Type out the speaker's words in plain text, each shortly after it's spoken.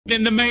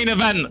In the main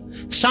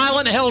event,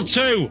 Silent Hill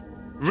 2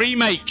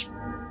 Remake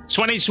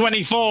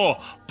 2024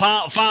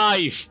 Part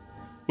 5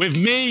 with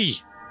me,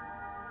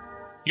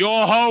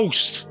 your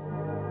host,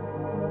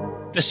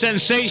 the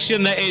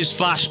sensation that is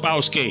Flash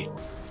Bowski.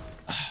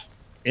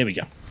 Here we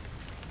go.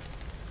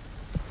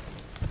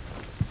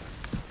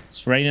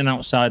 It's raining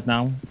outside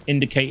now,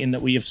 indicating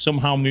that we have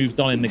somehow moved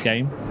on in the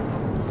game.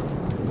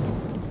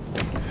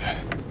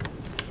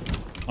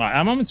 Alright,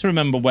 I'm having to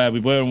remember where we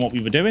were and what we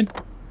were doing.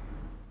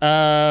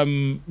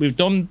 We've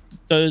done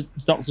the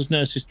doctors,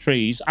 nurses,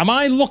 trees. Am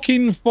I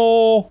looking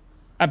for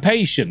a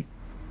patient?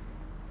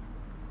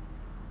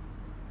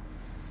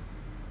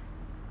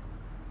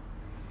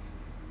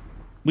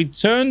 We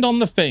turned on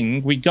the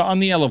thing. We got on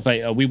the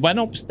elevator. We went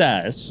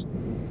upstairs.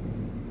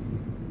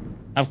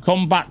 I've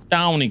come back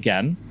down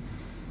again.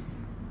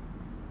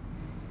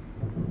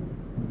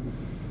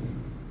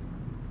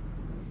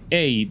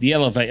 Hey, the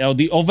elevator. Oh,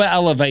 the other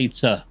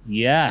elevator.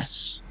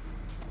 Yes.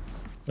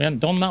 We hadn't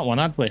done that one,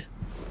 had we?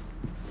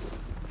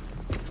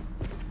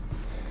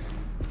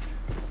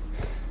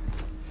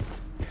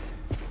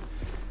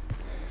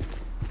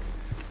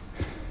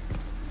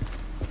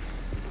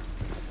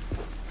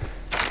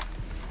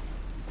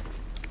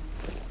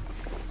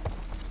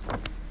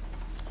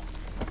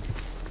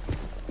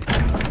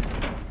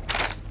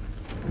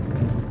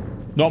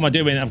 What am I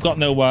doing? I've got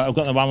no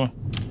ammo.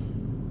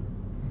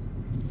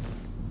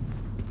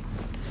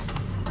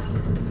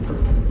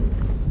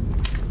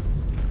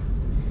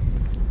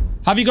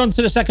 Have you gone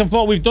to the second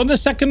floor? We've done the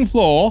second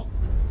floor,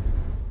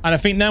 and I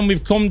think then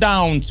we've come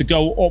down to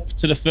go up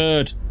to the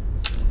third.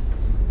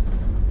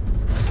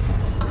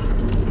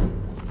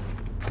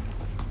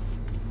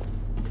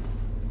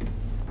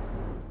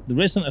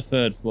 There isn't a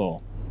third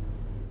floor.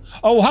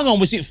 Oh, hang on.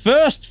 Was it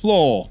first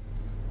floor?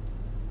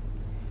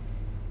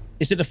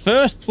 Is it the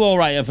first floor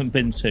I haven't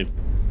been to?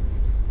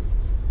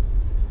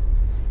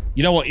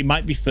 You know what? It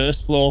might be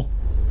first floor.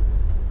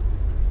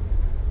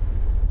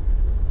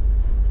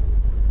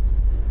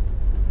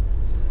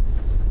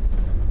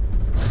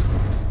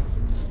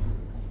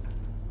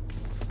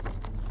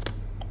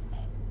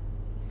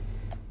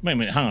 Wait a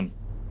minute, hang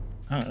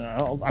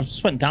on. I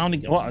just went down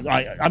again. What,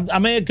 I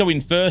may go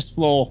in first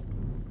floor.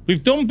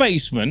 We've done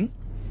basement.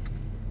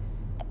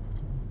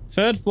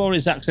 Third floor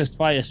is accessed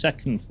via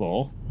second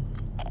floor.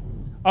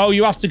 Oh,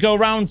 you have to go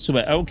round to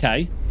it.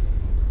 Okay.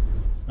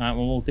 All right,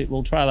 well,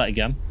 we'll try that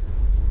again.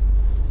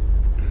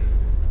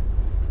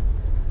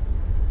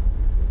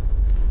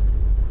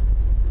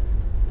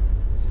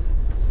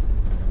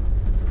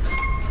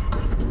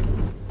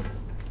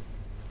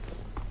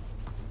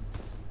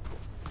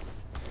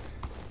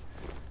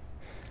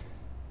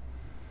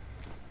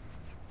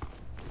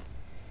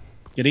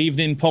 Good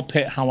evening,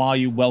 Puppet. How are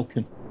you?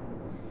 Welcome.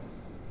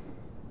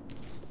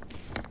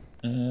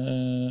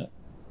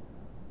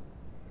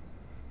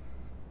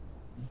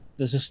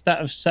 There's a stat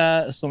of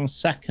sets on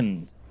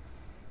second.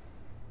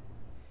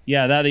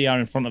 Yeah, there they are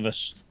in front of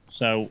us.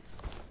 So,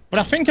 but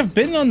I think I've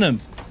been on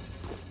them.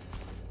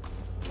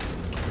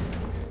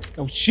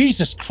 Oh,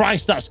 Jesus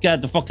Christ, that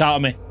scared the fuck out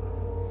of me.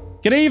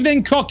 Good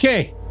evening,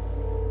 Cookie.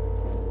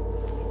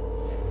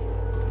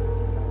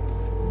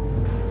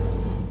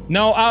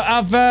 No,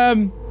 I've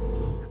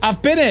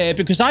been here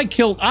because I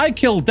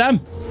killed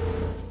them.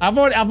 I've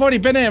already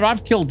been here.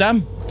 I've killed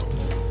them.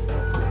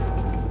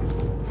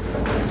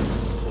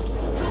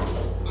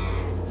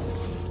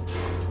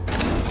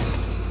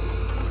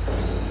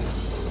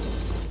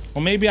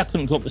 Well, maybe I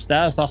couldn't go up the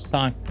stairs last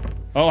time.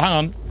 Oh, hang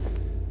on.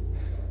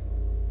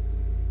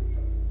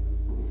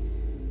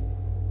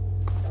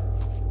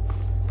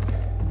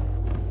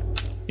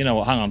 You know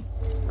what? Hang on.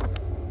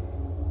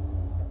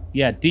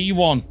 Yeah,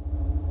 D1.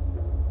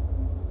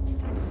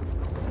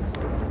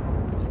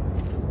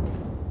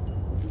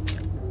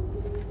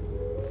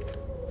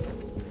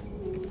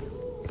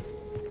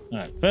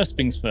 Alright, first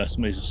things first,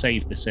 I'm going to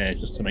save this here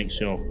just to make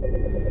sure.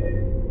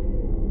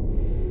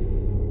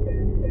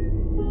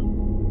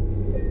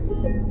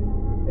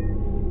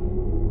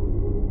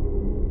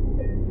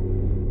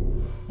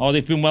 Oh,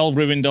 they've been well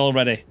ruined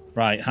already.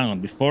 Right, hang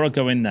on, before I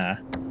go in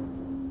there.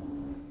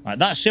 Right,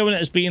 that's showing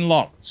it as being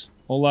locked.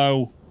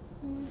 Although...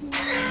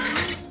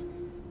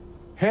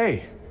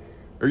 Hey,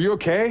 are you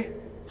okay?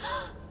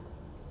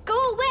 Go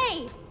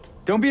away!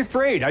 Don't be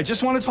afraid, I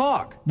just want to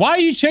talk. Why are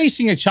you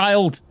chasing a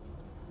child?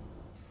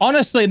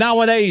 Honestly,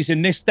 nowadays,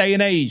 in this day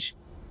and age,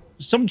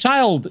 some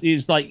child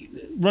is like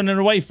running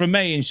away from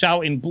me and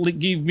shouting,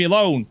 "Leave me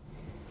alone."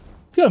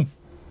 Come.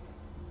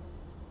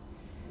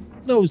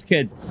 Those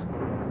kids.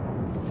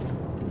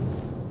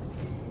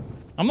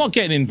 I'm not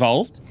getting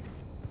involved.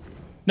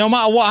 No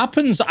matter what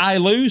happens, I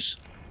lose.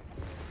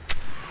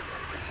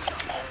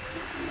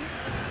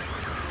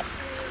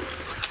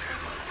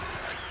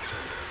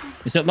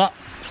 Is it that?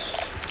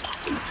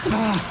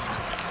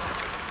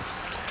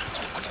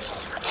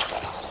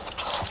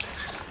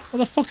 What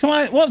the fuck am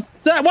I? What's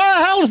that? What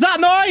the hell is that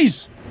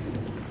noise?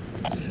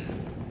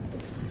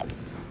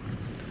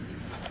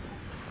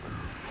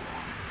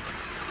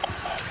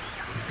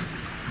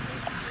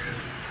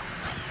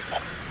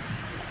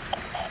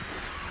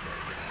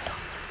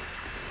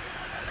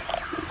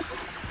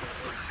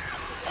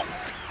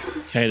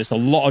 Okay, there's a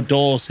lot of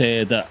doors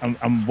here that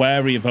I'm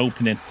wary of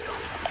opening.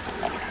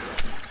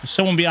 There's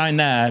someone behind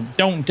there.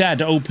 Don't dare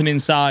to open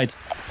inside.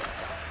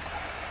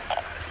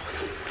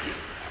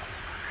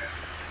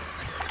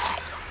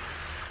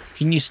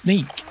 Can you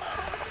sneak?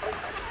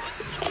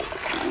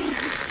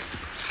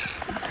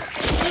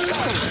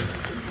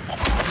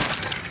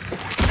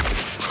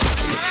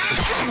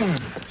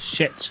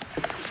 Shit.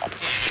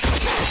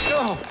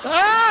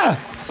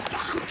 Ah!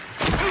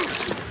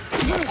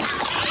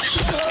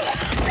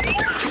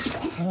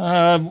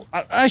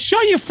 I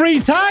shot you 3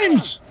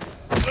 times.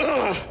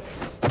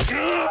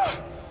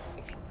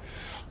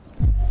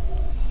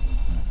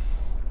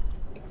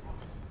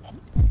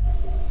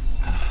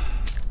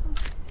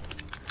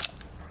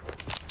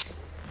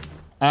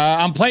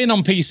 I'm playing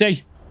on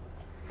PC.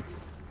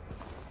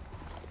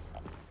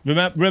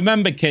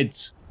 Remember,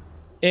 kids,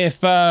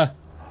 if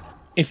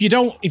you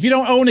don't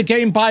own a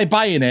game by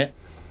buying it,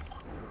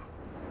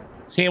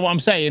 see what I'm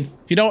saying?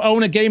 If you don't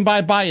own a game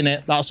by buying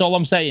it, that's all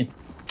I'm saying.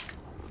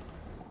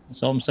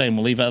 That's all I'm saying.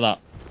 We'll leave it at that.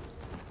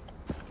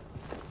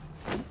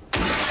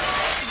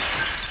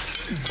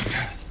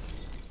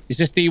 Is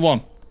this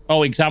D1?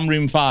 Oh, exam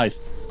room 5.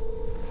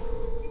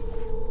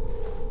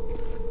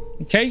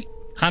 Okay,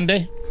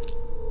 handy.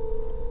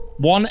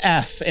 1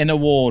 F in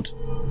award.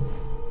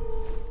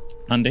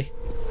 Handy.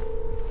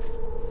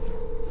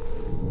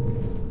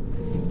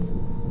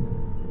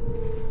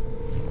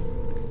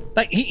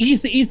 Like,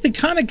 he's the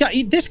kind of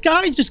guy... This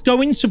guy just go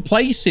into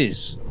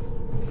places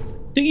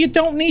that you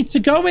don't need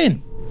to go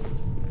in.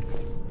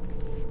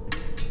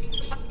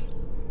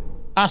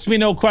 Ask me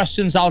no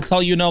questions, I'll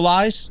tell you no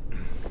lies.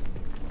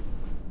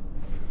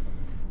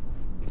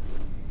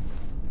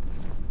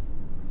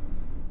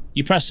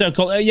 You press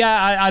circle.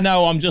 Yeah, I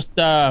know. I'm just...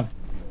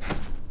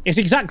 It's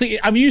exactly...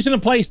 I'm using a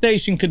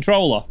PlayStation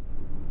controller.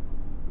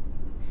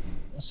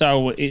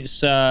 So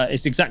it's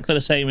exactly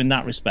the same in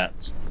that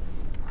respect.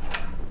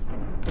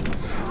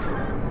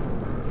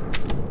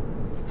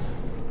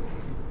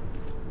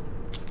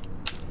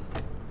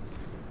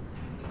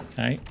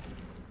 Okay.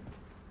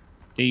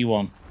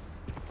 D1.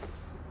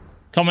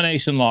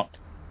 Combination locked.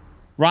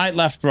 Right,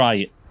 left,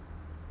 right.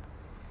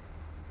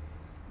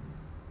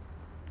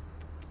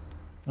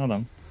 Hold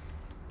on.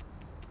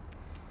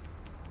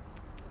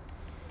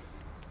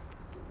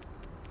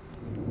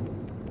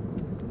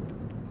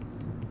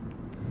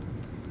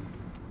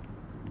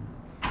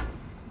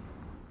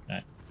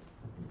 Okay.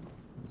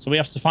 So we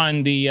have to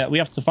find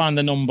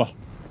the number.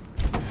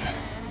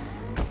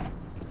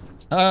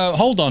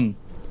 Hold on.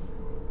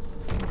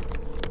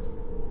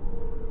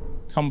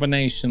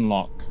 Combination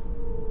lock.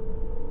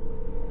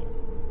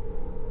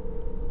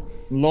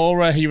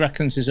 Laura, he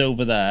reckons, is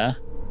over there.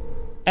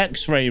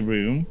 X-ray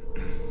room.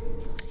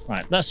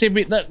 Right, let's see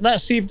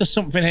if there's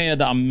something here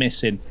that I'm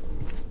missing.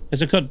 Because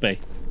there could be.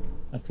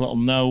 Like a little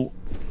note.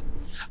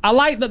 I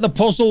like that the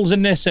puzzles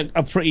in this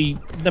are pretty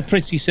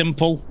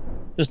simple.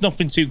 There's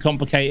nothing too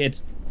complicated.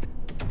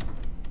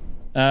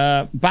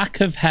 Back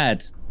of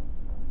head.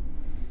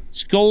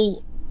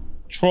 Skull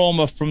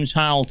trauma from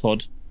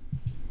childhood.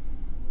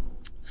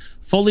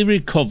 Fully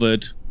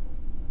recovered.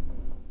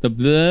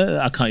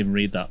 I can't even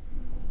read that.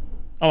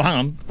 Oh,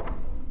 hang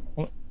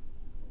on.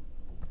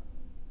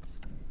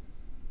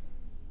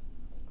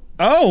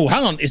 Oh,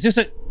 hang on. Is this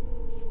a...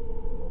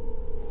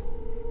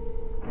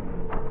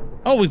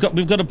 Oh, we've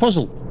got a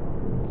puzzle.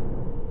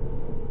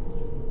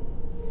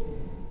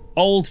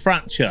 Old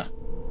fracture.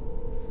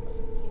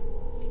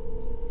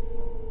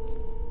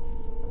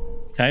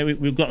 Okay,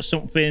 we've got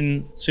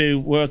something to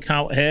work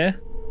out here.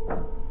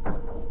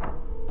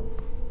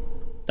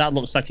 That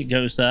looks like it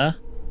goes there.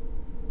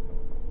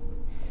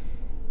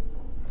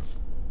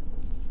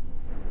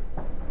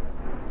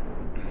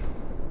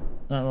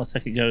 That looks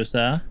like it goes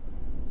there.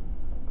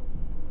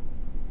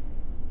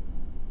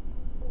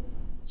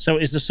 So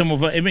is there some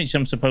other image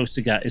I'm supposed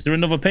to get? Is there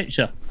another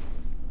picture?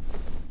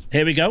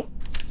 Here we go.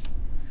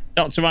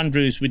 Dr.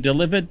 Andrews, we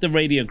delivered the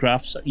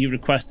radiographs you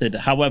requested.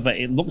 However,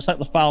 it looks like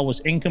the file was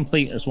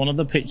incomplete as one of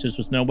the pictures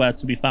was nowhere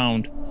to be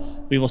found.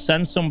 We will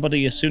send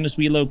somebody as soon as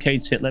we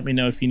locate it. Let me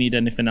know if you need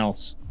anything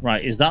else.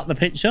 Right, is that the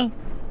picture?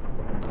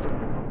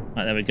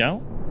 Right, there we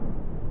go.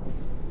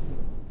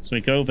 So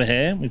we go over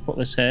here. We put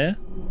this here.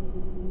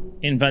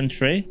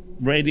 Inventory.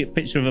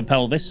 Picture of a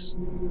pelvis.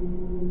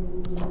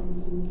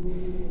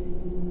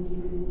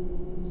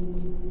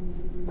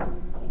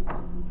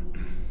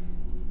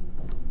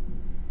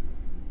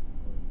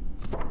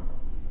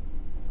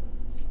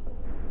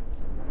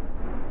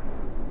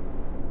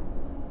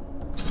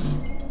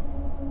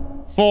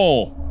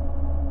 Four.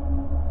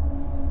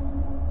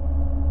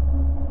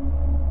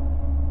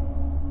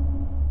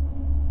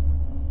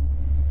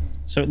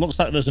 So it looks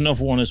like there's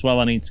another one as well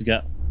I need to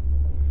get.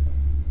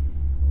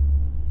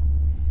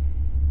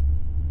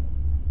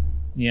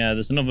 Yeah,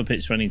 there's another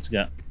picture I need to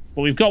get.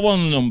 But we've got one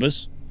of the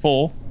numbers.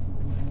 4.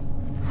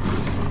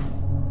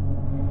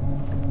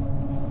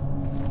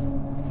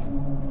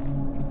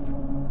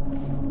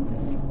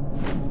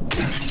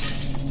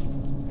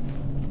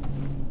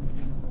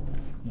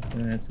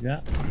 Nothing there to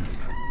get.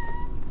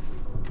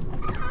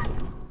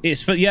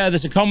 It's for, yeah,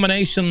 there's a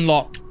combination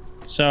lock.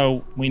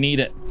 So we need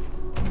it.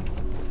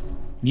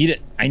 Need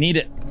it. I need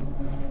it.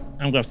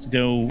 I'm going to have to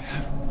go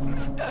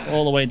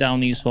all the way down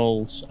these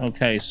halls.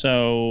 Okay,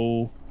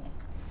 so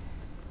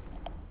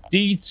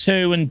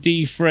D2 and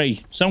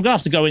D3. So I'm going to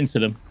have to go into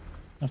them.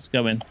 I have to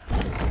go in.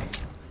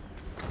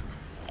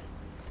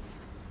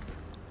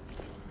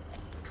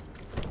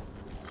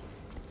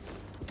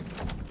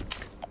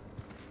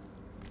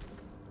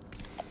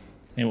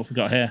 Okay, what have we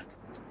got here?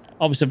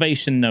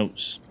 Observation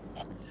notes.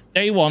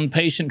 Day 1,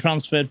 patient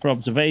transferred for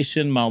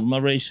observation,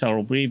 malnourished,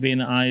 shallow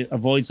breathing,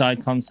 avoids eye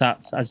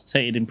contact,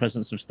 agitated in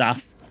presence of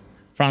staff,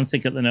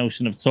 frantic at the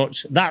notion of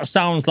touch. That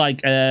sounds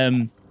like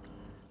an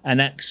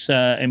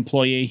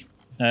ex-employee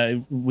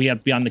we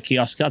had behind the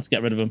kiosk. I had to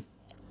get rid of him.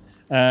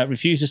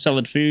 Refuses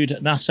solid food,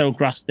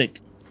 nasogastric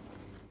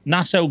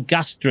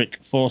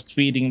forced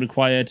feeding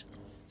required,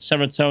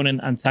 serotonin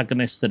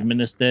antagonists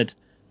administered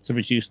to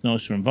reduce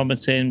nausea and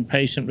vomiting,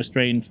 patient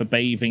restrained for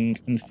bathing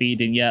and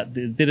feeding. Yeah,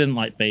 they didn't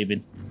like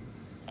bathing.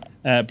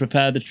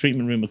 Prepare the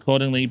treatment room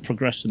accordingly.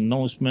 Progression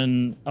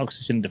acknowledgement,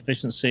 oxygen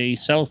deficiency,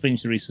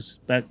 self-injury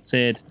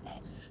suspected.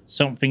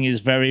 Something is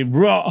very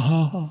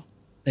wrong.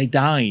 They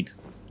died.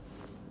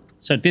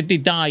 So did they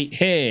die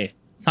here?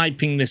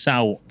 Typing this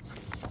out.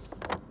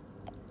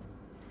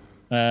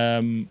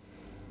 But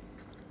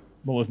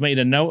we've made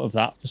a note of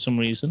that for some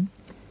reason.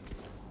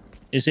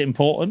 Is it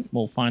important?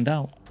 We'll find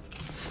out.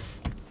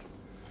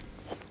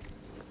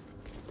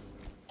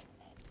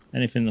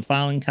 Anything in the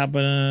filing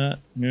cabinet?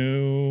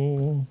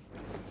 No.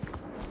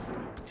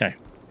 Okay.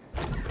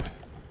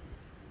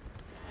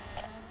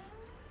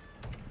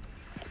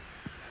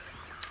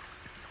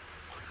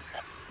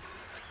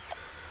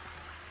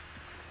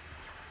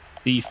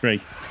 D3.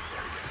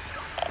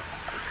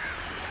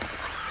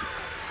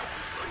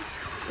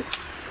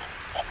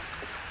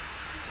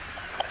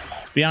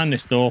 It's behind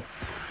this door.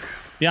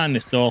 Behind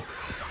this door.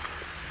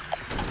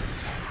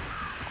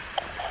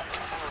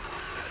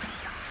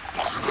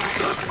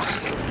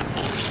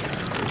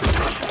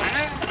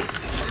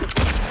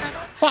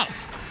 Fuck!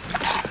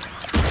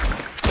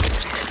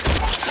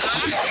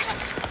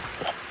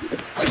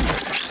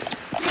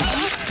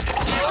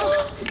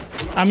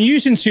 I'm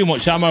using too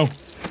much ammo.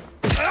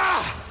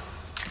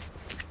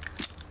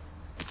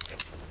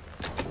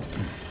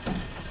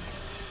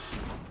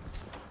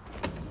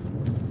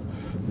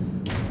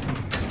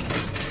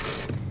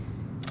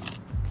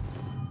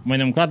 I mean,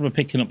 I'm glad we're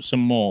picking up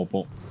some more,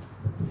 but...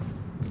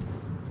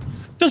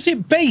 Does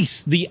it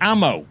base the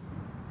ammo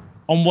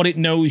on what it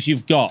knows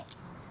you've got?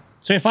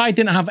 So if I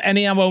didn't have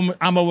any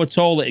ammo at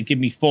all, it'd give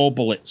me 4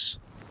 bullets.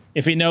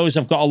 If it knows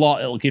I've got a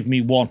lot, it'll give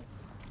me 1.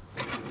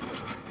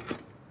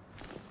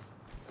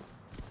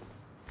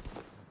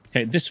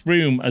 Okay, this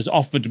room has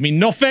offered me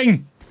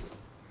nothing!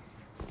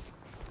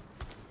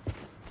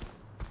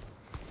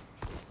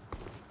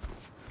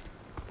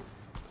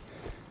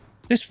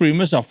 This room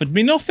has offered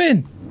me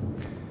nothing!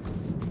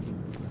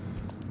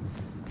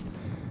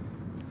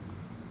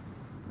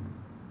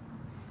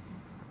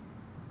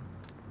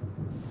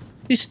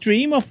 This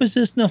stream offers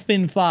us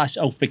nothing, Flash.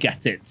 Oh,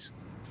 forget it.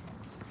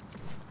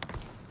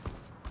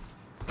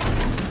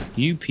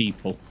 You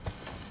people.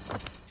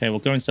 Okay, we'll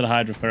go into the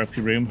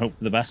hydrotherapy room. Hope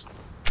for the best.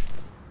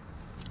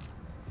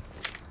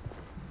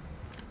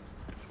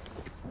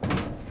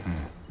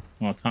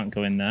 Oh, I can't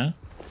go in there.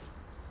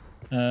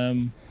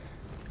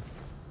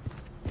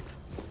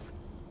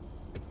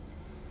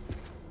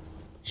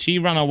 She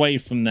ran away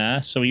from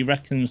there, so he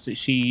reckons that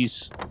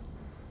she's...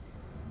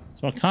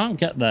 So I can't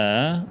get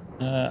there.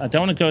 I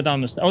don't want to go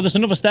down the... Oh, there's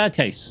another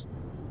staircase.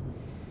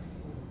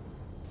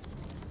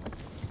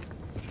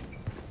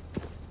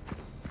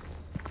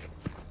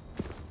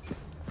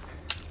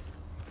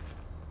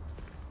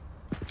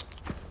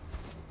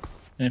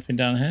 Anything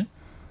down here?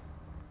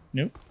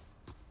 Nope.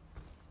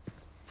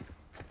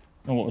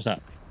 Oh, what was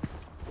that?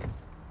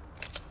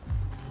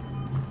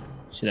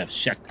 Should have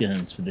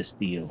shotguns for this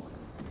deal.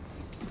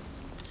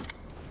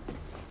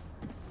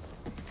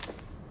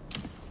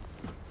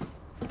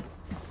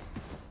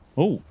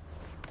 Oh.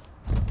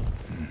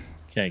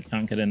 Okay,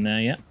 can't get in there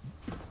yet.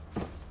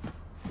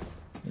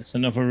 It's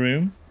another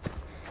room.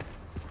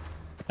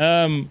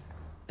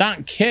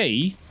 That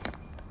key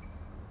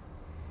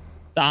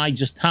that I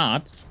just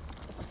had,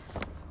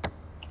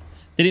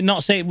 did it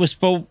not say it was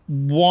for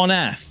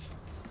 1F?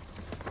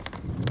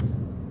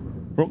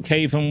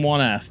 Brookhaven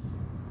 1F.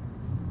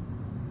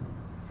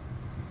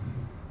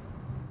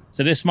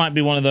 So this might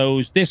be one of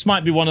those. This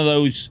might be one of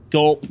those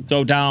go up,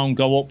 go down,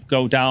 go up,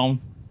 go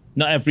down.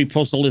 Not every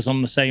puzzle is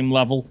on the same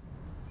level.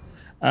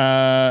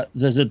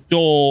 There's a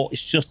door.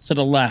 It's just to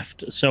the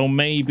left. So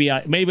maybe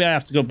I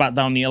have to go back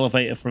down the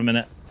elevator for a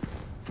minute.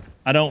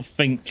 I don't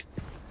think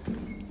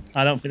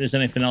there's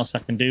anything else I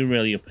can do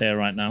really up here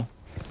right now.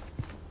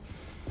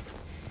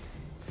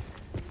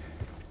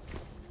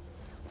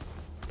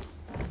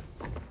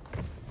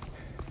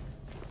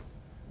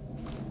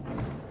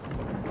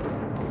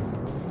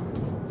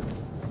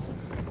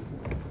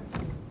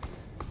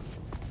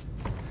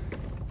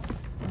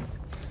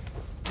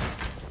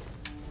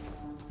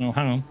 Oh,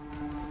 hang on.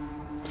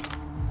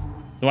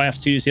 Do I have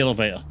to use the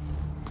elevator?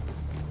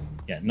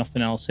 Yeah,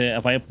 nothing else here.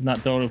 Have I opened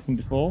that door open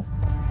before?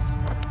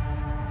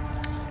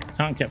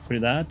 Can't get through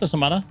there. Doesn't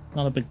matter.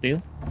 Not a big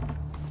deal.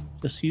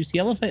 Just use the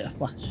elevator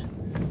flash.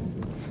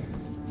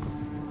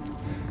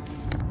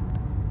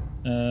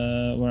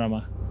 Where am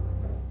I?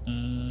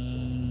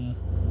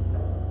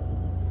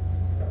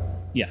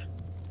 Yeah.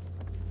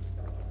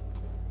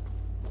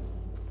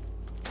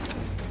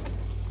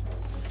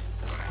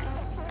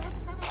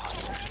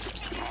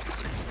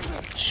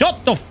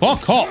 Shut the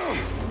fuck up!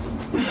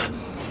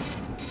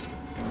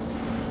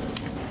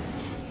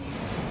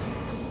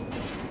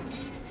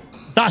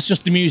 That's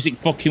just the music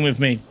fucking with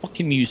me.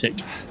 Fucking music.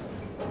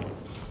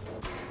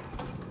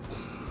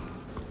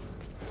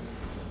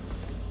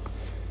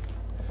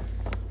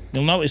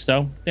 You'll notice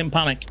though, didn't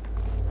panic.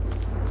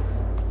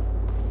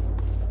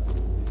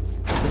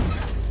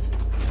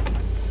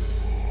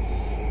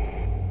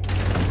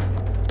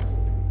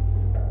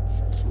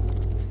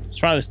 Let's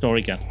try this door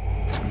again.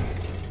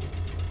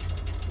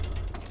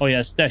 Oh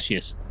yes, there she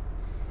is.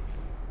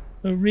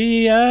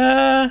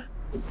 Maria!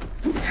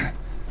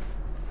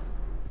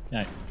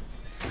 Okay.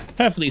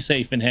 Perfectly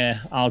safe in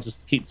here. I'll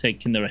just keep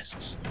taking the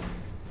risks.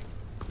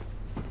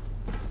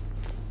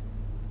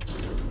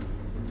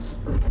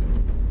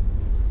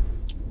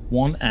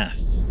 One F.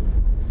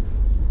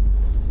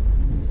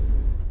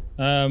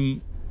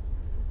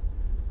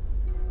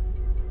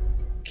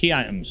 Key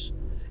items.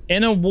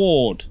 Inner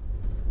ward.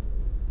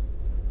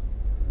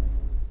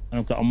 And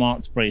I've got a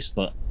marked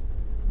bracelet.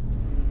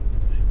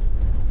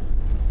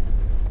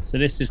 So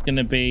this is going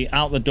to be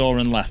out the door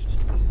and left.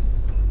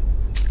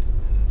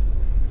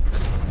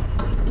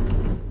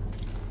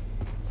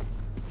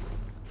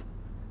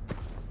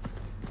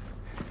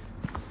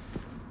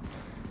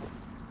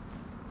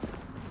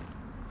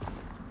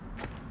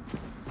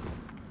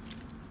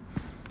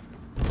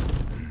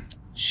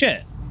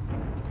 Shit.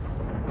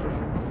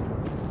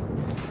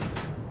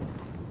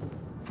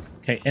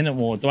 Okay, inner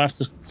ward. Do I have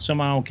to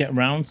somehow get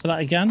around to that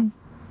again?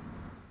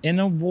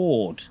 Inner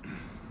ward.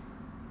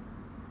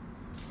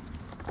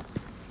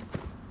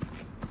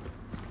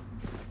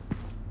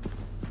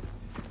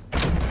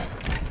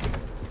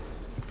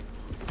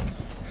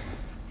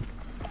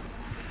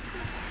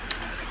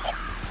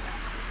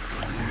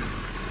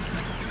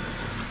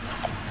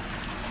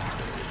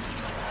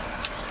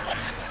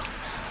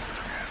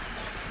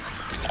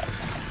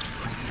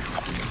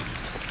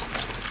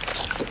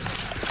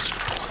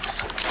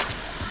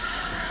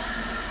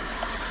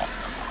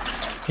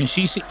 Can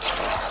she see?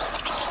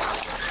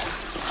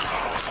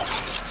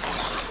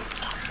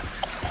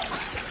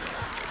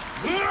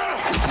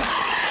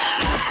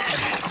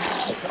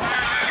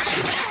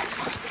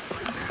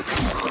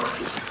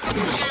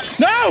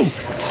 No!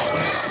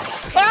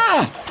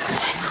 Ah!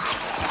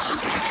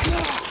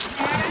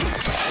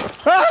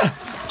 Ah!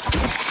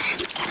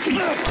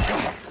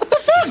 What the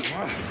fuck?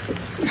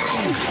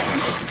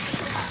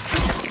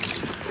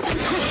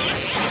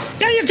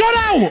 Get your gun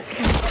out!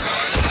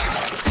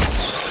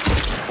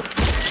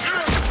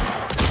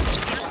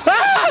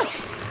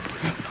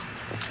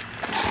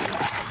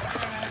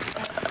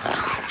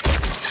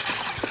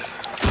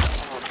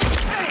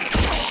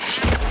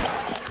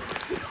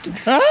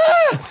 Ah!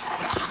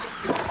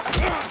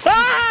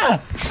 Ah!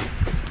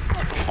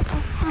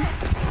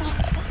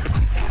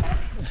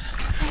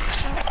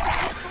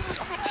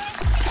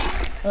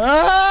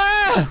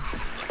 Ah!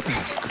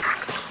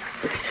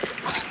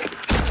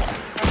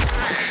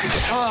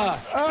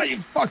 Oh,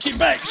 you fucking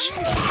bitch!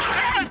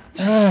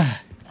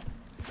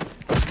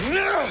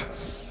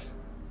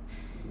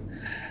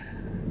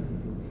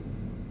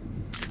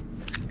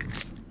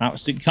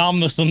 Absolute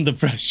calmness under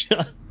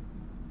pressure.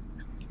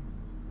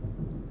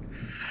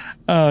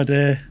 Oh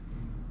dear.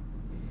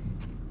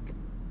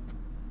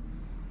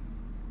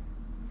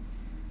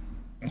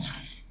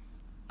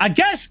 I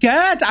get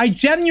scared. I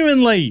don't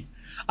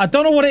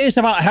know what it is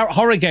about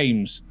horror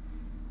games.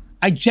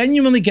 I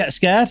genuinely get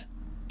scared.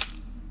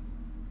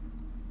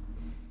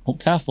 Oh,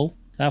 careful.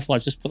 Careful. I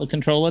just put the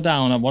controller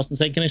down. I wasn't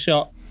taking a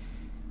shot.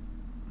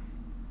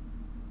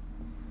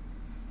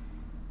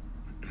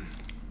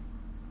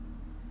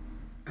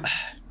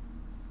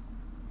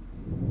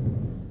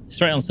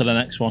 Straight on to the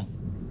next one.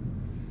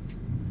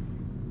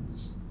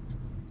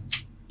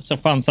 It's a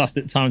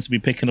fantastic time to be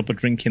picking up a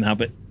drinking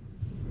habit.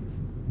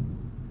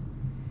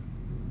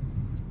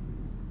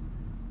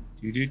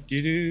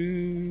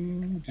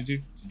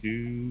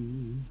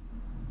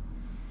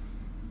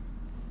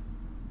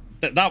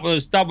 That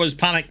was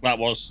panic. That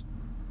was.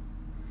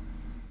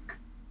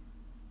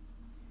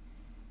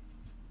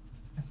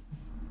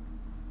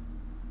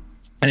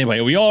 Anyway,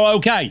 are we all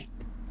okay?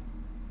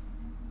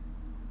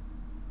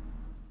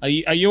 Are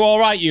you all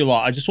right, you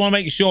lot? I just want to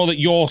make sure that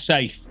you're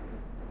safe.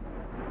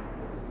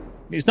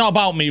 It's not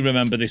about me,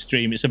 remember, this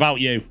stream. It's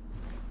about you.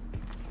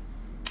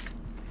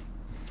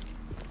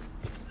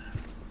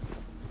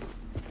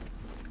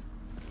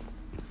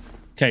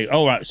 Okay,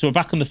 all right. So we're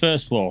back on the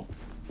first floor.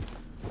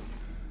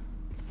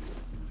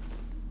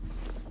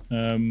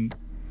 You're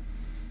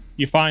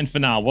fine for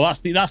now. Well,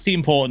 that's the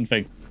important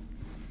thing.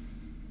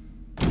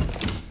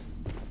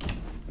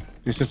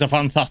 This is a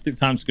fantastic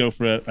time to go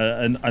for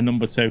a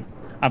number 2.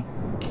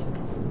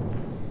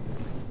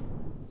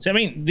 So I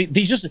mean,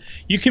 these just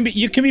you can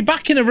be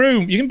back in a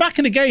room, you can back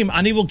in a game,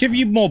 and he will give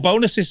you more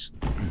bonuses.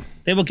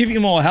 They will give you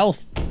more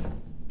health.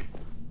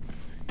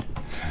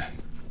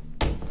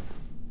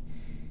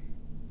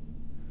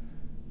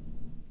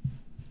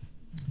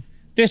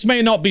 This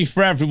may not be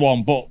for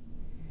everyone, but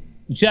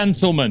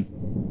gentlemen,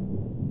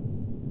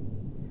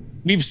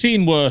 we've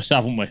seen worse,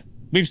 haven't we?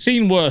 We've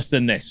seen worse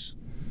than this.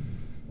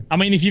 I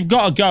mean, if you've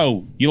got to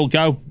go, you'll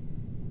go.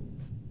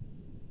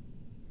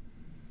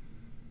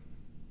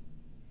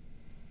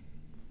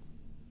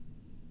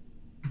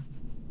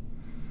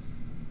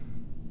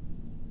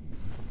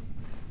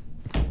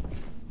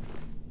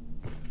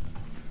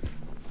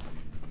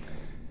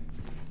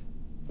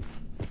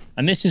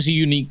 And this is a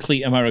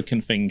uniquely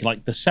American thing,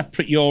 like the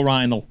separate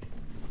urinal.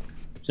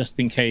 Just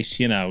in case,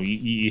 you know,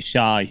 you're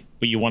shy,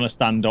 but you want to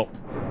stand up.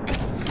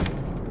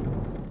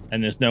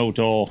 And there's no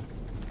door.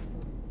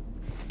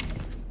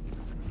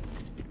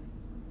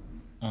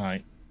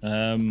 Alright.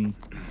 So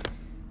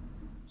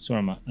where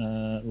am I?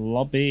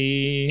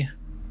 Lobby.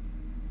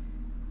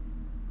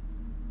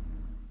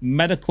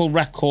 Medical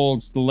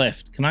records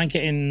lift. Can I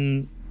get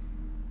in?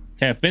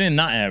 Okay, I've been in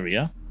that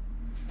area.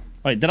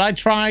 Wait, did I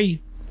try?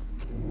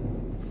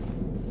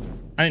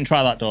 I didn't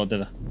try that door,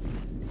 did I?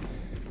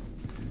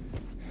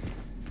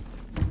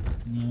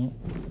 No.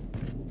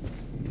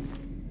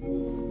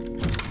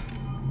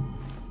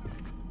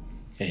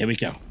 Okay, here we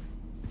go.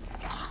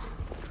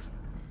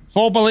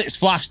 4 bullets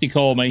flash, they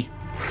call me.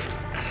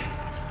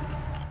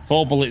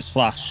 4 bullets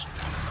flash.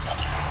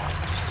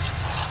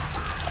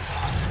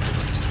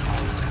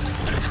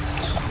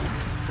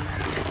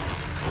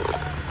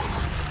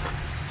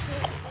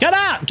 Get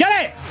out!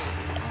 Get it!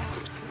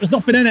 There's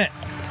nothing in it.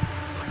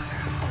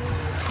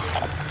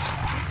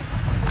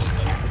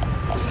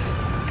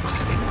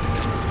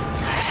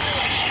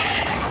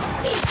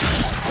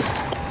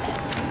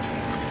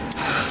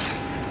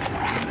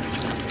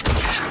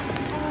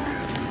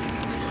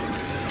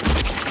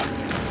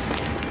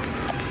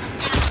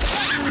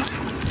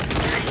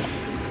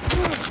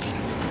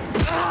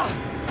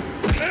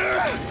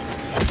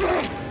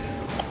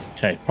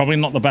 Okay, probably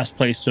not the best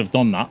place to have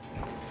done that.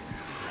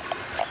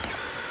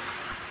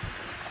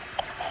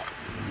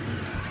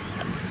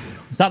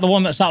 Is that the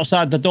one that's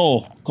outside the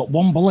door? I've got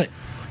 1 bullet.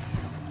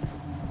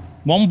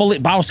 1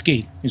 bullet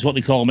Bowski is what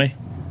they call me.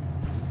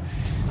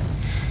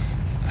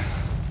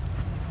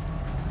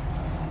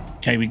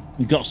 Okay,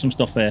 we got some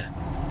stuff here.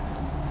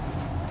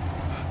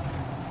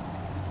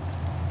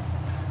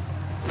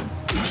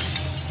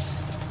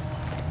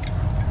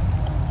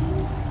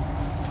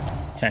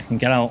 Okay, I can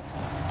get out.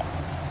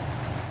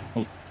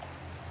 Oh.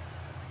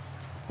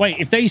 Wait,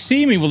 if they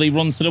see me, will he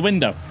run to the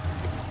window?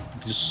 I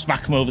can just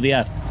smack him over the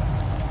head.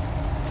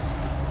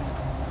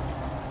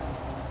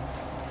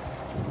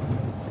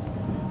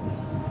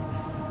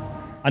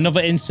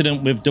 Another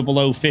incident with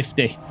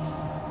 0050.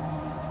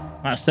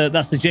 That's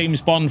the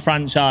James Bond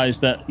franchise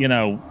that, you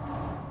know,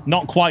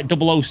 not quite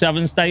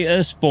 007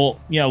 status, but,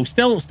 you know,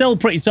 still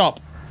pretty top.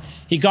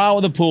 He got out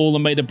of the pool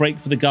and made a break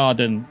for the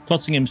garden,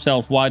 cutting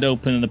himself wide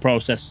open in the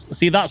process.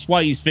 See, that's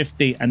why he's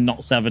 50 and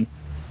not 7.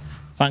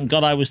 Thank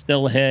God I was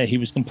still here. He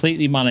was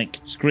completely manic,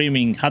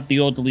 screaming, had the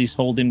orderlies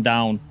hold him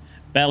down.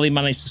 Barely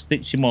managed to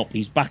stitch him up.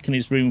 He's back in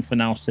his room for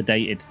now,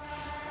 sedated.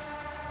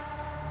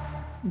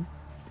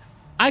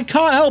 I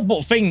can't help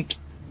but think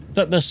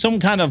that there's some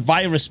kind of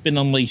virus been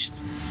unleashed.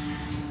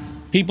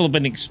 People have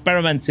been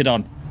experimented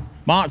on.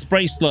 Mark's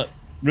bracelet.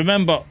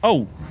 Remember,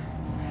 oh.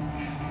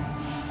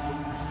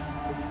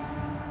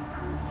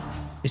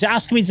 Is it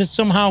asking me to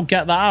somehow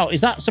get that out?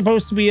 Is that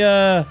supposed to be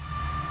a...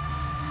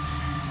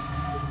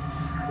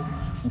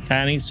 Okay,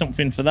 I need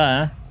something for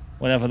there.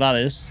 Whatever that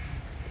is.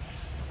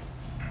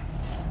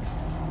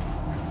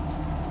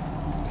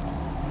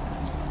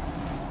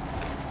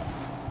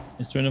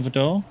 Is there another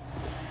door?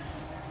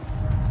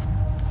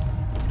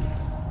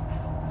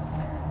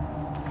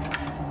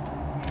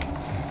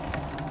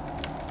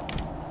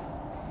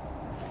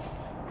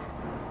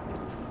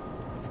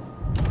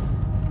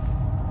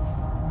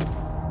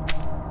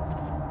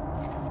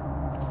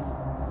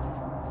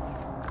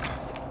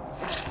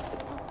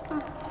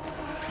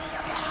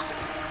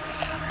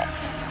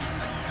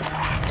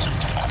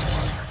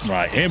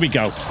 Right, here we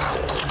go.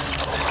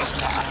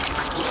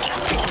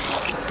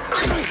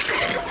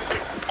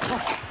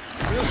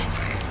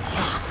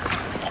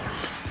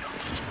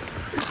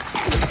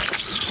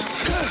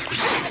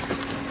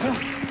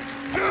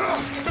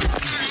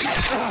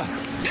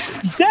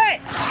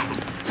 Dead!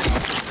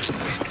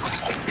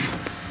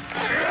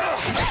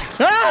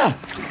 Ah!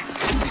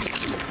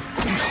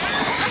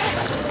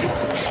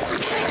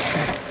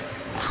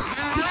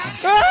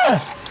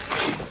 Ah!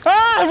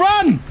 Ah!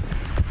 Run!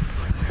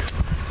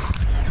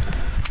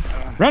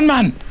 Run,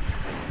 man!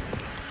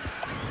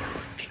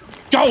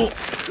 Go!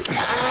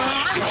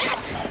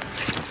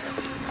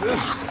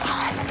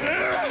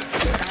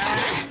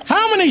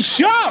 How many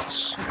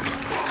shots?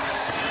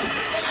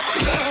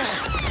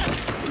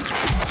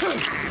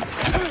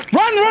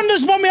 Run, run,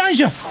 there's one behind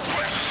you!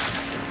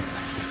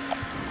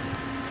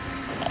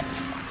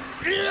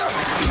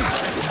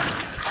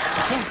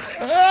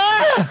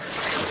 Ah!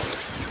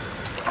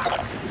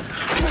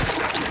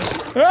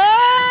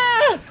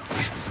 Ah!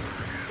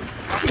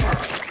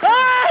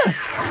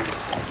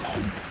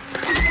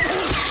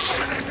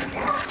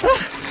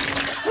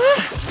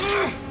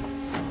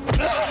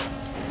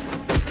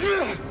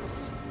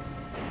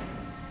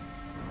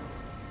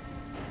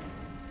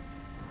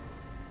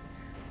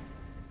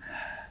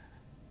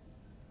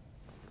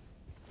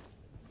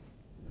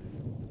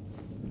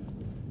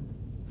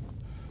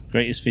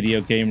 Greatest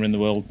video gamer in the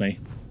world, mate.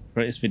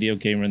 Greatest video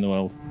gamer in the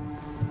world.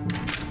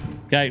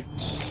 Okay.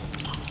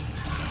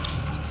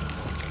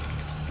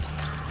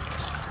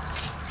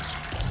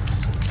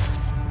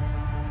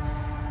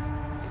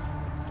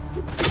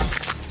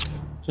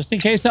 Just in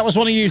case that was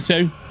one of you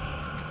two. You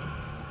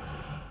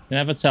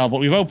never tell, but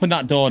we've opened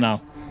that door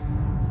now.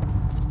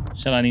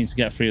 Shall I need to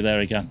get through there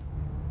again?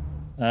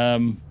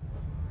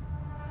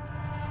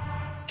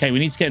 Okay, we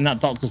need to get in that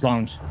doctor's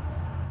lounge.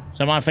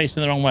 So am I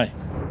facing the wrong way?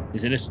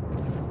 Is it this?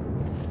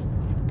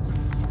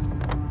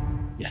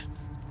 Yeah.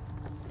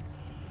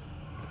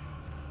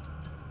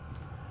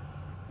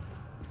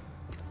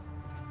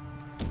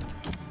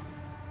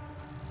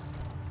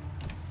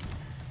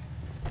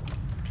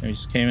 Okay, we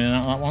just came in and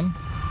out of that one.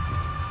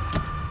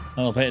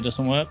 Elevator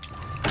doesn't work.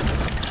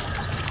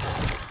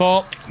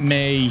 Fuck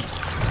me.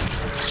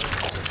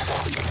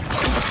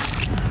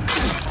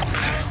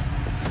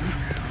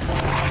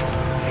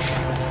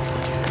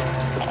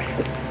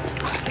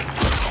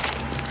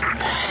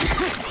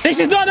 This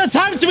is not the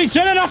time to be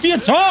turning off your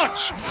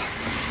torch!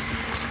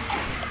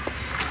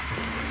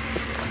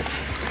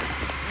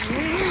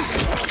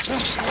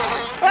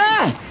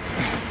 Ah!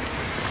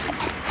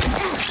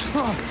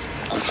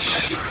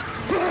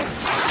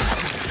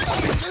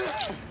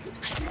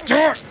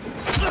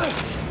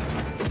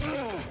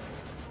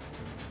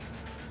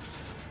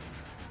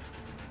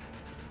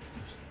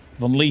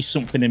 I've unleashed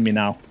something in me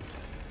now.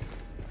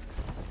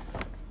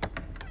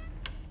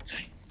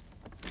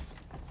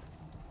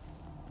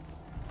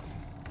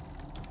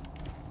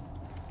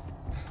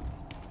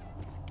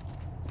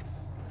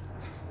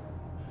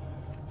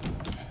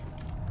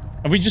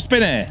 Have we just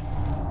been here?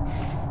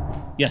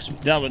 Yes,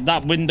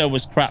 that window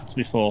was cracked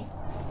before.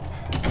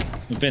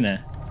 We've been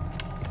here.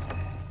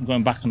 I'm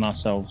going back on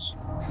ourselves.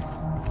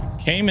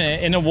 Came here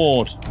in a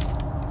ward.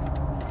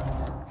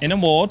 In a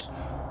ward.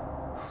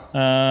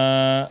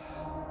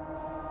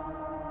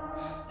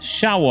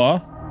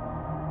 Shower.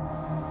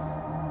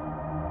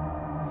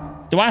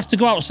 Do I have to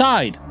go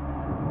outside?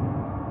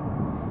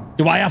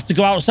 Do I have to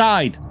go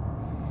outside?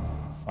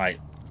 Right.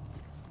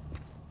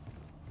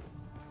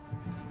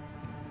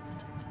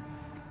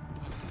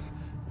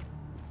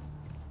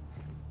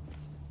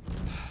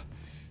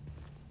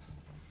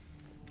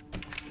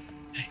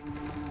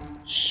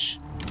 Shh.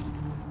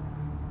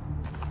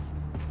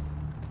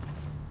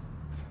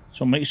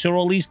 So make sure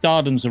all these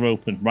gardens are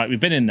open. Right, we've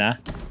been in there.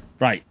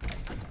 Right.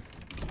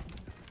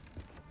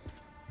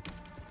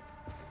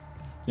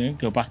 Okay,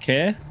 go back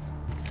here.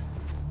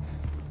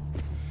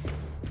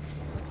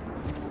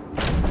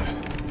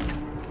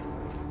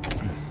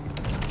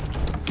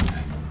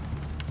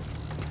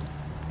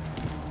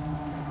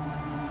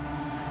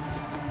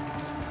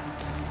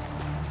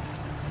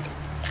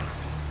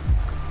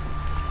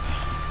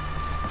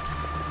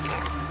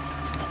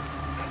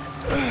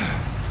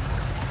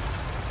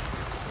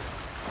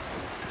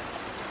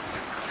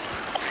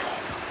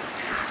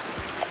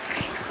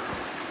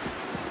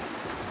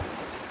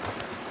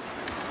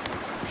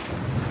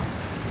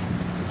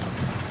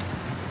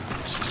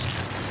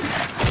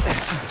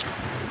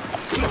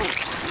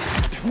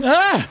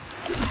 Ah!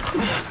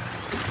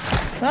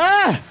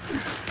 Ah!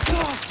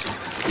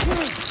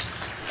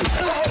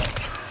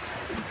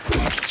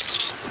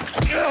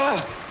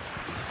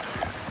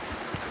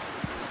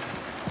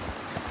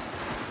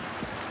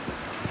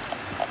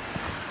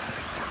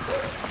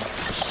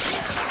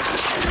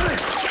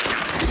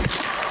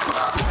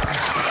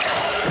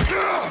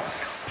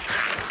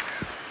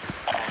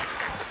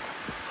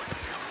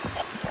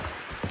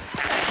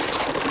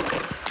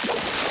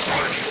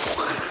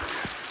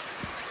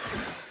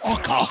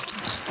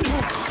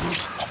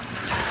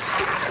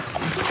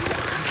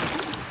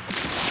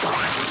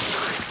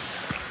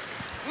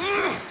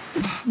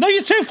 No,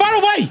 you're too far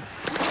away!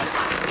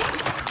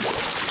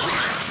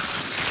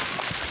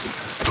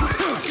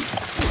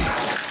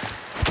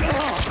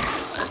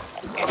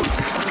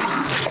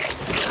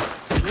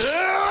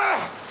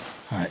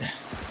 Right.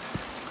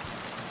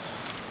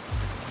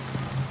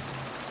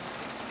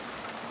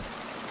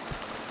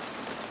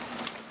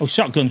 Oh,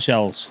 shotgun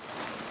shells.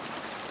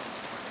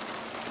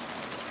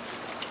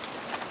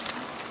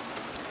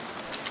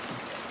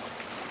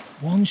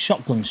 One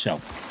shotgun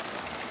shell.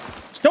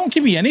 Just don't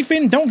give me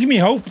anything. Don't give me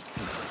hope.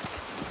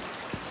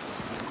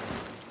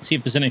 See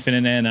if there's anything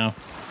in there now.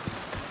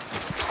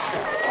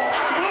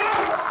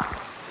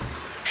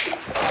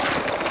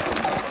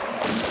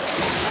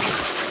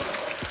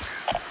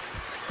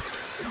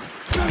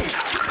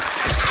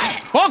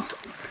 Fuck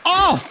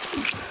off!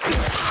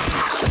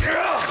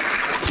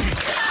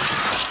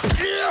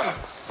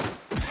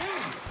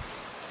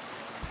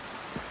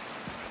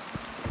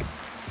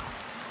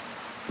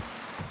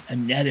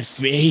 I'm not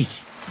afraid.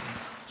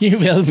 You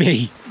will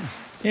be.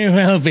 You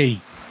will be.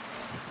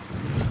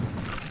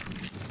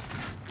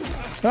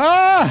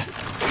 Ah!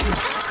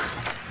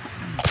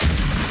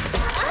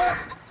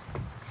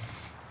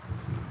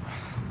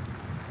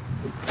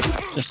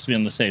 Just to be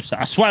on the safe side.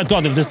 I swear to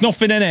God, if there's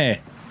nothing in here.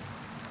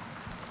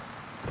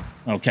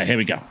 Okay, here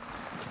we go.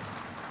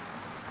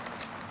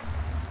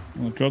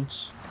 More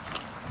drugs.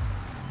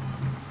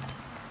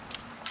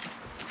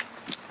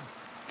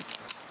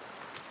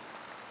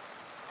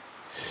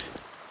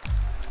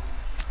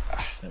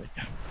 There we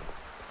go.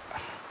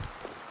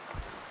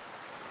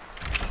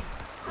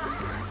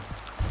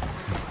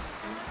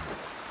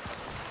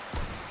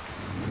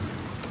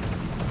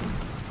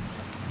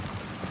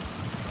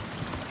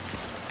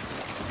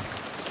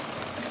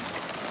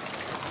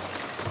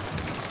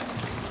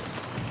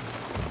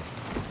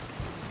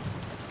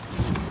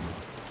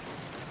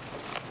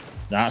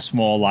 That's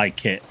more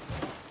like it.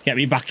 Get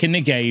me back in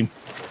the game.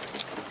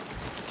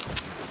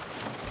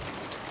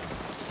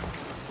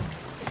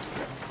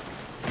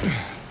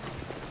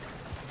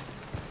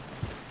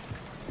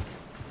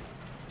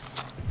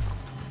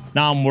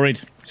 Now I'm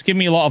worried. It's giving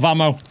me a lot of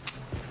ammo.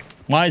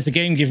 Why is the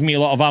game giving me a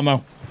lot of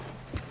ammo?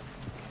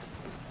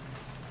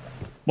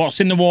 What's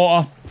in the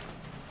water?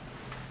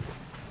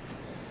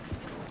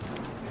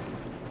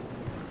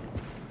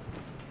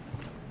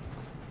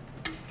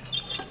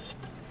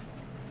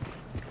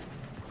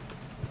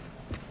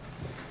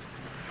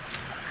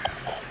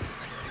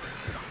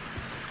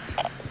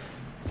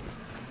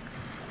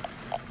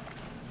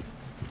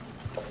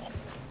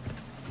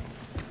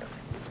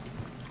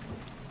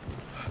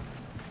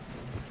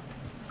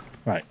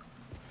 Right.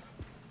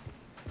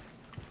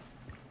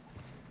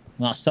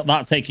 That's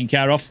that taken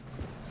care of.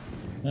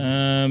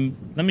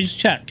 Let me just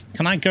check.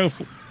 Can I go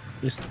for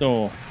this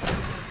door?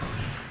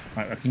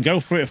 Right, I can go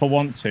through it if I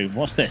want to.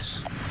 What's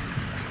this?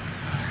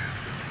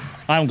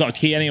 I haven't got a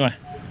key anyway.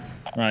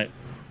 Right.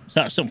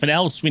 So that's something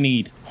else we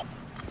need.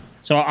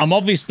 So I'm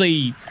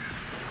obviously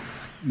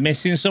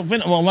missing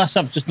something. Well, unless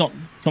I've just not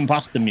come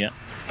past them yet.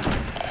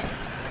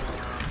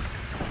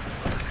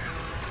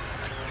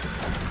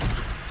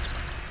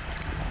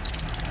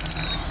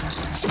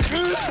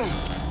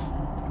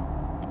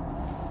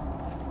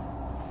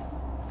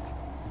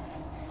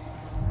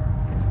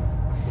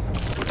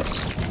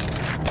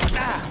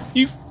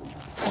 You...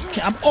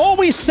 Okay, I'm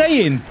always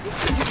saying...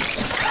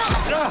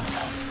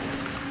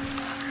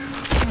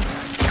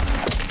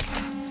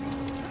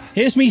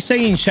 Here's me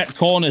saying check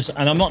corners,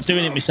 and I'm not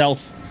doing it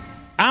myself.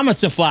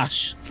 Amateur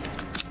Flash.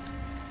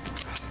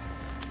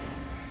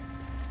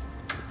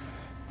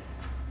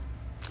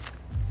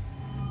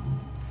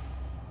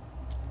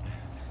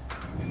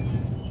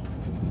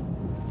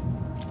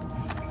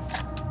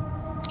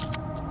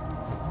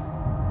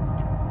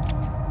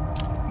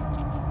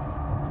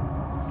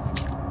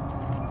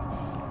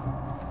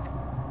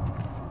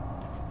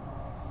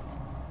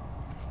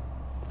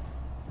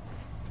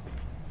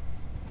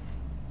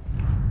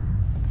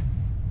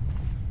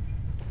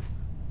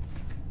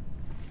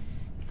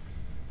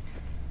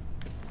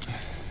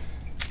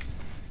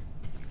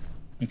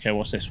 Okay,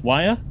 what's this?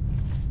 Wire?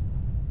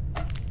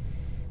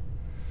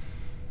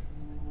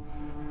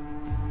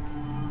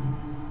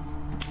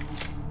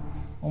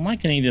 What am I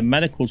going to need a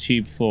medical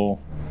tube for?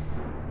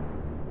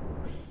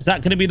 Is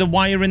that going to be the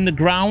wire in the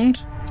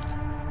ground?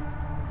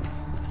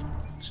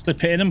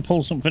 Slip it in and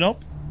pull something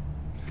up?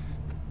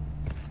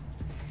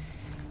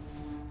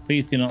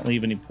 Please do not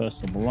leave any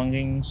personal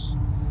belongings.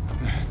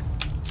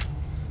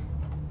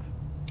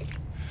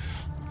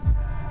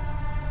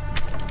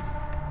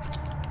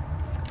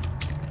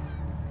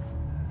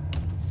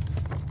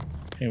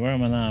 Okay, where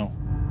am I now?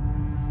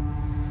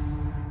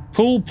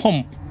 Pool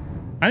pump.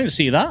 I didn't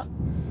see that.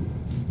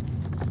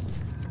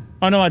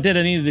 Oh, no, I did.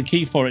 I needed the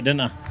key for it,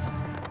 didn't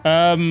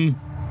I?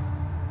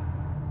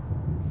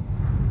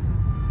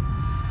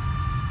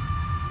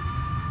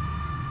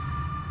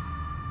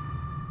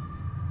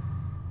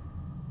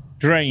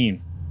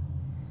 Drain.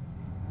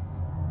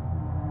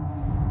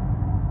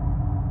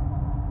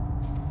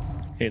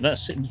 Okay,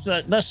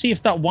 let's see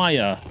if that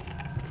wire...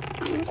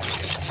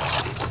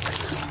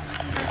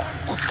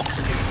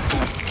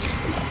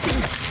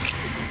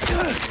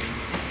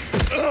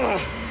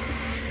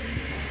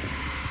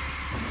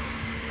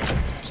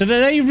 So do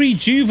they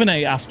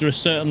rejuvenate after a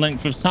certain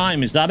length of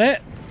time? Is that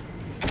it?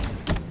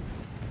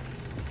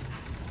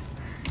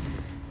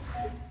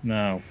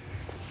 No.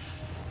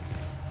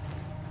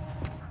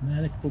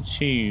 Medical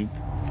tube.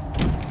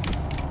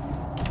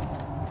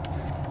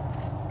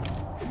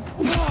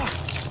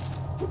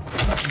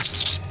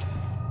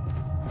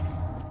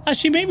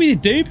 Actually, maybe they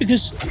do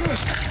because...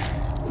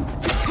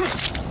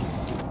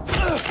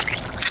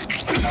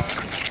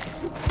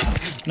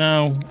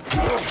 No.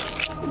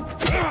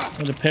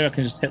 It would appear I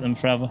can just hit them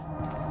forever.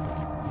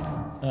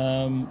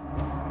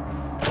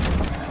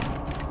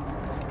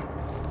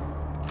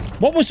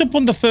 What was up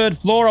on the third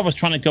floor I was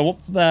trying to go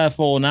up there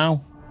for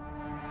now?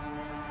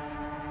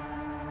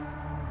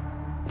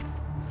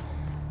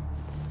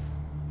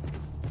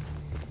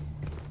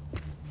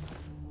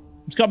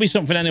 It's got to be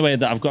something anyway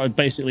that I've got to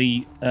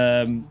basically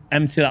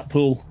empty that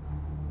pool.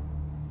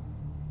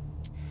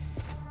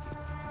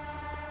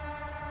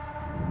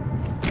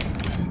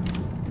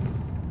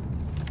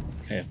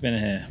 Okay, I've been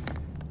here.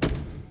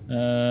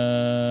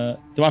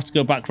 Do I have to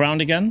go back round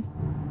again?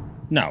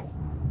 No.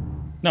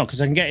 No, because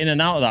I can get in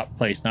and out of that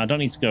place now. I don't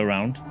need to go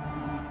around.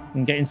 I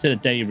can get into the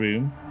day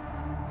room.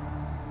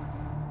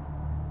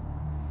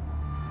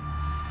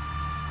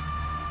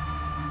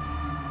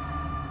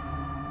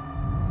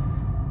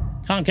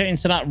 Can't get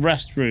into that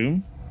rest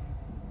room.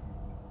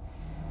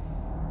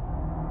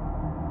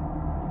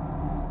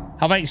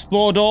 Have I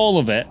explored all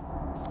of it?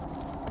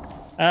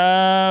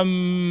 I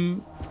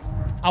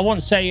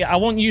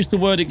won't use the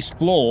word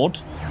explored.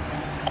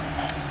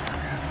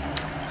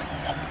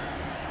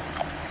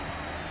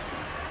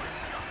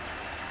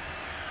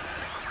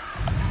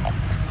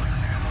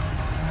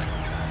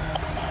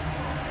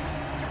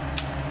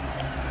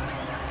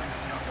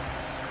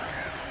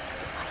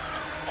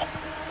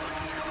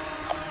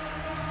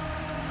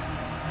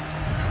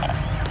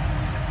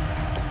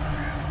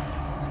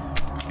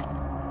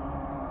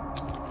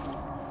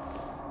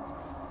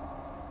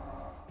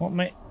 What,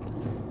 mate?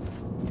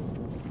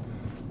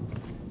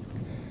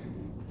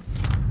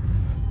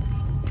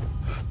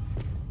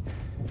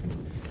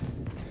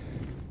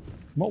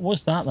 What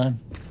was that then?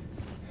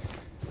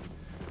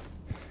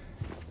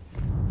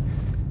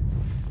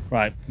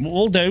 Right, what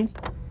we'll do.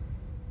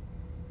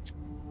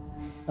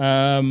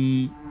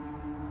 Oh,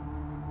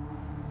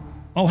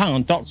 hang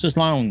on, Doctor's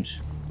Lounge.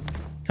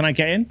 Can I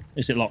get in?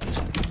 Is it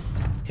locked?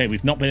 Okay,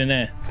 we've not been in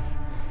there.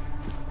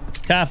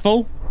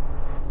 Careful.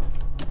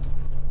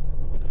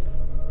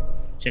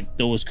 Check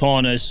those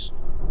corners.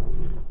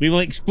 We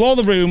will explore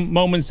the room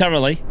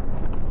momentarily.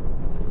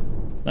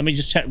 Let me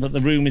just check that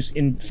the room is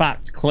in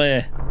fact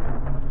clear.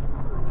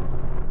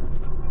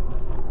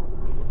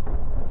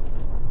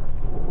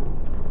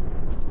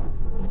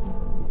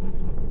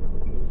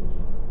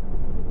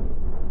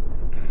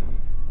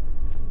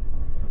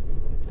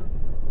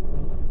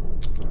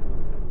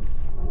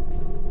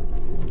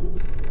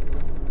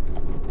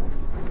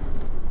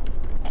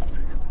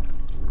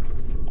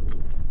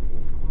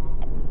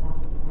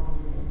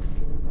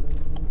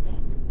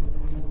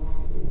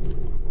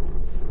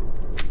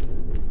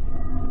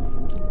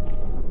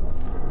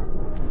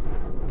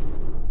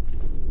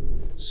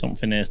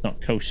 Something here is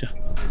not kosher.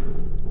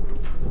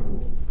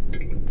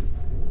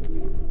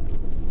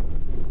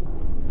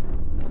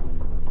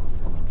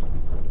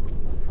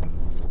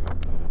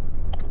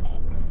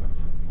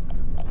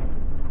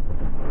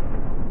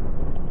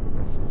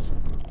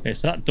 Okay,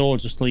 so that door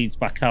just leads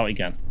back out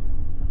again.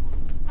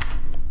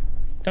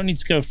 Don't need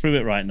to go through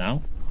it right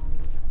now.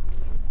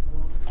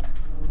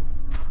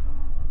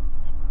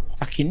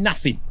 Fucking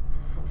nothing.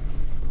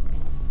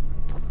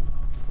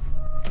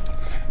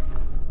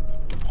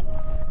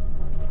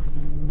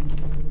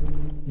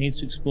 Need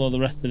to explore the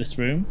rest of this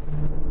room.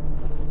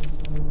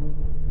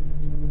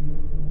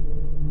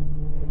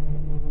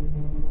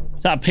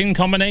 Is that a pin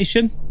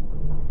combination?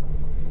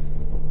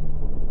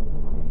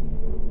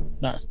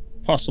 That's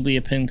possibly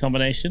a pin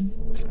combination.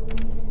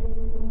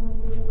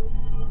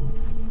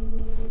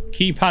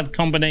 Keypad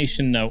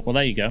combination note. Well,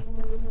 there you go.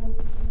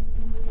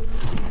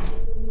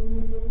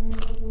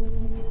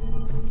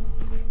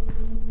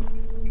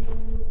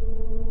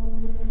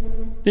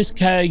 This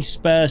case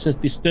bears a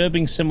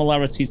disturbing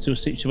similarity to a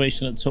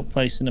situation that took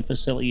place in a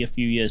facility a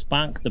few years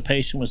back. The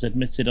patient was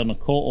admitted on a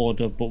court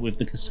order, but with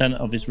the consent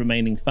of his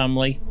remaining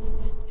family.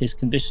 His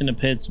condition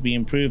appeared to be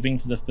improving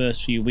for the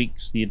first few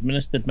weeks. The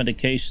administered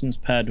medications,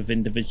 paired with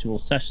individual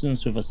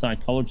sessions with a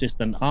psychologist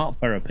and art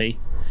therapy,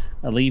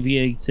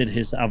 alleviated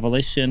his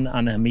avolition,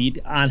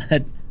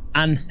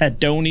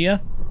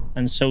 anhedonia,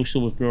 and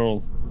social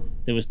withdrawal.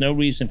 There was no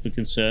reason for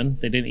concern.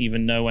 They didn't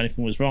even know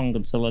anything was wrong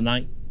until a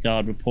night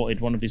guard reported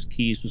one of his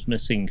keys was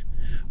missing.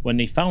 When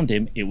they found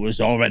him, it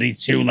was already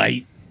too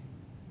late.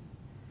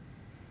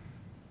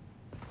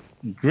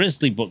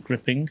 Grisly but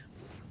gripping.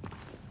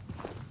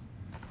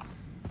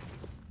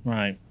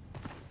 Right.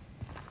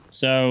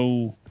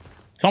 So,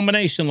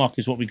 combination lock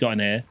is what we got in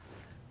here.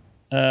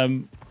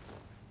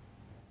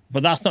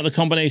 But that's not the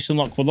combination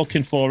lock we're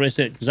looking for, is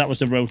it? Because that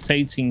was a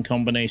rotating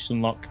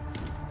combination lock.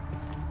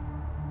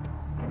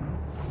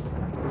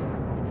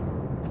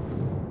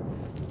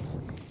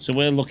 So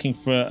we're looking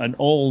for an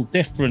all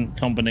different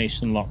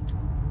combination lock.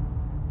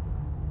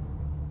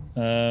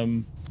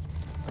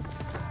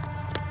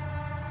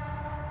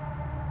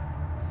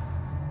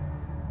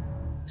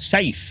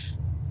 Safe.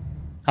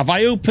 Have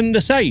I opened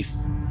the safe?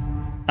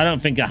 I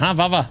don't think I have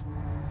I?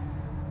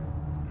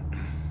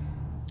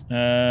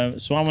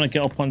 So I want to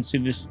get up onto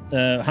this.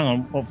 Hang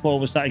on, what floor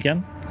was that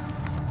again?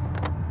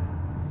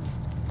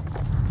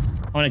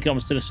 I want to get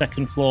up to the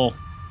second floor,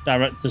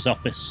 director's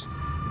office.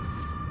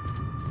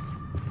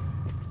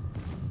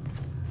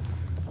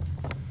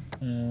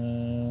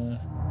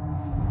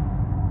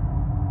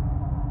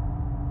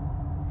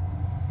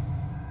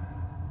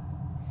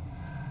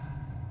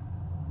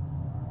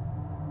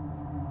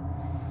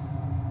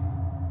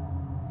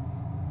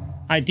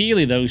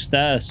 Ideally, those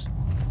stairs.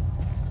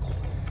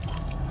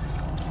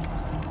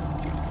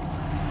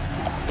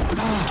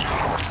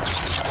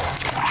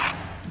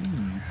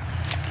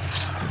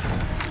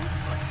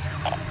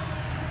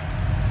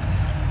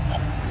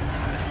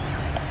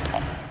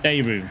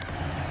 Day room.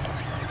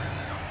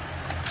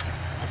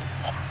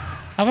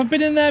 Have I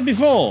been in there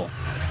before?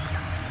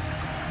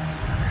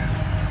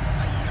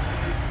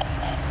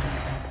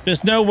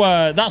 There's no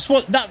that's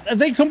what that have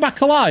they come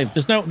back alive?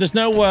 There's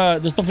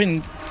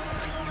nothing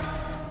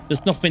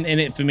in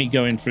it for me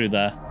going through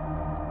there.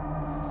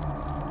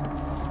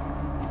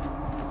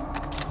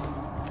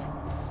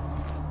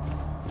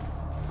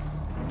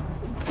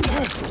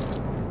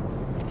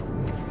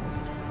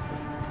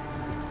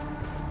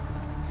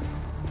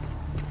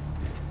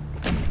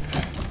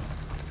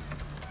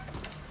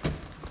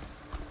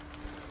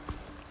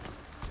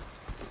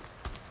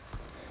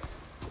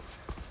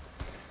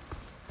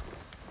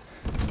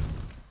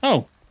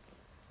 Oh,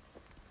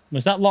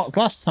 was that locked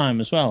last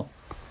time as well?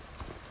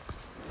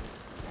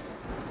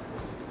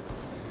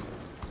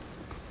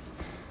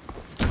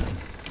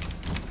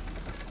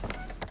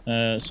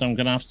 So I'm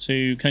gonna have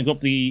to. Can I go up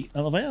the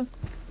elevator?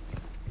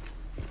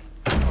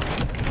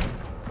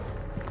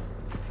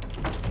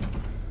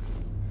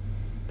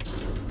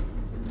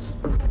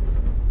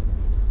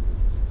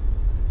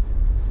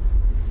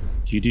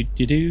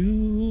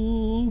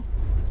 Do.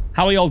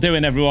 How are y'all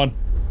doing, everyone?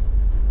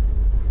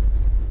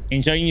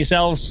 Enjoying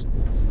yourselves?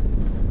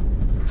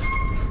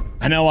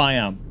 I know I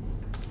am.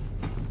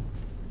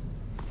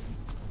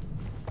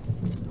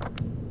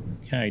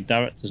 Okay,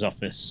 director's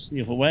office.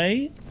 The other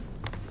way.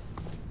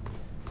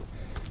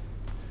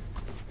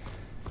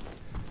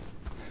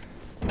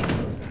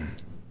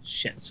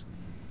 Shit.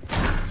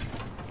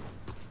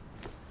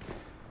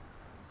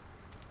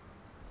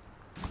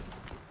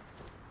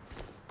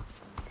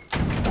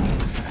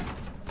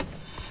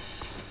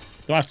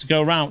 Do I have to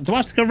go around? Do I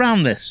have to go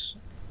around this?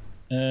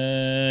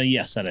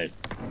 Yes, I do.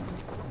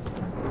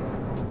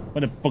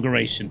 What a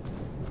buggeration.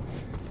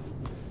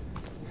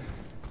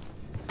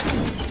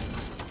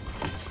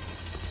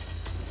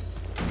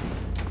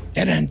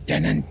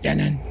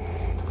 Dun-dun.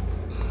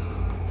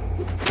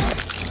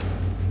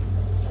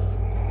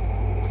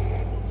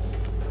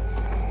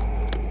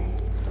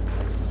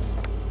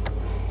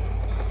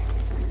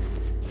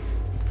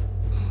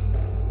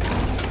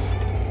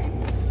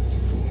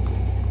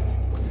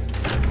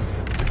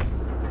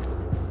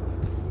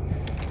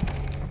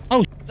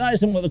 Oh, that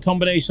isn't what the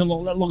combination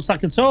looks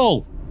like at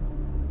all.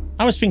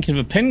 I was thinking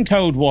of a pin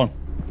code one.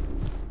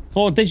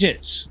 4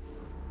 digits.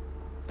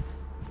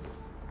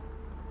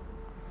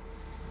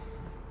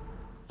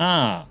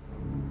 Ah.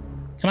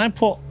 Can I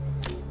put...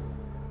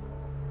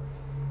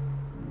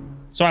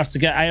 So I have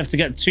to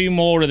get 2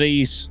 more of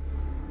these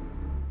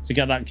to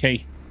get that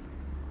key.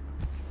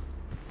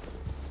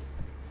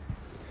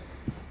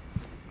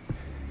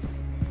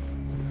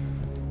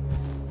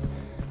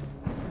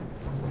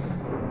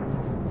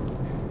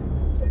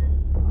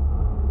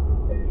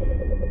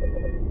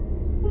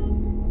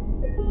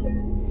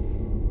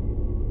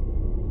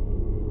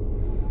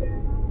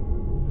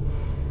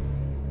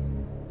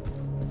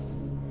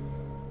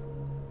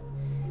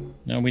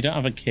 No, we don't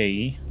have a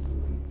key.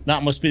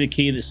 That must be the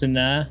key that's in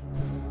there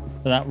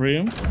for that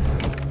room.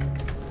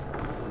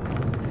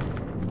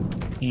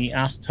 He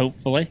asked,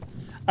 hopefully.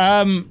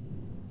 Okay,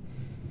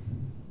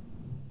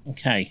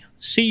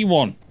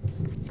 C1.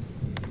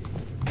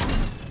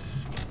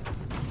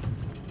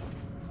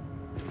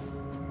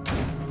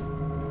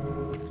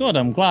 Good,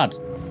 I'm glad.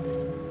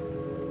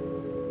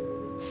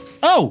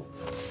 Oh!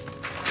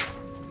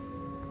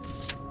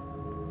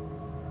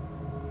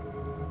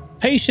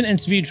 Patient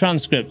interview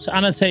transcript.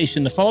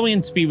 Annotation. The following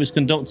interview was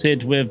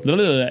conducted with blah,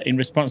 blah, blah, in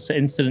response to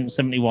incident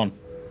 71.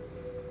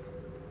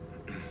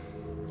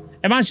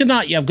 Imagine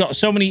that. You've got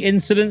so many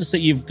incidents that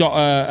you've got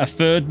a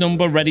third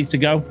number ready to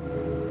go.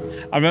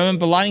 I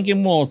remember lying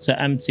in water,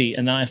 empty,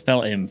 and then I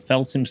felt him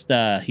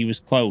stare. He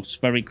was close,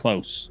 very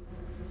close.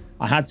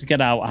 I had to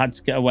get out. I had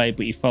to get away,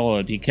 but he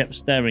followed. He kept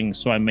staring,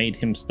 so I made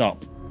him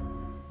stop.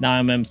 Now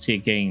I'm empty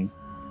again.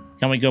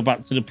 Can we go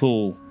back to the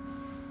pool?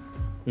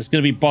 There's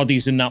going to be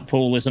bodies in that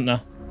pool, isn't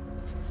there?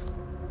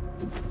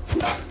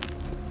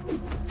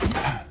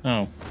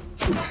 Oh.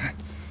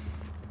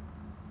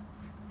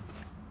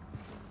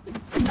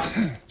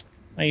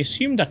 I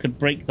assumed I could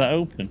break that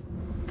open.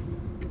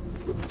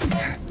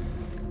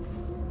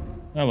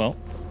 Oh well.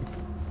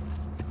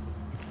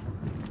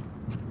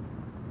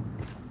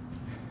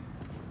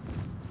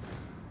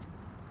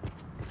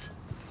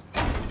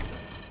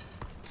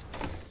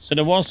 So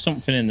there was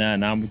something in there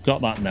now. We've got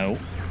that note.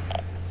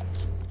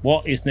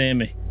 What is near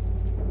me?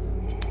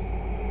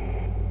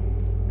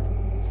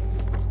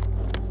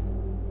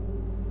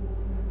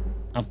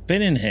 I've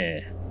been in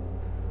here.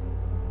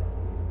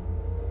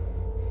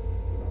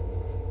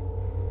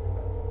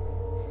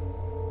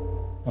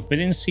 I've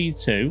been in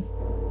C2.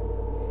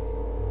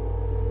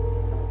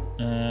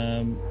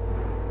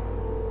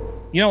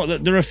 You know,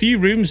 there are a few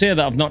rooms here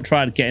that I've not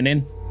tried getting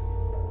in.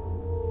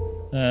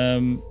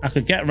 I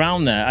could get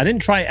around there. I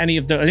didn't try any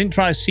of the... I didn't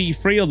try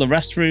C3 or the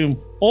restroom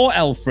or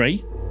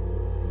L3.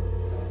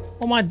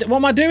 What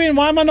am I doing?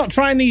 Why am I not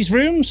trying these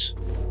rooms?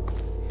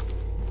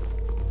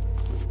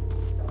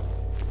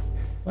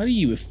 What are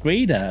you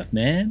afraid of,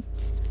 man?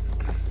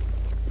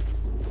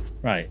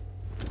 Right.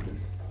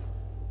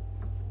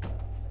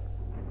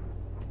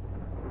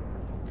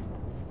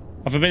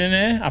 Have I been in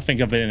here? I think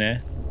I've been in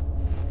here.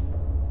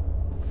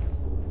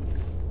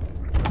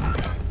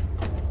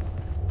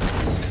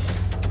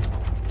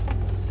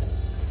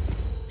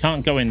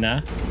 Can't go in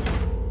there.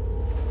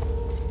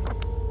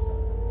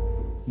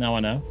 Now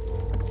I know.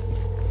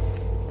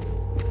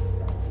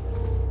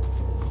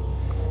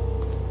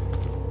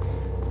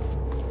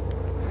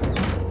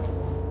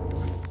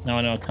 Now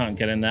I know I can't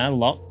get in there.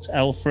 Locked.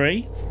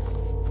 L3.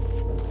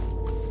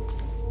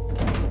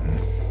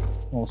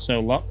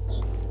 Also locked.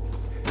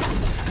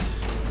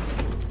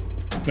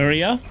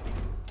 Maria?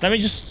 Let me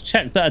just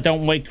check that I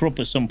don't wake her up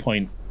at some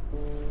point.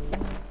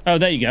 Oh,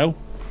 there you go.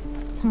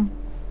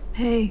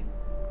 Hey.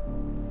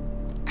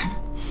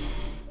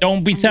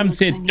 Don't be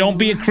tempted. Don't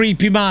be a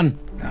creepy man.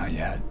 Not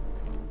yet.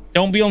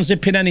 Don't be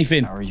unzipping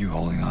anything. How are you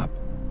holding up?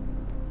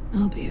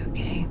 I'll be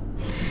okay.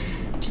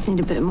 Just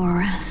need a bit more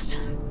rest.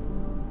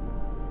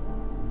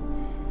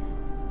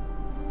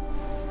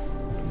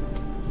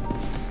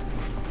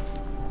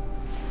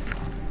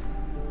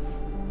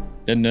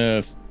 The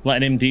nerve.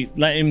 Let him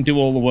do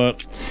all the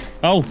work.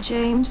 Oh.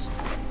 James.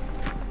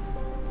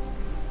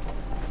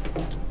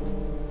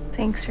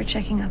 Thanks for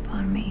checking up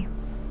on me.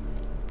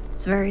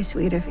 It's very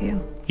sweet of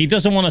you. He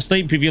doesn't want to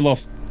sleep with you,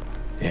 love.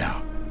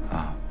 Yeah.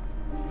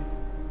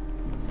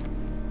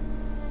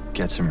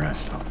 Get some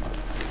rest. I'll be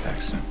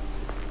back soon.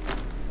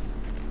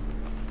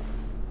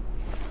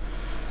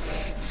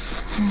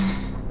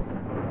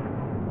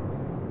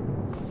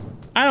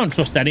 I don't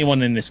trust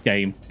anyone in this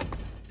game.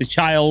 The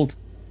child,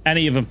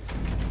 any of them.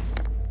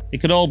 They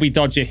could all be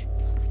dodgy.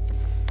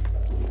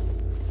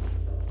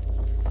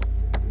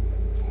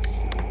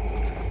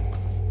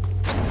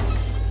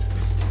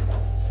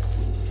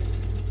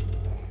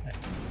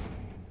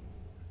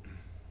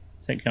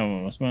 Take care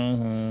of us.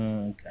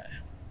 Okay.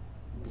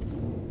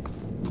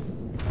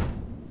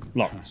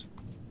 Locked.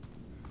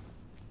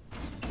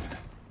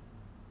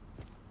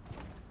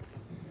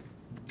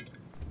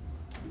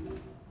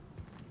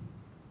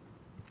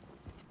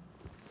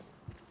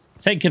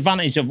 Take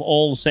advantage of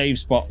all save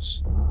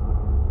spots.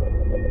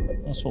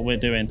 That's what we're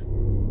doing.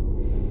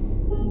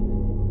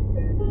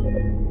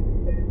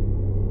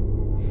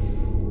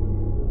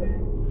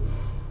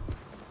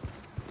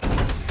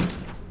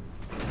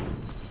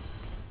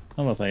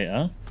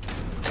 Elevator.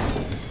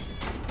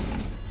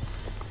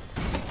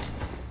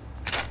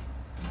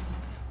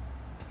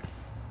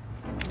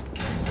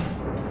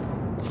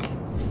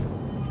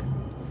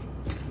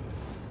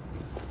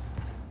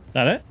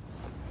 That it?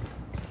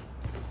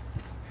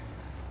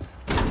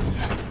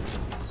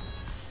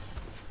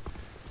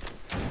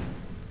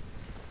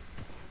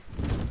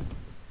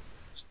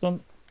 It's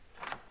done.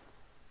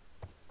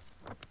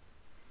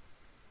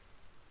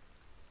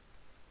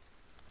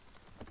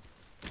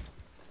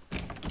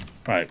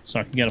 Right, so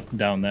I can get up and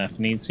down there if I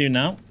need to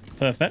now.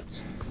 Perfect.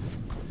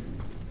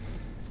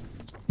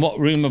 What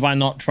room have I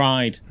not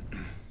tried?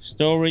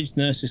 Storage,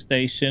 nurse's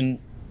station.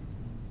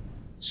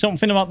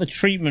 Something about the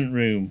treatment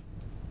room.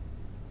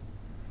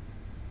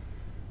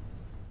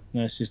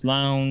 Nurse's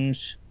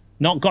lounge.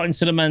 Not got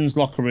into the men's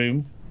locker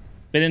room.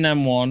 Been in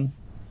M1.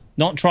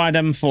 Not tried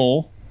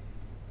M4.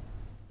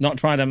 Not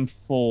tried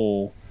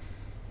M4.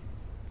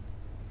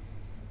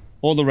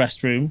 Or the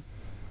restroom.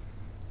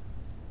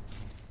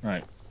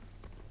 Right.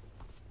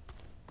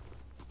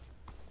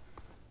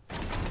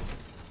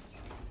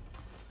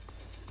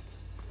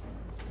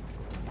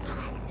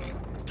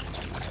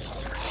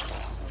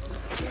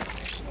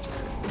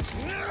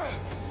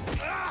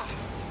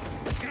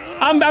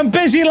 I'm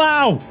busy,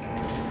 Lau.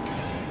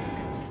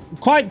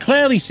 Quite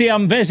clearly see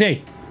I'm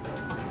busy.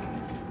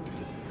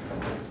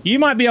 You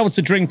might be able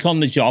to drink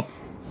on the job,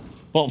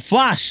 but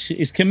Flash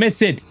is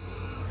committed.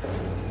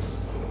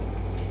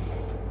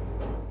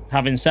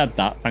 Having said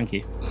that, thank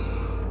you.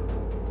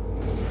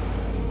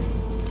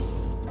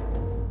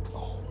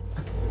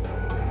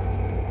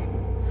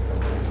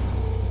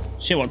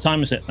 Shit, what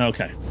time is it?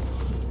 Okay.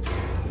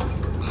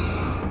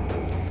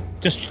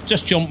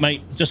 Just jump,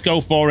 mate. Just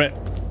go for it.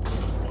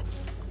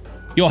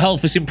 Your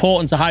health is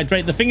important to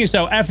hydrate. The thing is,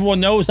 though, everyone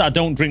knows that I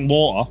don't drink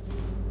water.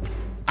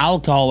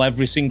 Alcohol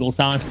every single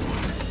time.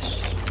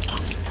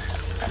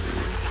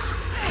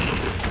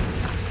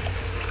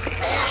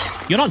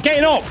 You're not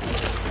getting up.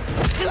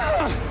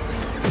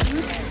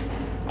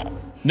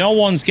 No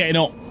one's getting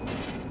up.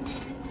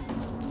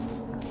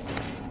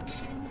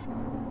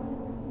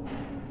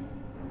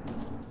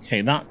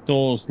 Okay, that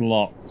door's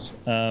locked.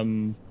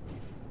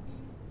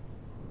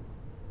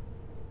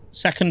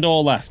 Second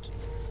door left.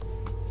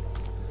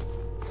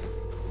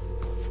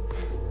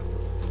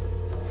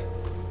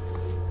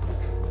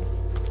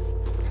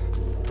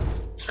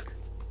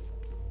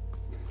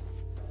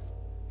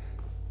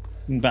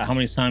 Bet how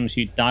many times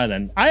you die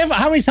then.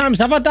 How many times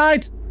have I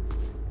died?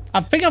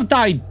 I think I've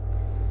died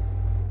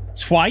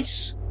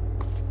twice.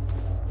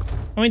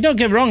 I mean, don't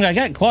get me wrong, I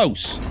get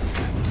close.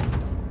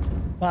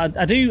 But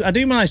I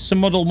do manage to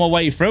muddle my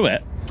way through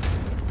it.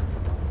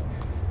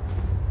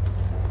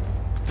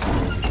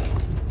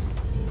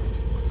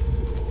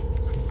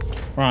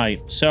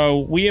 Right, so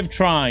we have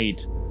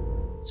tried.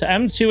 So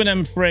M2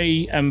 and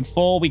M3,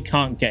 M4 we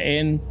can't get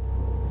in.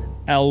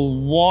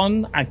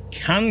 L1 I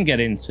can get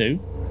into,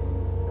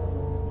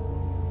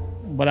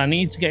 but I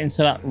need to get into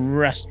that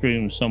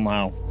restroom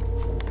somehow.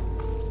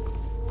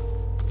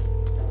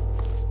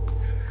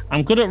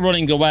 I'm good at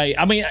running away.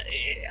 I mean,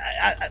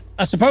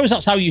 I suppose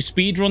that's how you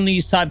speedrun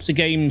these types of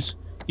games.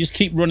 You just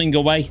keep running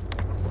away.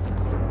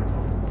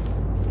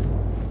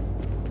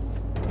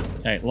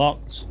 Okay,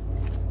 locked.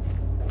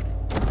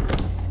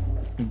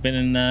 We've been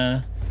in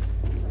there.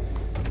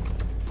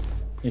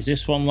 Is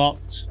this one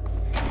locked?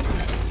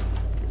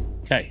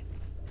 Okay.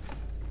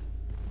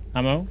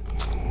 Ammo.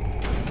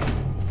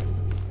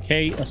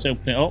 Okay, let's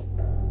open it up.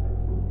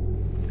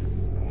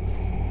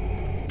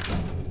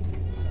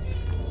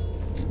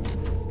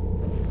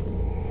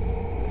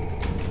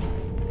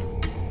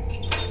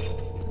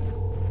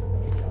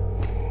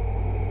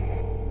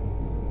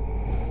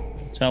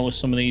 Tell us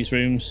some of these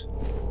rooms.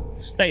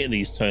 State of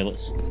these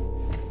toilets.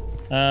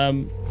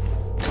 And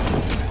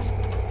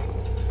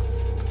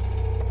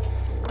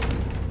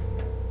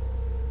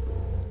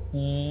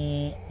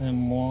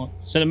what?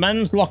 So the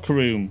men's locker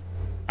room,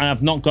 and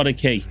I've not got a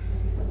key.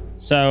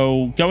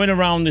 So going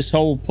around this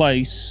whole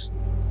place,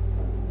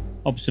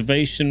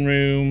 observation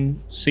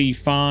room,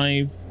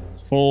 C5,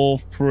 4,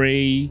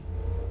 3,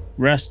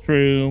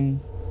 restroom.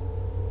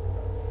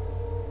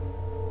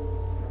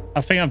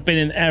 I think I've been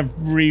in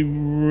every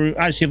room.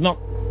 Actually,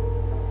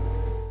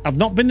 I've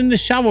not been in the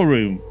shower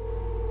room,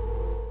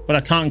 but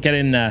I can't get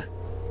in there.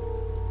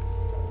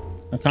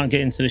 I can't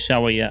get into the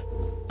shower yet.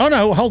 Oh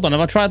no, hold on.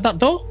 Have I tried that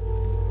door?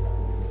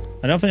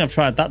 I don't think I've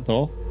tried that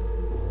door.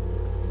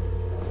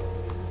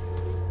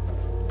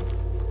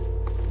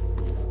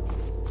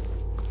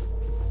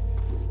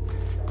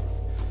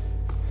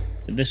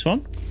 Is it this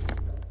one?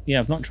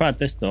 Yeah, I've not tried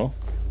this door.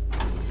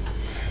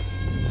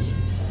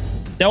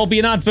 There will be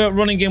an advert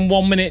running in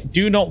 1 minute.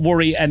 Do not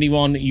worry,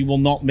 anyone. You will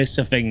not miss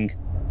a thing.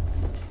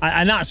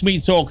 And that's me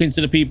talking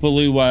to the people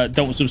who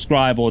don't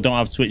subscribe or don't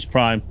have Twitch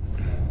Prime.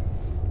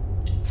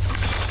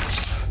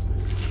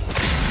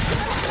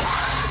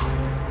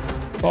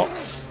 Oh.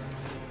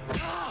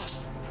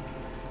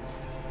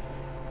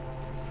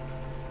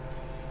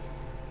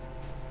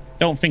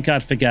 Don't think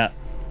I'd forget.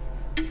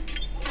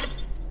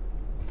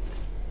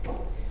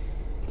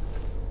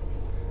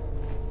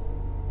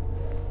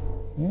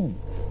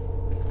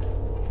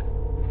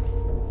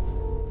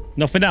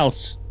 Nothing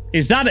else.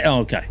 Is that it? Oh,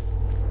 okay.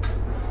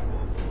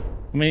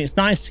 I mean, it's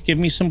nice to give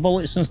me some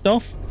bullets and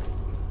stuff,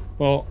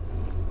 but...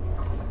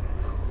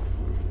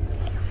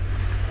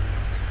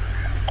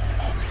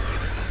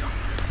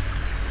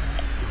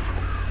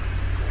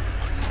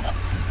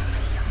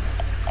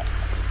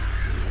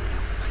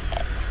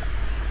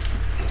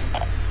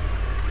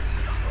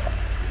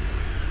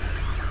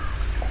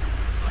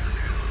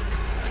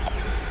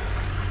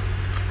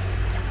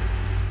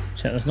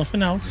 Check, there's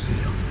nothing else.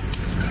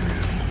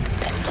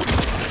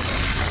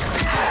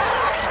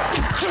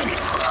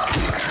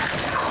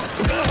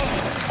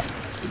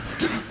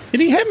 Did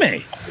he hit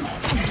me?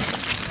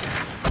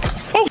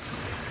 Oh!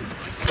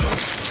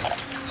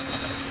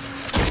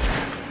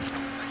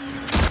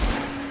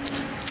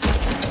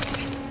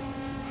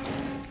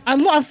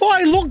 I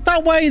thought I looked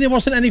that way. There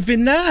wasn't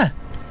anything there.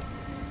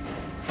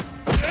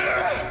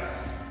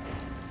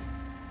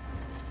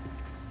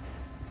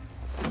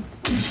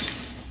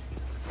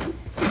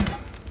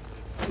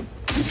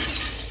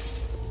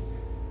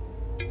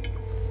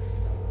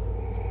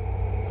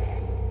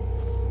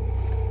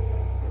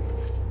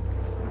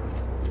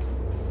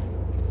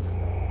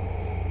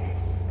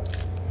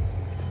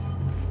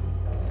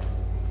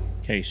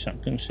 Okay,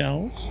 shotgun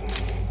shells.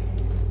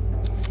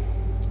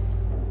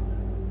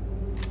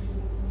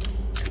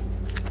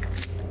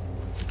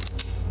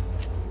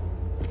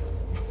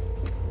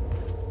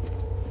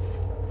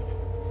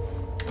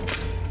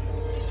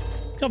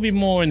 There's got to be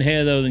more in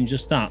here, though, than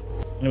just that.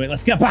 Anyway,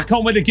 let's get back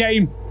on with the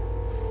game.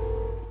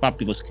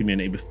 Fabulous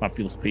community with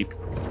fabulous people.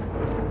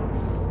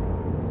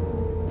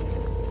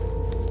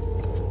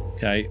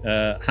 Okay,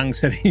 hang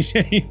setting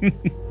Shane.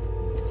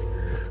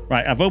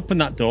 Right, I've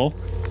opened that door.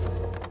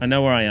 I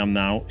know where I am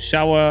now.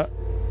 Shower.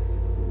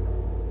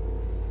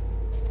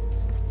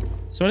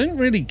 So I didn't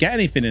really get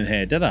anything in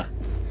here, did I?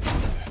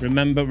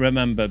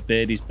 Remember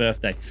Beardy's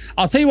birthday.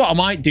 I'll tell you what I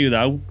might do,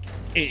 though.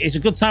 It's a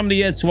good time of the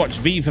year to watch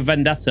V for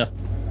Vendetta.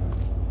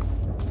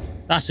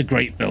 That's a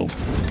great film.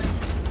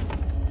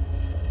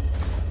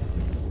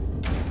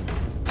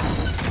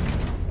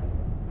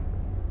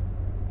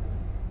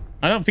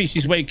 I don't think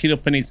she's waking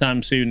up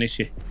anytime soon, is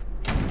she?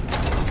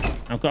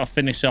 I've got to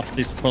finish off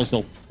this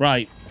puzzle.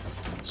 Right.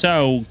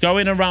 So,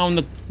 going around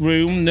the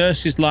room,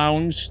 nurse's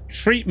lounge,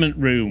 treatment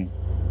room.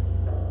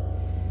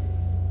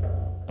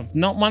 I've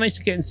not managed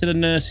to get into the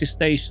nurse's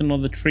station or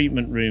the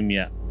treatment room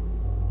yet.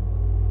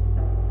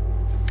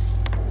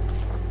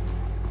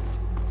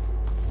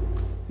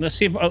 Let's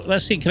see if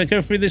can I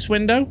go through this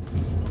window?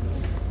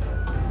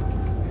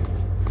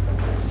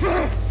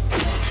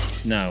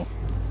 No.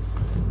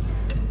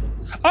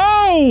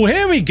 Oh,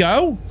 here we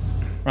go.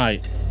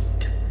 Right.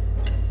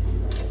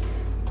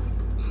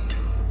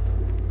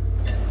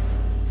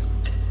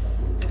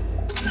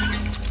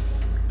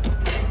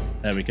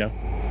 There we go.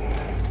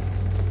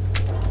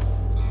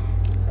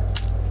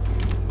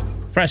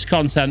 Fresh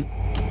content.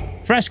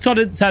 Fresh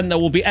content that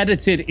will be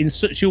edited in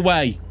such a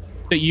way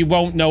that you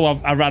won't know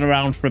I ran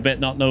around for a bit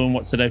not knowing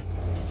what to do.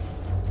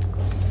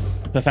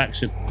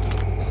 Perfection.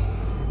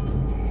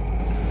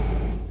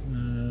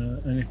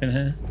 Anything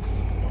here?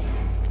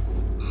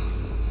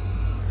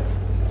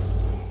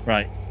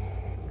 Right.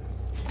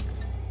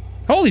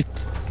 Holy...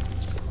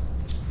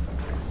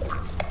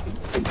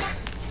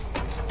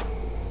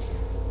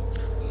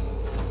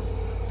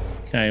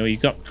 Okay, well,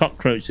 you've got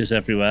cockroaches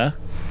everywhere.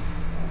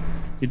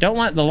 You don't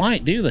like the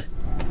light, do they?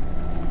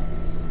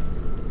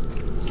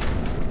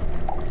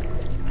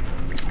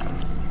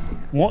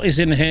 What is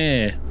in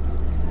here?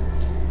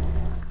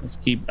 Let's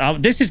keep...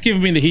 this is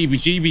giving me the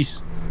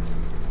heebie-jeebies.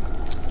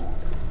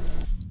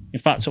 In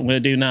fact, what I'm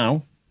going to do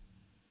now...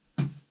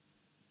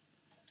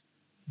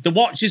 The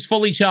watch is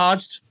fully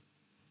charged.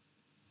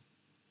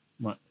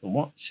 Right, the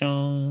watch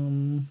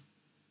on...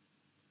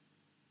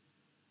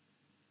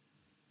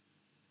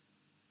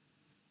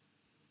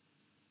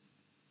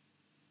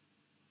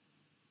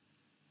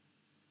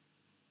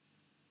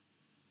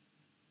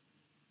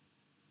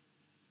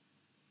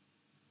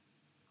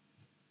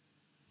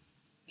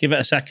 Give it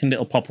a second,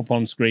 it'll pop up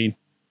on screen.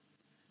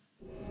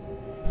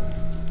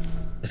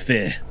 The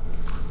fear.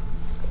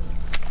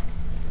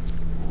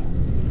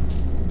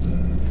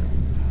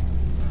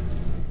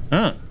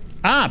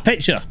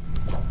 Picture.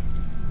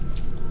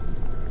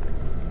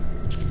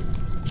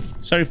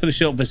 Sorry for the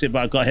short visit,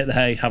 but I've got to hit the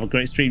hay. Have a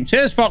great stream.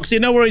 Cheers, Foxy.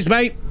 No worries,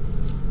 mate.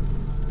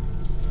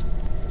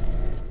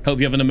 Hope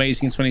you have an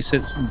amazing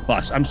 26th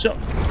Flash. I'm sure...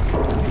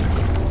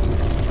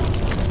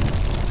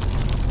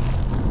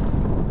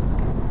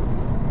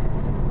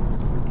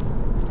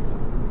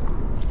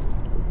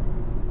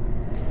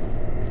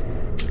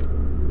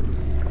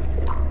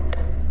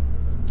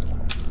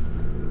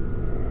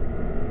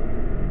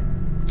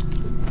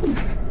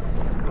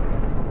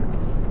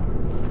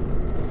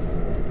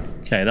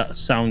 Okay, that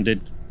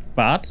sounded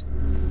bad.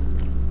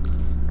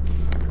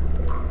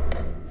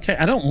 Okay,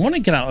 I don't want to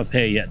get out of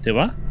here yet, do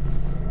I?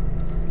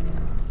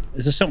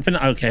 Is there something...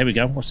 Okay, here we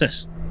go. What's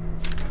this?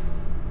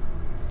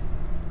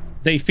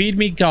 They feed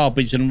me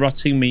garbage and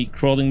rotting meat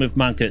crawling with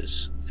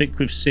maggots, thick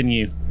with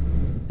sinew.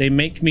 They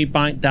make me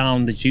bite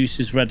down, the juice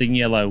is red and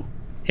yellow.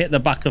 Hit the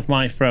back of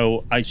my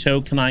throat. I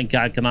choke and I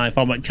gag and I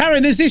vomit.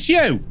 Karen, is this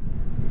you?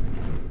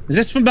 Is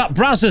this from that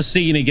Brazzers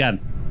scene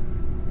again?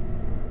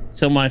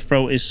 Till my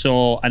throat is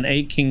sore, an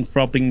aching,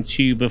 throbbing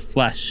tube of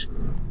flesh.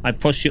 I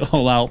push it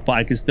all out, but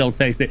I can still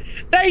taste it.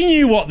 They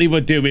knew what they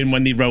were doing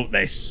when they wrote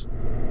this.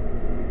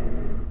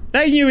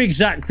 They knew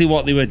exactly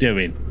what they were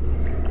doing.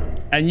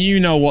 And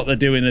you know what they're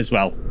doing as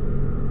well.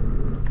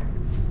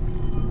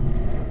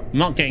 I'm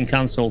not getting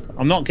cancelled.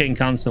 I'm not getting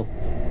cancelled.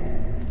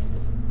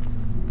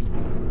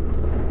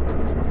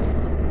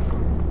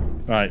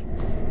 Right.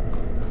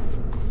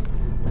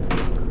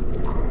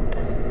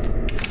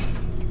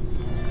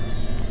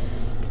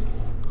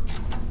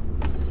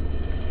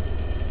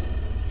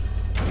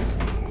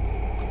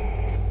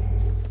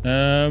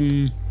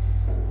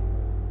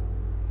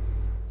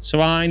 So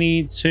I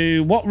need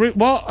to... What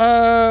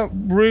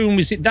room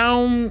is it?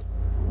 Down...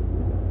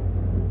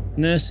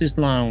 Nurse's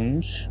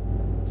Lounge.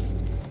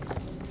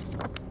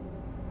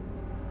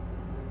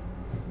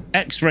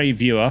 X-ray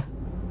viewer.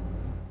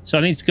 So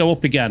I need to go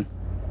up again.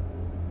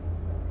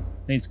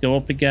 I need to go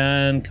up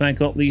again. Can I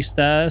go up these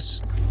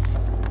stairs?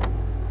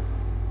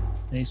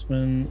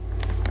 Basement.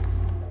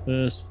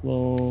 First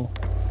floor.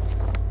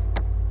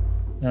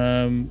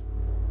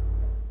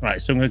 Right,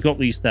 so I'm going to go up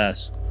these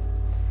stairs.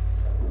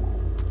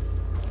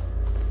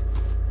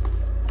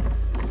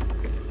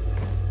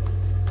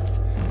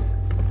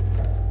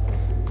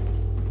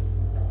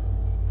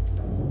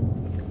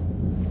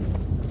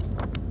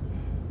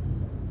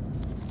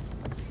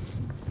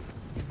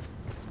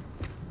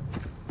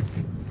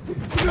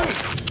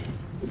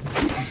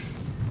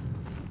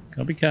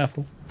 Gotta be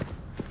careful.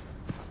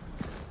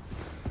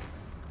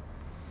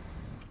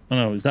 Oh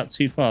no, is that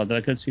too far? Did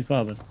I go too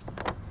far then?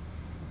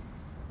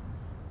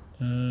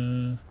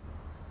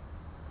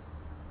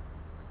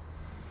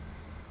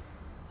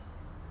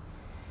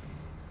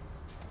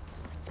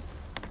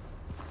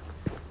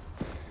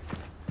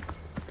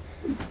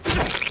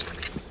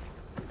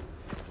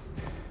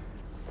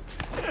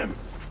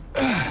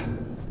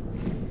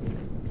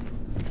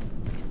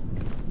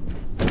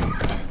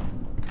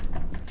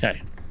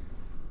 Okay.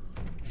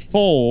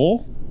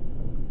 4.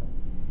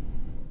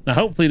 Now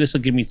hopefully this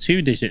will give me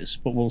 2 digits,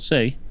 but we'll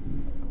see.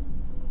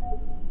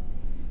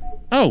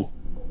 Oh.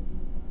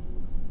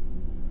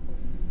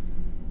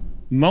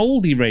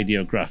 Moldy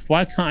radiograph.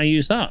 Why can't I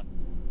use that?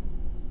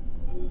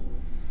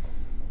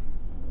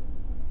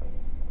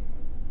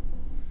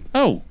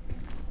 Oh.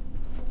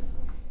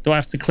 Do I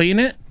have to clean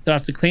it? Do I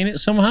have to clean it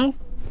somehow?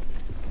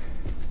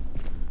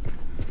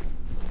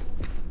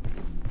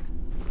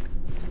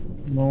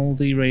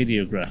 Moldy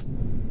radiograph.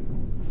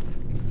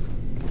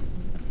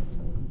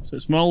 So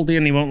it's moldy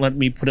and he won't let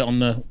me put it on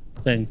the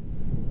thing.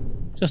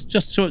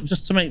 Just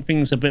to make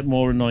things a bit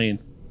more annoying.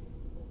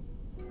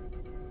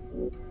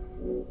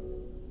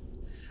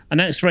 An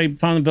X-ray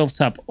found in the build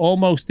tab,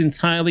 almost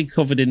entirely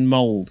covered in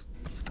mold.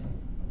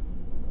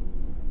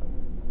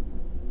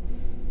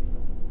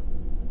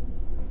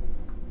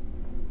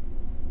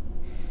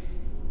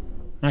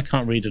 I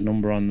can't read a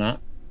number on that.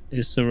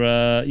 Is there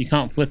a... You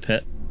can't flip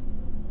it.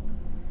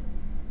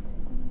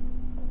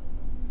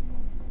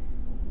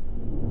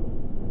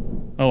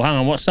 Oh, hang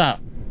on. What's that?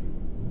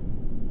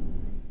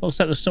 Looks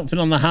like there's something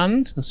on the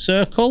hand. A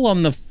circle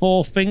on the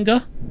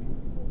forefinger.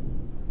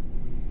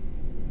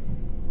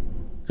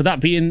 Could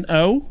that be an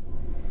O?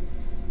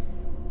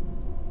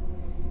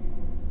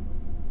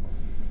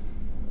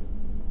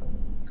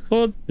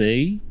 Could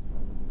be.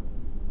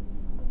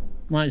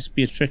 Might just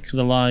be a trick of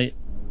the light.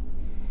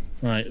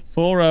 Right,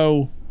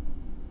 4-0.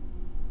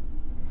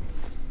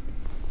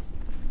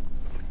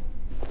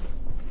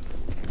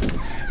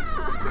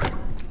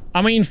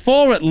 I mean,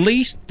 4 at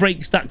least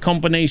breaks that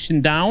combination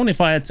down.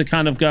 If I had to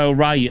kind of go,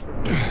 right,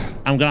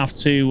 I'm going to have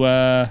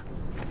to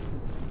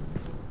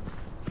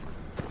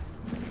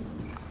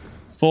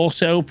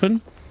force it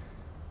open.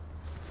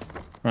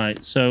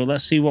 Right, so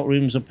let's see what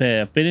room's up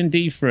here. Been in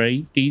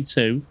D3,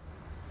 D2.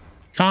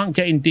 Can't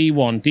get in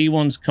D1.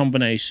 D1's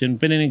combination.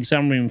 Been in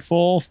exam room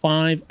 4,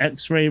 5,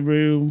 X-ray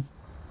room.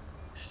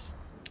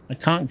 I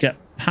can't get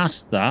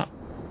past that.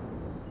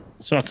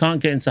 So I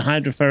can't get into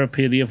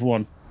hydrotherapy or the other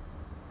one.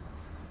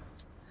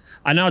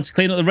 I know how to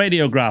clean up the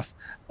radiograph.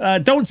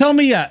 Don't tell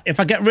me yet. If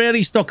I get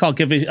really stuck, I'll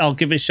give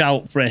a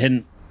shout for a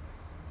hint.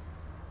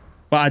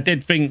 But I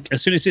did think,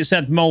 as soon as it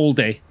said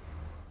mouldy,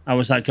 I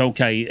was like,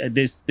 okay,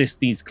 this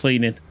needs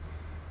cleaning.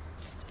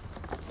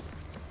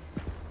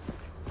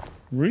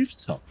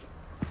 Rooftop.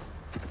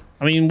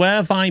 I mean, where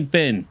have I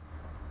been?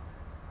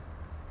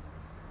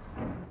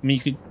 I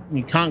mean,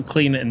 you can't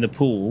clean it in the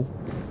pool.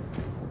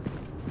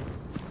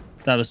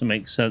 That doesn't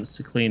make sense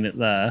to clean it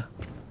there.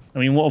 I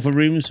mean, what other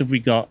rooms have we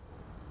got?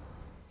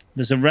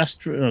 There's a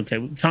restroom. Okay,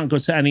 we can't go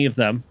to any of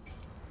them.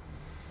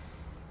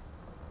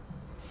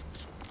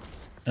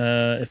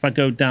 If I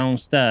go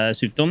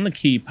downstairs, we've done the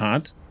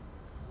keypad.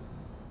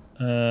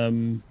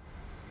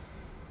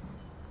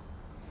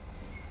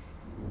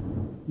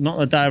 Not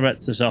the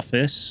director's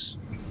office.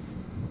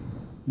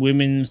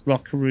 Women's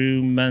locker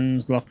room,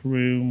 men's locker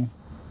room.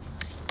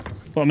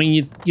 But I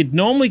mean, you'd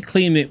normally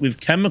clean it with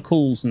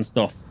chemicals and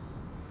stuff.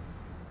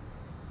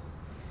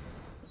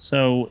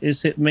 So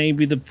is it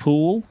maybe the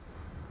pool?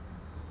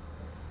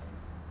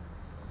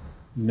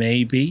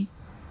 Maybe.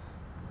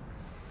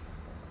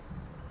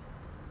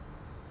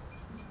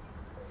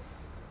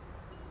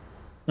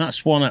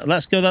 That's 1F.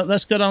 Let's go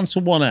down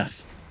to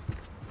 1F.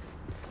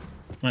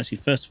 Actually,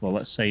 first of all,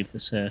 let's save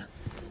this here.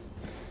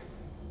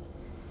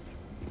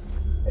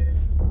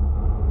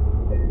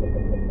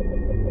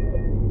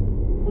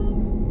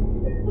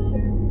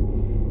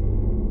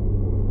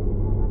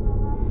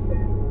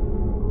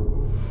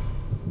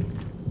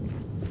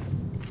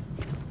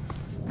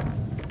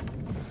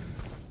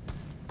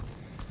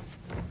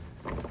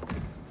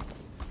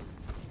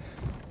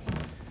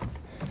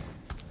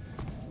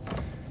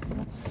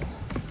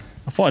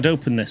 I thought I'd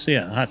open this.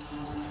 Yeah, I had.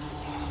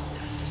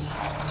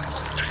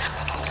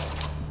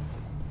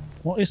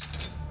 What is...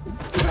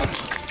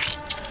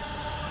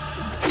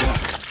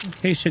 In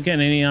case you're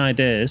getting any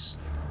ideas.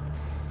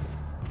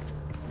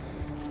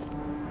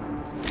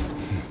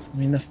 I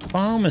mean, the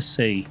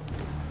pharmacy.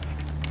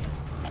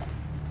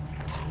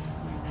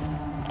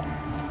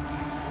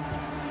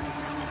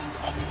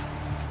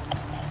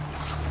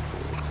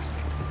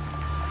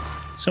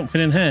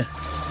 Something in here.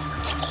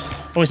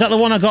 Oh, is that the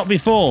one I got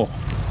before?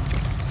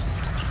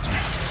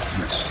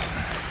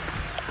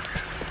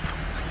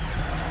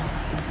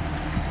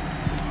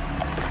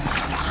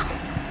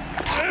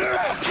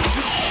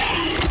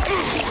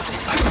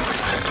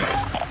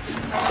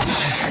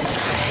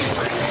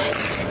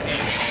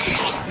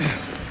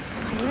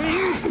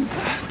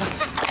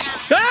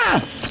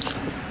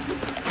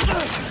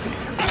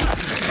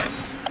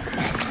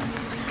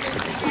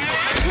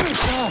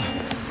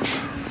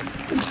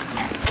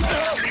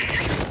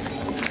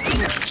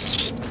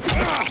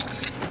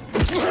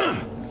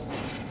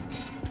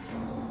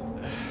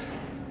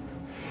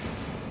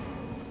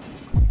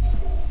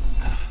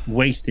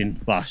 Wasting,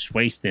 Flash,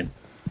 wasting.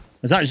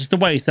 Was that just a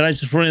waste? Did I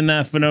just run in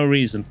there for no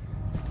reason?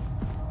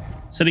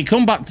 So they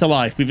come back to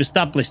life. We've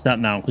established that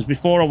now, because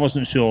before I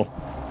wasn't sure.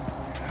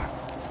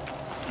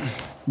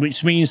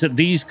 Which means that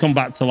these come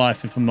back to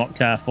life if I'm not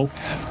careful.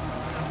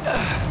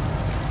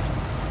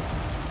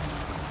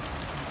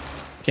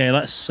 Okay,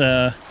 let's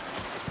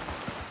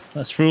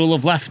rule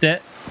have left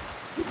it.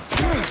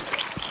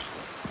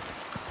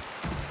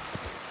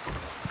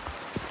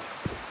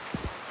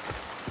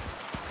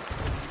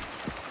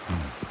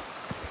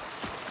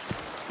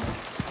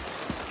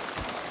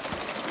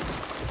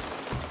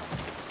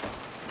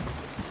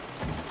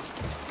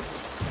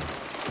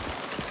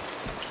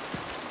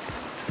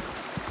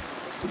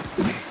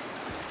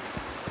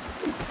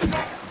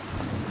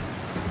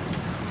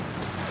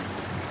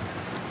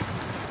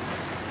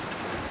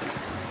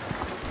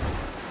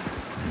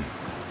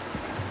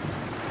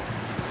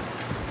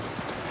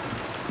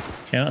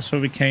 Okay, that's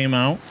where we came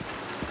out.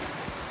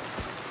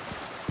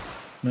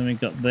 Then we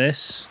got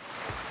this,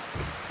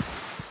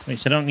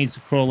 which I don't need to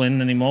crawl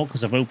in anymore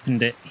because I've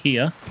opened it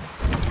here.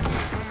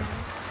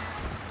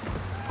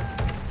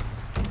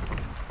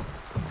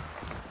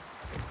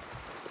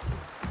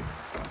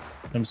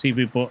 Let me see if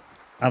we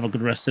have a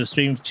good rest of the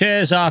stream.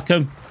 Cheers,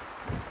 Arkham.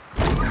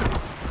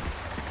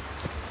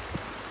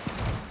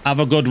 Have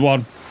a good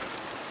one.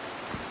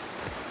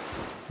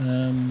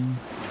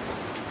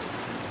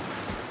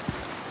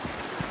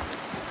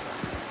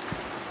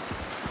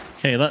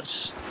 Okay,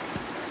 let's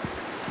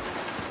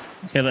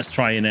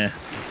try in here.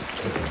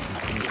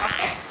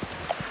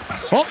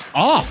 Oh,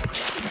 oh!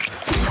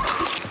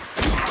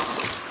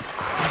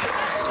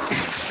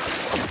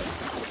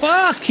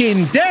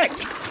 Fucking dick!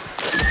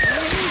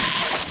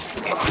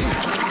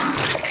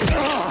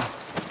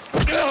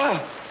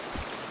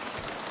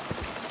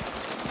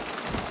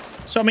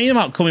 So I mean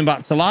about coming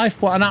back to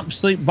life. What an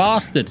absolute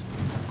bastard.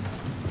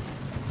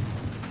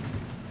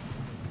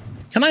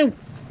 Can I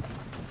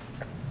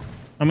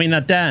mean, I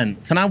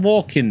daren't. Can I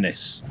walk in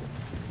this?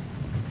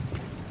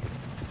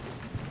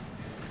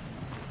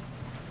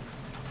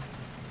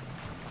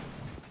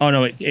 Oh,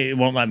 no, it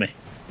won't let me.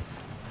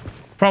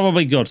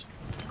 Probably good.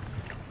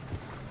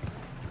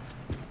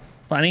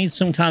 But I need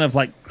some kind of,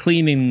 like,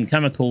 cleaning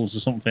chemicals or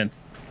something.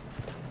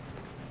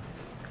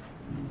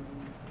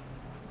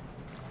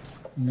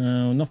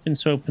 No, nothing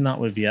to open that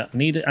with yet. I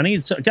need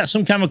to get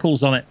some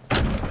chemicals on it.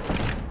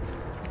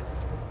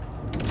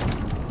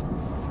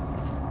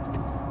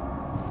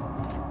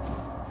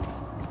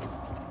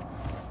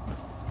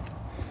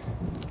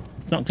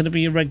 It's not going to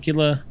be a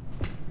regular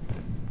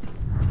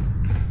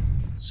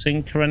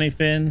sink or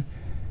anything.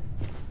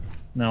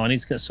 No, I need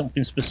to get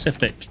something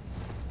specific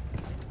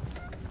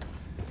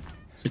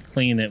to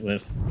clean it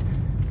with.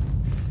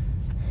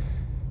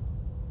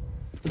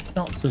 The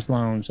Doctor's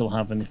Lounge will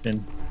have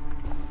anything.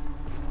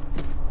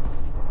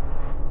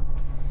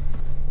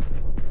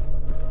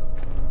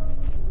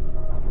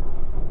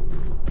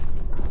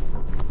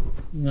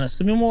 No, it's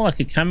going to be more like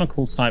a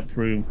chemical type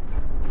room.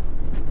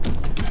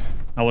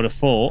 I would have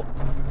thought.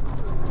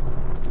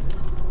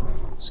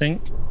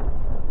 Sink.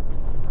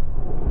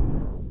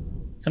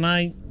 Can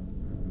I...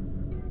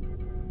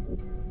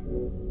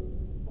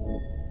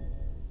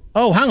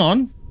 Oh, hang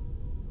on.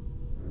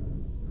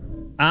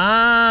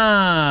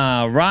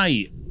 Ah,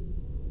 right.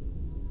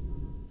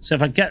 So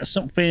if I get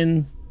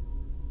something...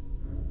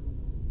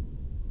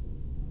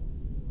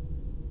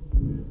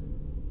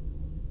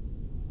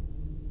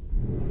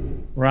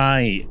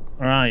 Right.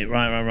 So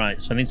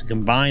I need to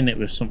combine it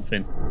with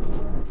something.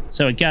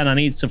 So again, I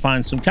need to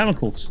find some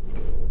chemicals.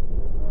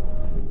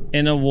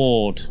 Inner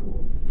ward.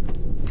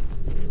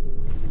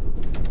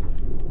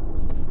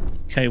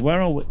 Okay,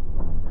 where are we?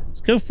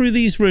 Let's go through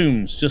these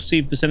rooms, just see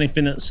if there's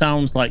anything that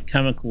sounds like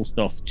chemical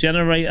stuff.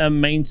 Generator,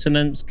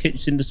 maintenance,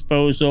 kitchen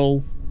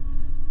disposal,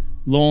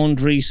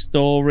 laundry,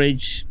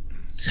 storage,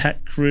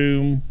 tech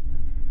room.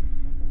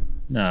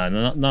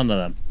 No, none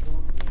of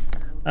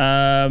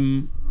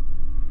them.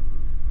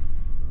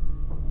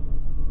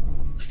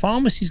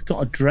 Pharmacy's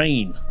got a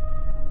drain.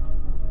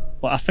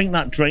 But I think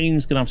that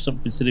drain's going to have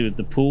something to do with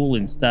the pool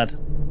instead.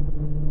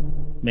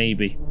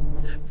 Maybe.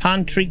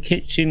 Pantry,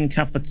 kitchen,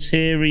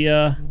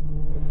 cafeteria.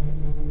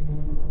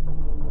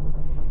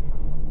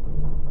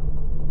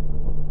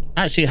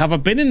 Actually, have I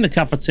been in the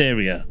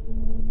cafeteria?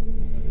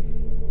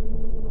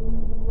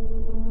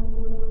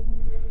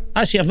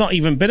 Actually, I've not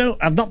even been.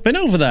 I've not been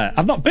over there.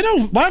 I've not been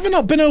over. Why have I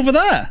not been over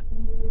there?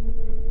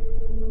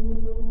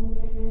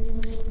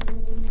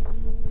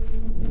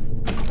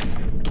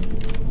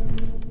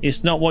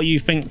 It's not what you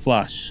think,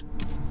 Flash.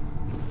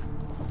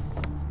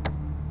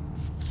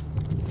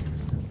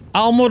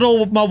 I'll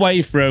muddle my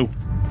way through.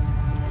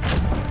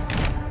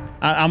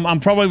 I'm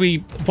probably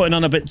putting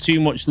on a bit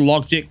too much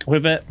logic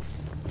with it.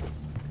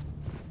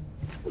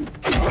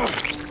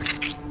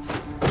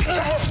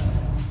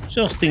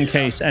 Just in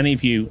case any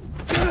of you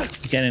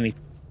get any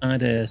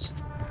ideas.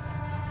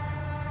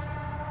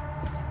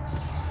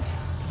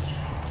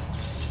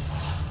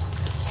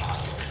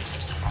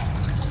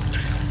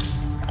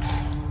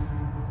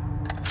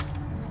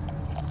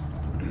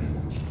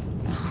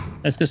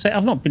 I was going to say,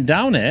 I've not been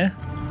down here.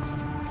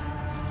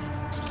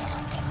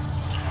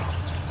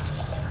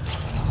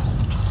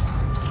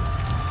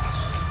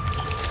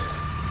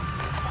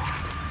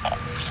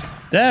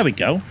 There we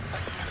go.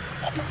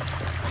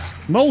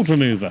 Mold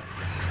remover.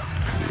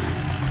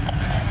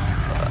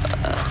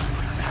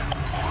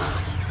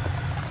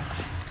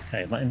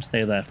 Okay, let him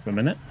stay there for a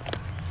minute.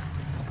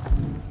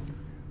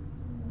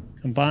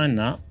 Combine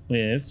that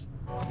with...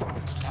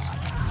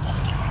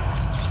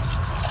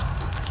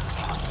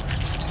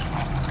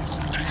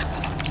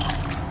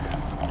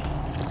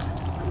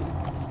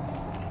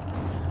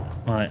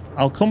 Right,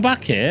 I'll come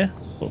back here,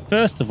 but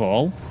first of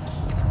all,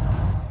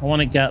 I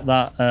want to get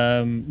that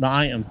that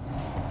item.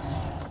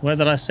 Where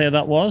did I say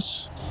that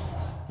was?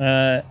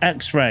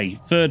 X-ray,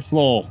 3rd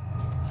floor.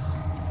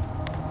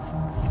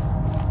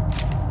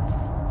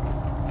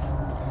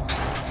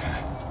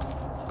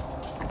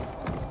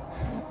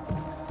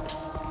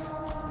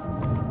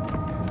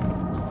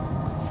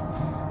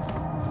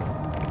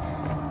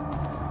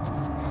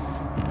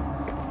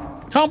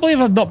 Can't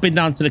believe I've not been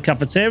down to the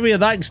cafeteria.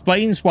 That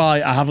explains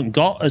why I haven't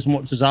got as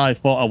much as I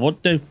thought I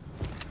would do.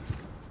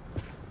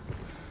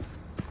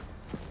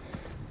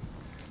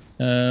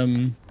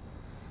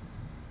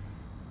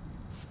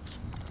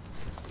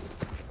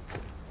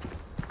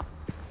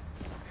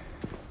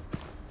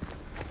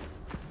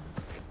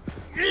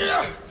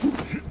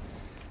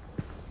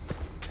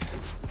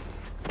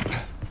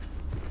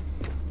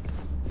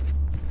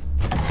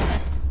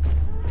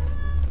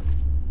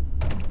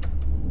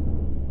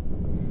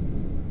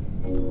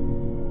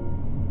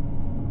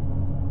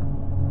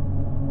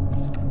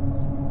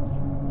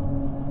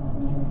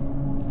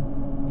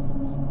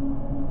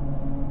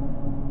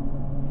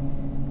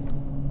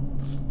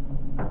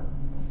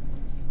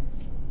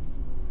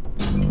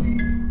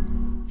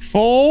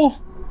 Four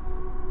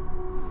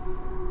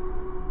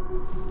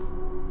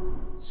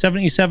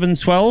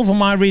 7712.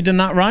 Am I reading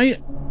that right?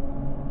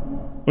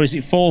 Or is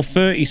it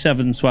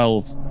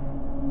 43712?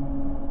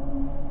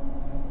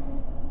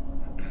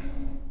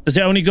 Does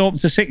it only go up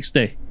to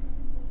 60?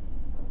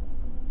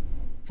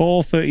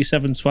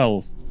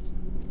 43712.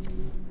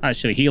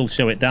 Actually, he'll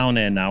show it down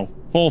here now.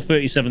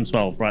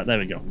 43712. Right, there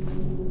we go.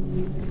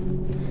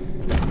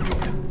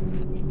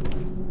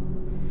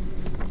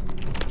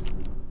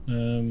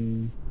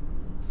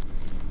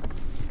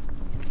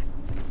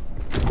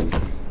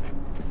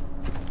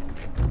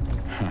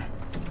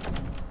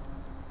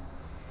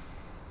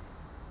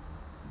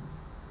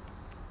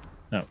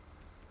 No.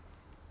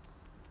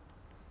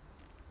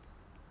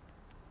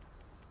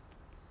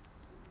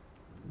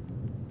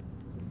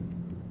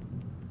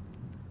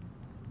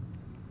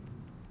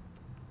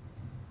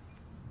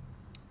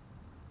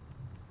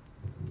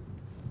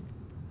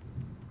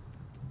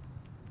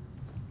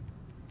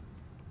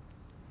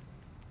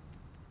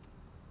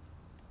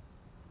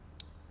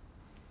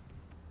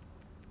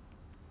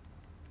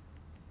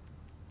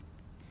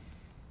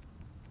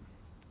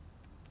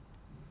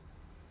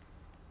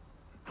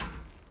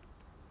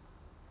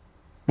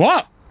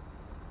 What?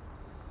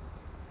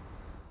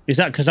 Is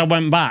that because I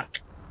went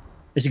back?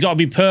 Has it got to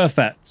be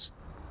perfect?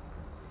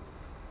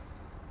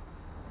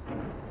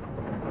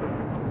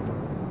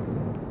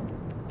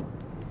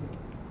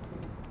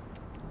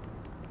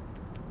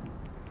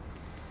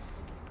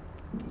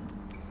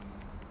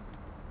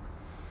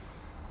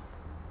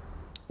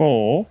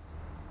 Four.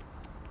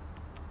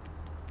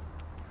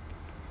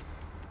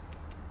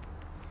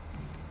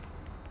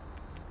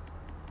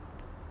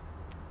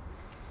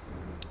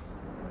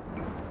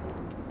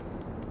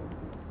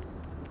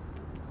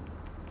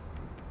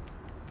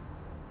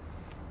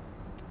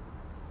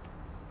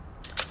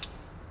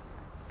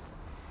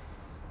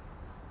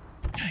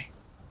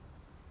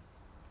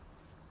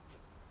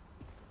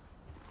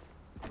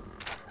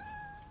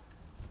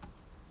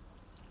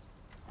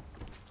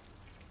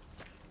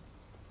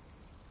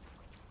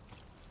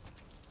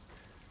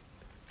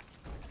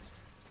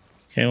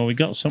 Okay, well, we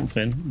got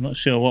something. I'm not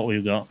sure what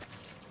we've got.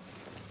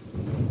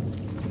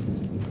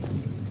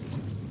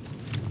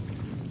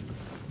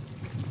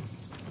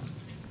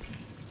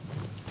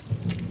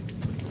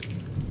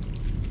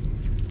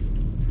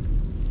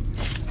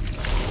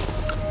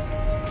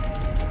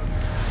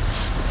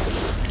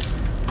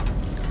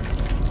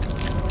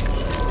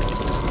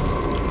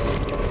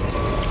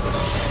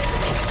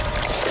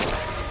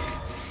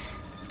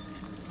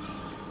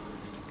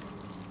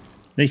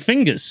 They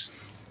fingers.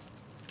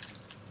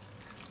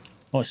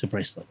 Oh, it's a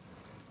bracelet.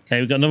 Okay,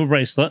 we've got another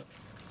bracelet.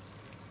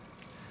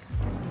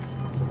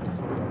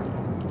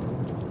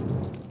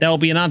 There'll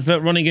be an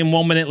advert running in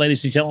 1 minute,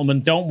 ladies and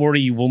gentlemen. Don't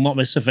worry, you will not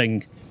miss a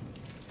thing.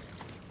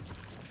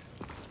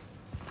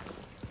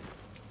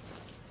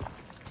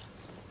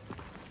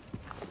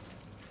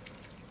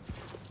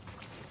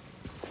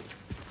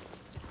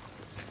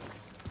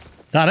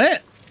 That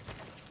it?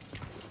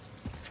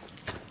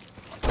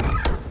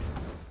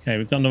 Okay,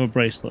 we've got another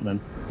bracelet then.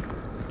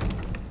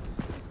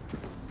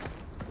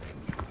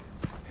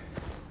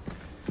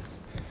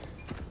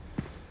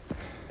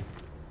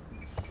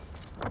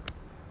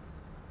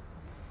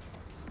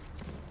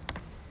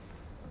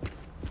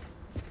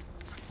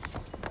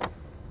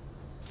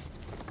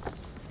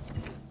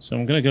 So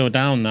I'm going to go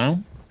down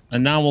now,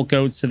 and now we'll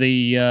go to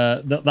the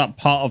that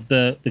part of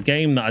the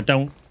game that I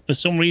don't, for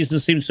some reason,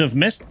 seems to have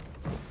missed.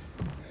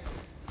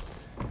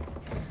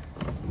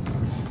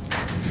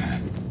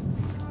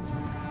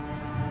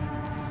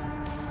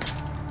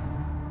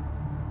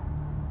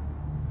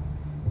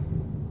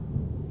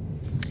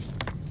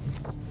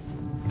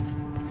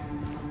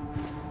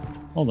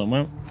 Hold on,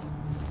 well.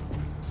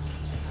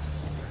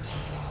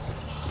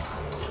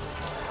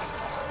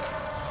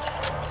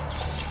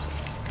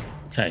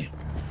 Okay.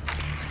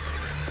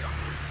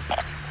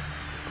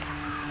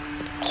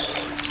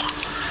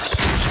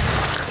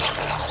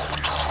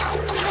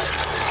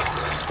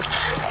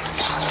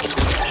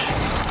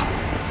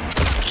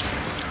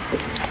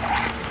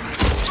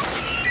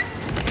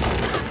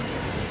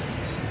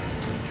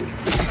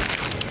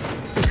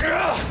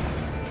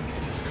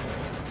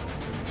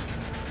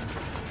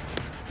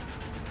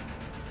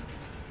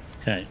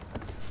 Okay.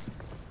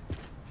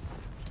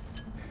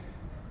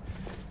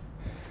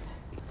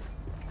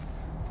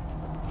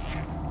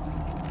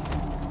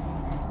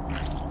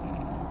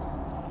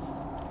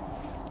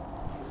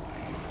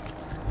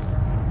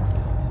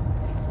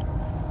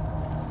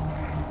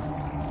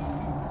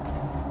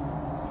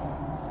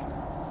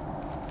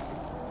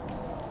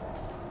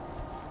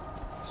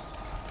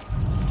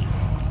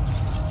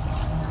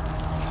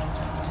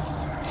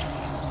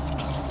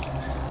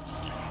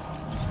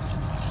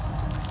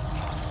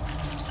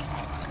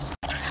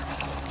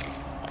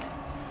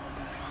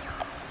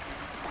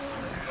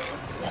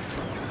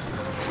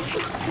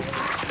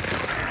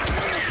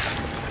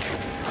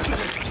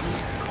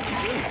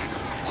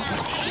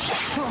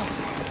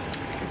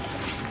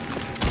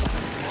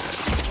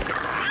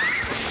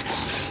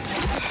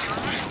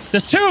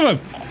 There's two of them.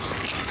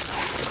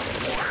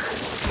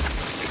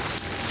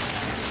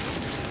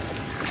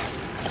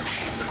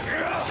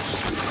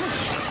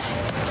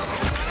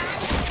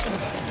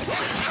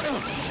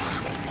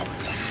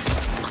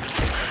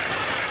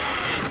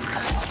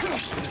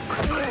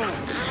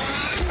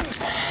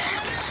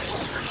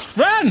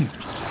 Run!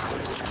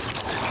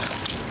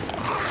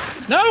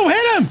 No,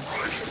 hit him!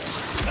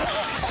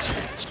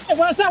 Oh,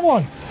 where's that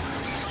one?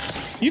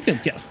 You can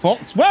get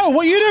fucked. Whoa,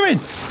 what are you doing?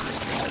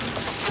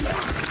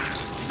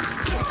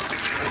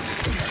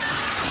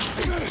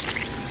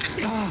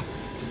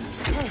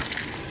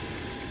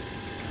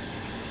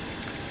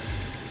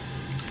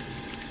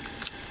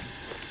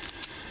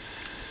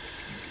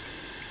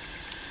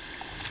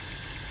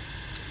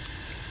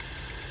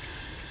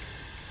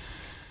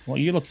 What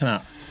are you looking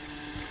at?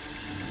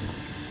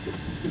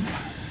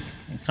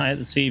 I can't hit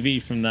the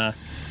TV from there.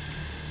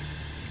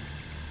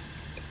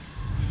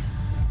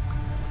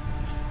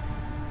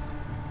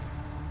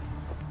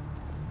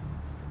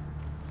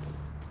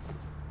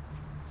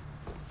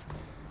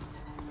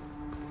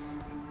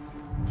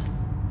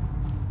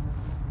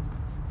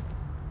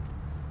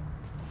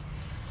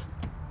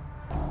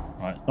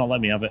 Alright, it's not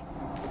letting me have it.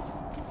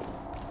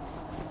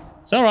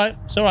 It's alright,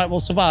 we'll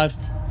survive.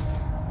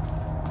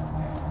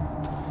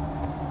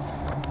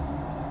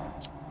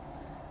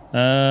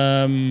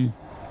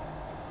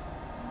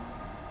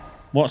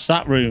 What's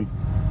that room?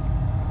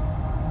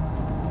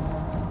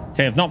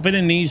 Okay, I've not been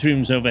in these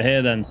rooms over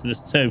here then, so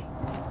there's two.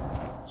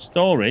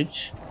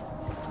 Storage.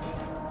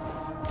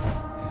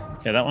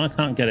 Okay, that one I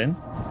can't get in.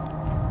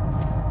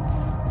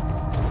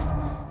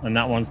 And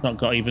that one's not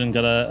got even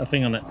got a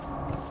thing on it.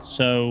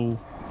 So...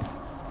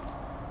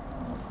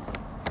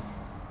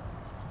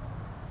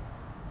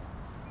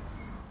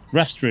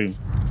 restroom.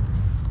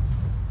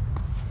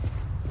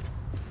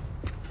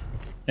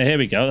 Yeah, here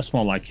we go, that's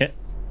more like it.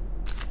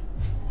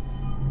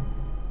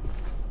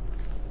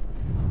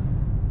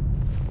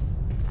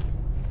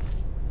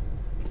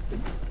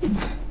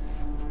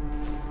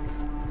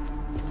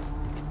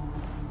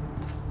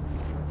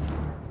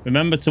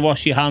 Remember to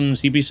wash your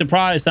hands. You'd be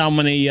surprised how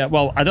many...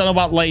 well, I don't know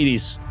about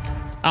ladies.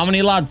 How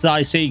many lads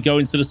I see go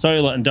into the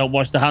toilet and don't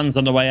wash their hands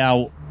on the way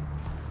out.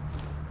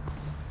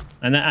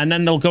 And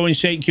then they'll go and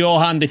shake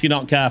your hand if you're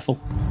not careful.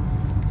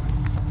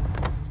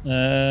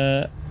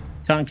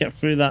 Can't get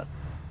through that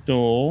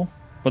door.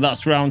 But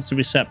that's round to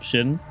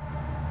reception.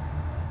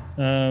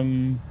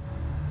 Those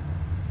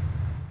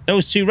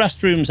two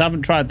restrooms, I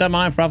haven't tried them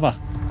either, have I?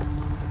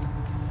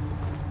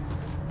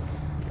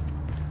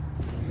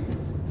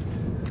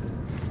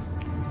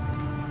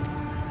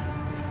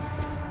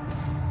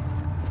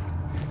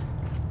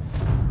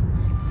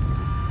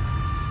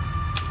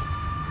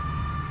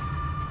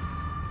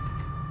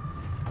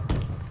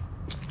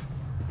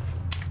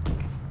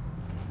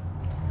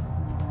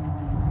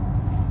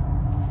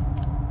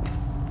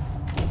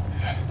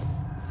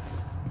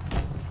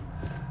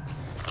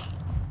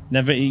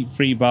 Never eat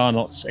free bar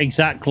nuts.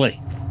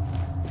 Exactly.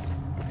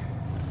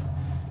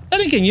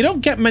 Then again, you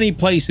don't get many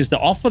places that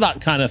offer that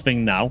kind of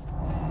thing now.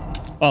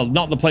 Well,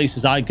 not the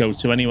places I go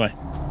to anyway.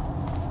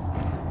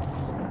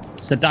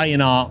 It's a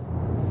dying art.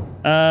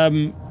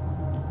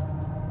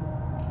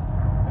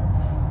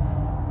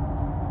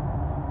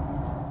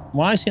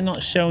 Why is it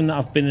not showing that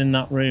I've been in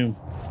that room?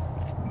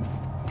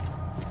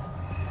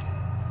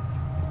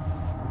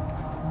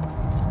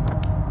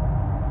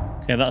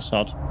 Okay, that's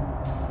odd.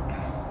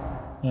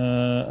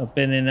 I've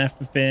been in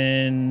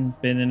everything.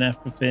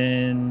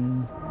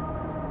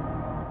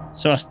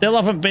 So I still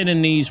haven't been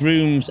in these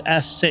rooms.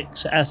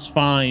 S6,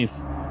 S5.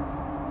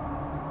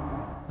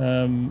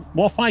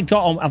 What have I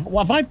got on?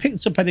 Have I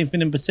picked up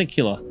anything in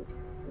particular?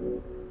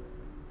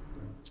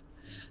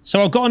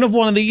 So I've got another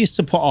one of these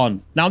to put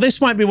on. Now, this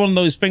might be one of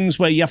those things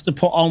where you have to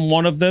put on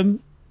one of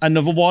them,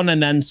 another one,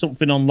 and then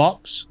something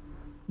unlocks.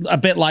 A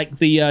bit like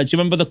the... do you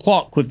remember the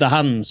clock with the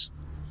hands?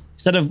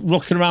 Instead of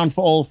looking around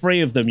for all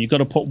three of them, you've got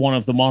to put one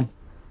of them on.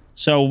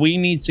 So we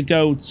need to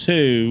go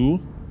to...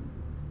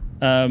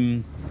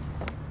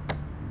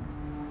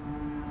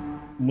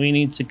 we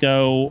need to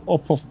go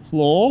up a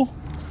floor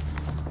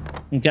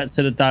and get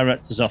to the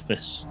director's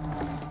office.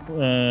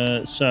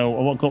 So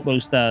I walk up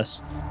those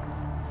stairs.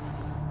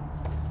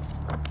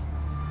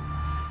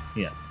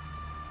 Yeah.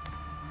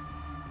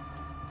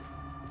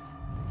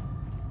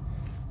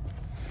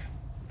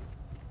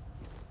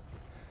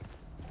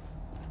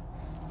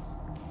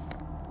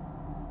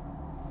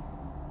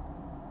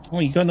 Oh,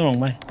 you're going the wrong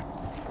way.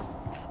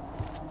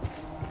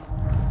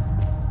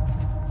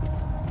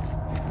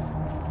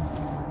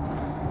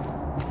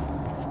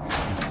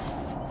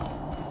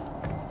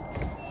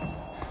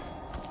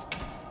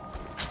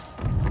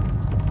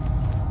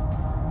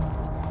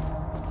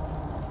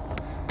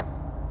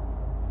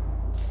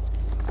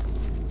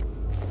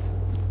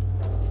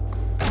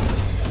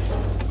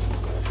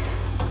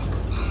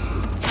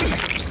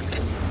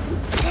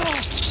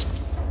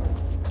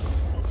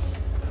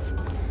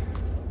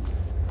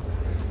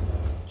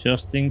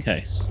 Just in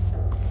case.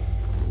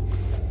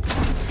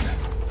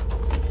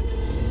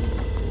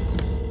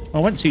 I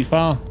went too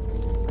far.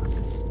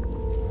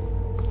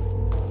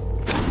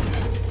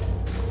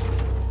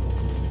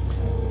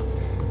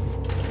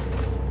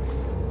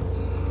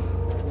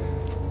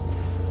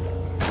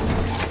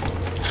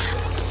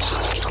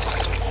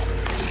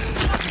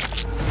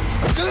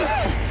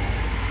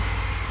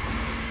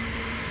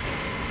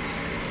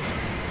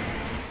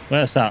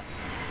 Where's that?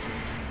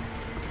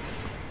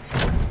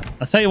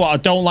 I tell you what, I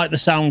don't like the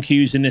sound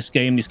cues in this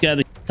game. They scare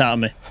the shit out of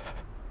me.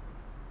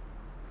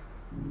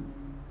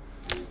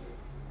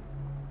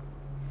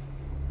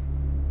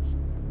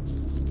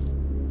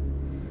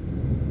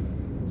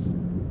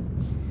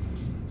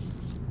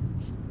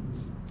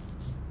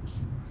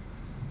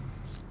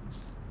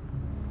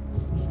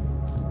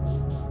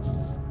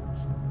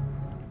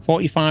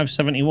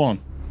 $45.71.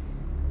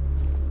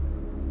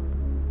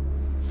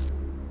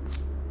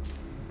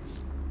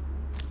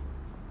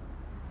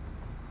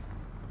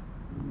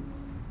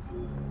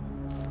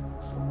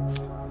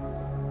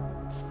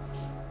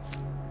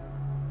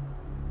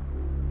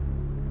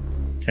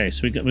 Okay,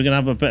 so we're gonna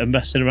have a bit of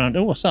messing around.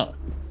 Oh, what's that?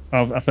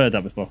 Oh, I've heard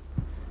that before.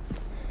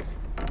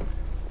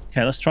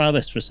 Okay, let's try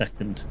this for a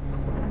second.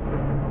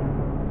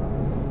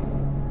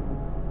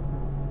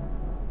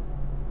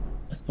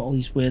 It's got all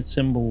these weird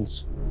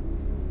symbols.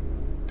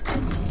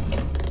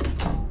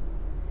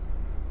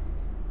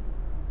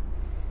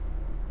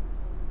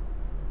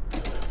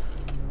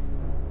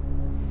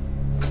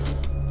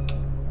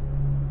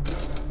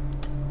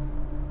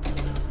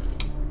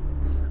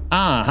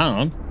 Ah, hang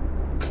on.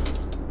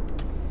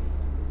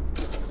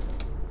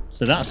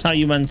 So that's how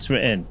you enter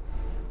it in.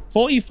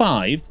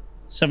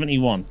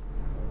 45.71.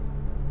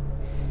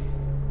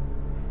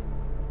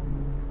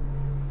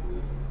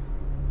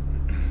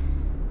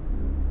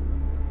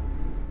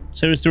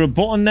 So is there a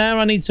button there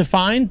I need to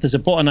find? There's a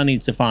button I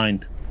need to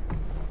find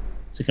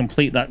to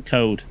complete that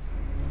code.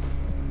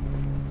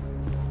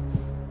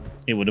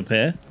 It would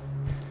appear.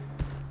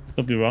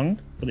 Could be wrong,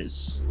 but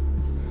it's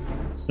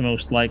the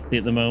most likely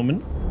at the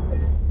moment.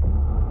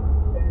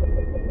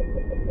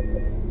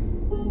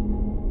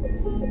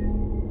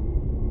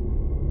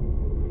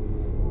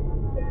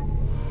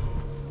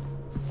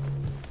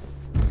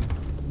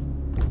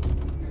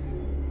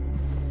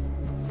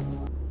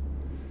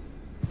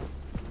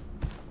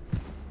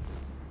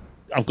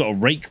 I've got a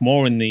rake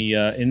more in the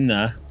in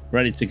there,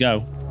 ready to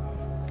go.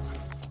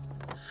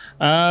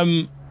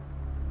 So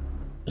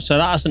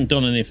that hasn't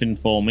done anything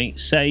for me.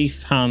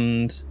 Safe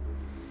hand.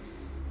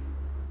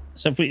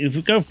 So if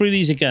we go through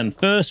these again,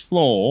 first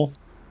floor,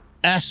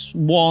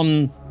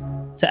 S1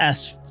 to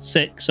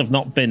S6 have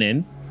not been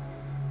in.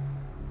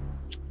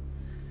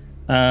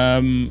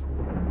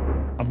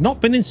 I've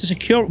not been into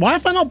security. Why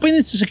have I not been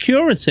into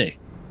security?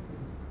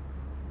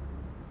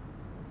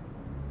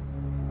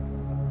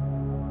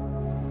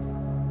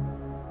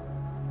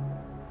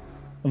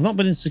 I've not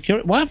been in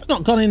security. Why have I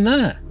not gone in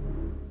there?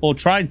 Or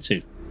tried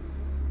to?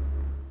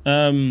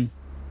 Oh,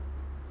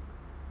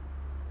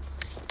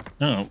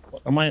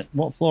 am I?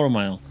 What floor am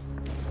I on?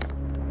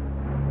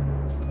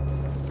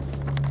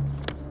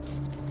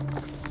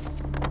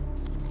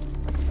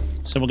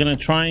 So we're going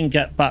to try and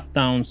get back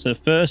down to the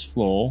first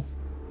floor.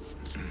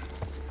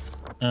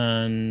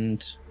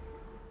 And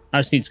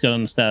I just need to go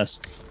down the stairs.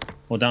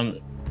 Or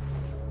down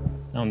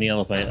the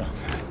elevator.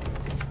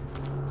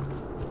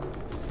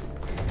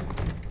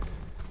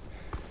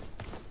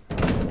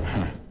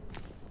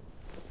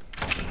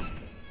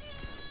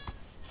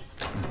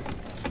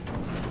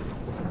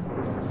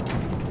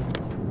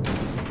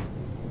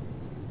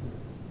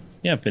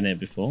 Yeah, I've been here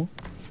before.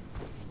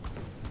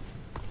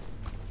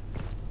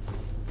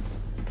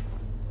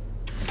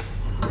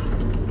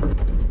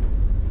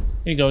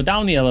 Here you go,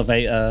 down the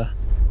elevator.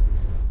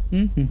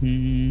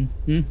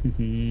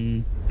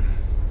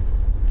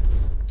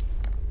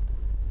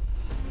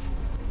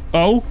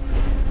 Oh.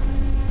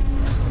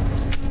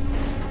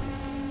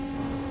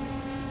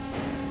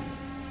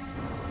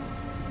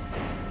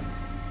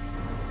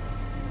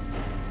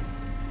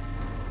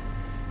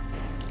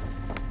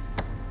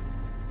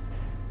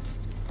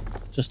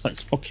 Just like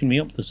it's fucking me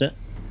up, does it?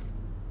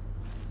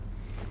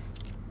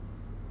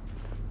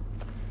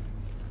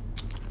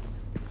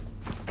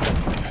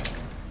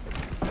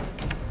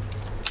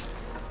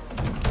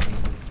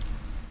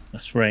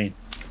 That's rain.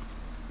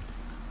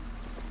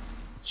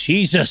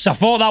 Jesus, I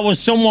thought that was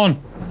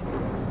someone.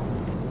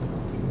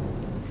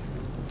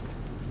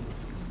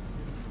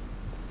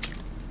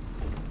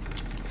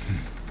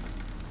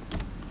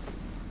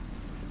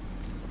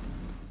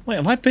 Wait,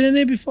 have I been in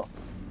here before?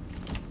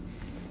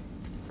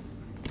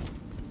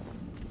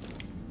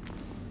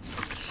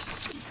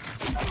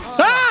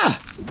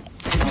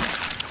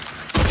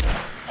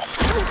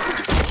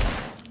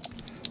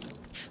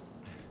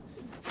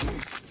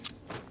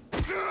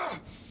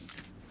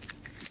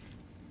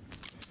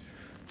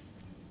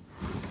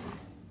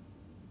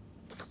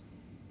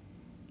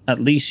 At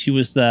least she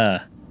was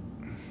there.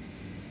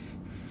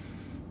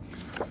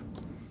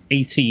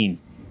 18.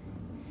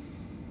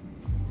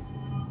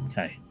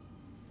 Okay.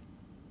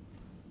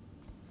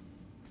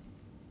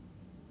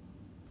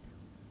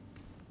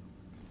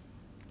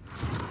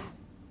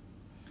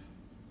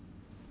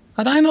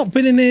 Had I not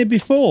been in here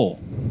before?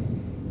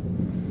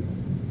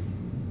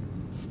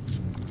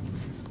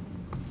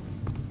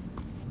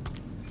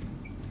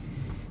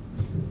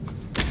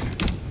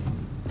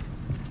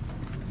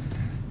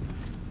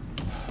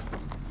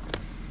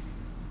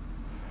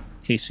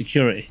 Okay,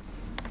 security.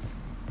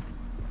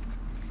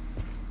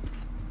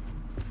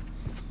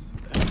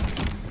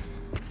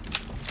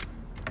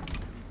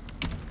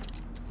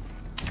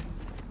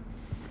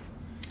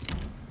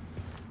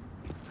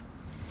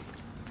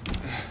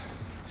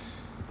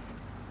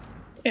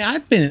 Hey,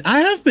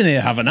 I have been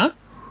here, haven't I?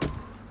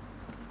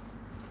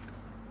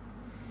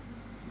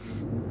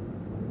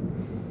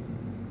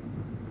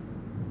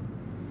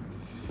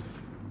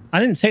 I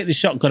didn't take the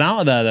shotgun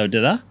out of there, though,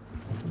 did I?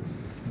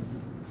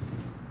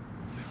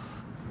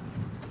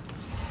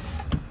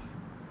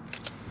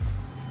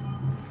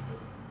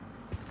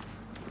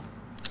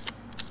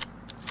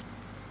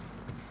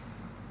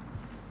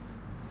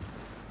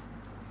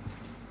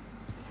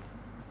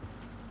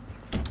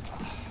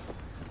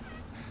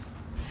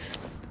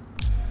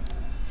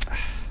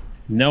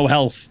 No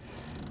health.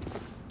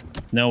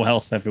 No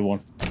health, everyone.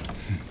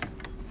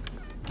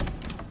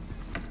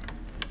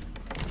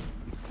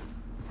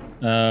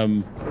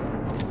 Well,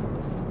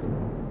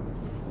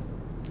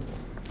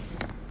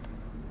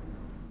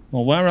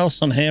 where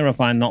else on here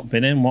have I not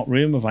been in? What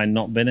room have I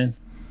not been in?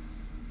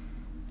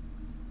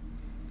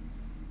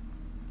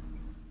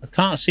 I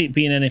can't see it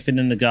being anything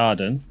in the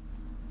garden.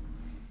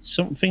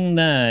 Something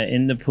there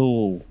in the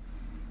pool.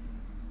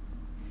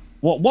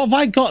 What have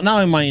I got now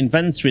in my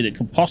inventory that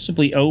could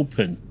possibly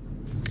open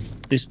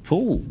this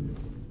pool?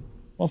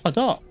 What have I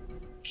got?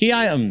 Key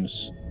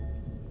items.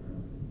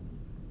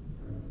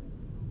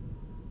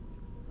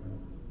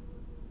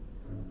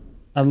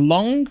 A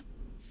long,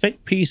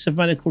 thick piece of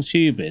medical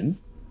tubing.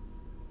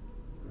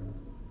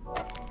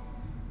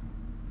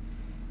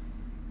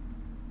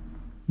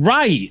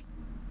 Right.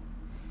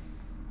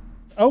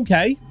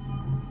 Okay.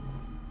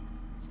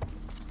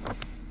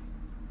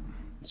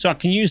 So I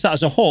can use that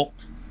as a hook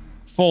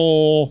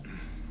for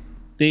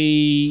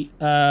the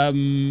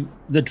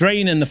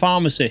drain in the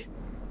pharmacy.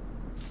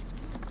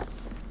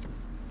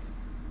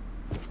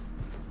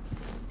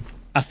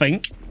 I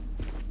think.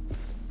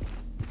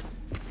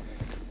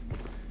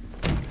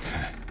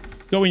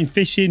 Going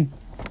fishing.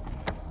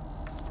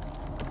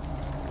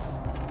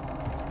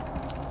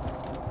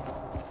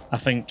 I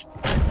think.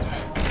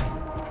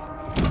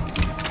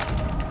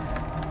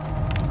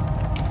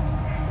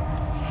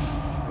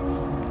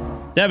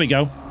 There we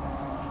go.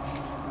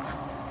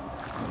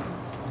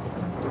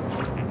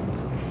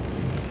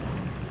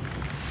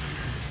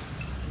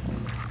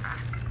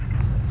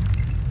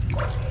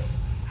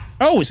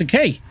 Oh, it's a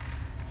key.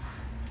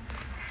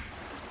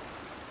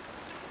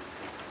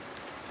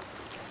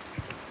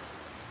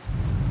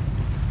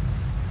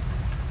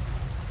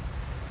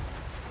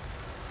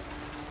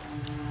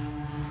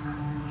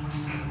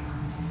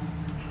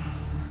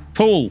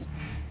 Cool.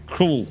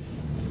 Cool.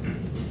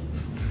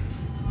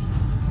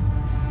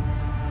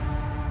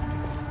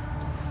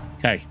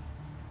 Okay.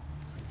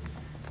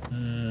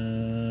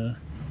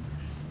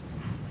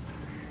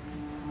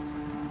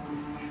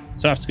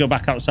 So I have to go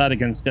back outside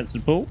again to get to the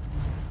pool.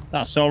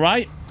 That's all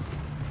right.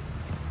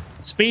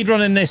 Speed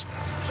running this.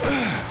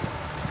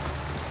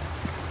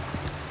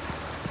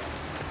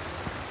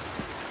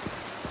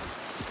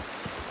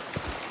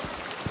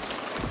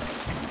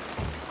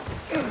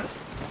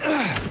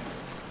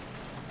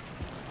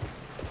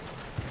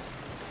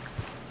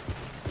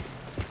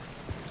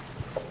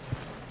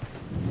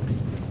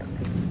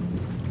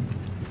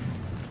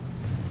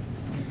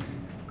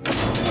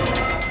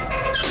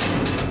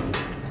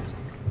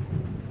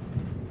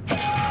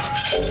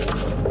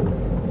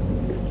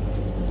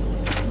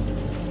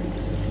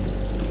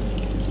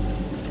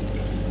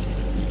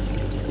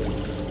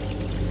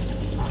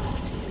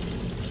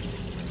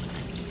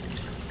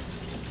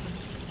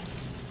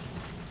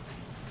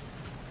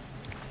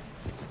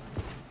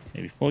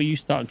 Before you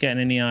start getting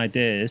any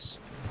ideas.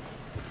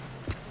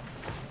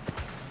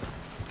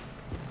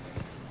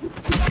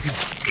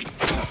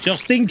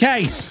 Just in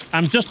case.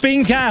 I'm just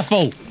being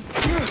careful.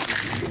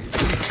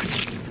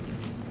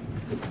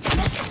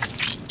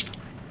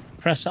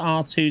 Press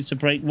R2 to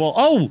break wall.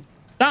 Oh,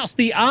 that's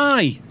the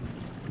eye.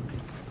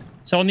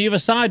 So on the other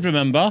side,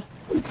 remember,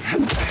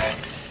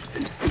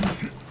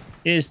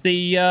 is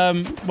the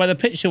where the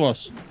picture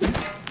was.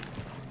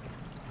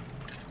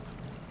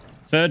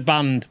 Third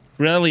band.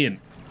 Brilliant.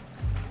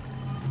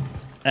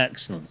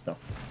 Excellent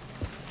stuff.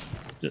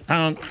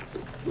 Hang on.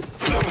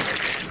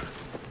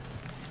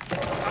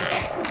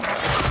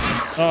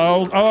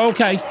 Oh,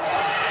 okay.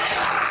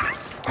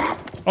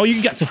 Oh, you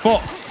can get to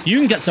fuck. You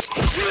can get to...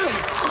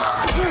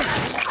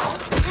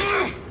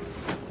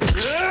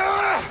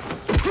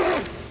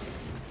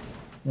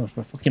 Oh,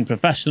 for fucking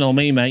professional,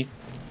 me, mate.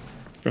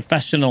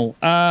 Professional.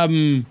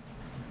 Go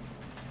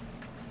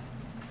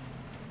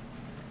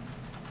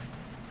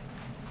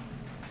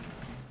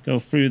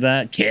through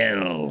that.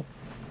 Kill.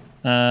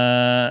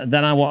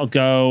 Then I want to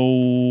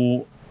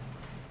go...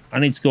 I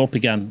need to go up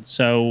again.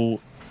 So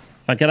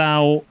if I get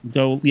out,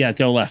 go... Yeah,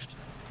 go left.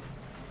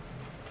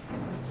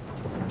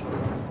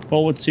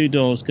 Forward 2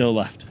 doors, go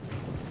left.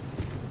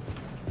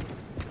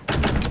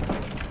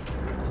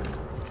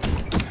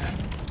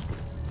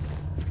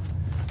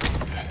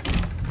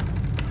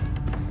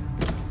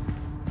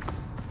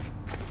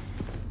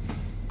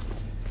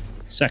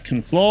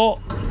 Second floor.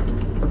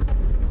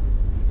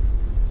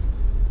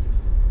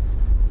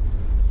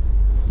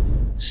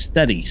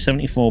 Steady,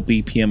 74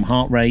 BPM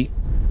heart rate.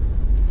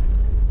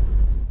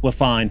 We're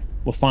fine.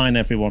 We're fine,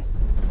 everyone.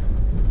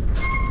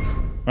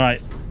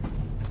 Right.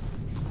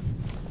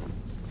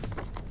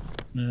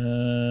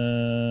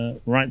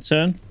 Right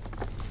turn.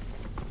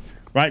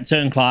 Right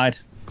turn, Clyde.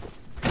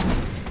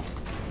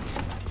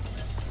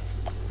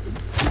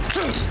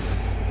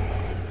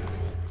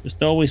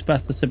 Just always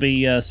better to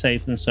be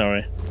safe than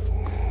sorry.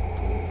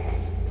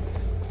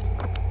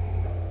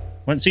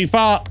 Went too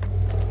far.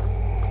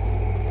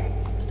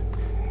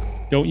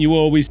 Don't you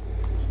always...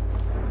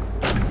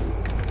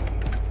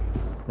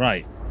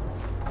 Right.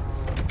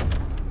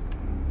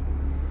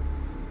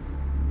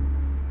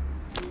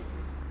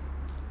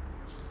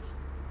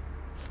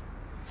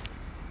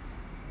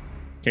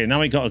 Okay,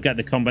 now we got to get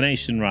the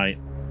combination right.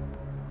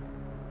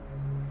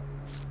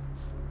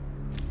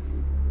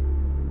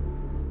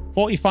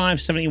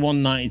 45,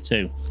 71,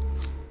 92.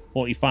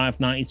 45,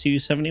 92,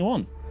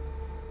 71.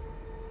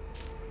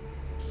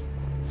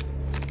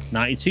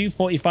 92,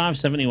 45,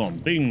 71.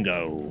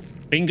 Bingo.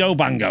 Bingo,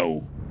 bango.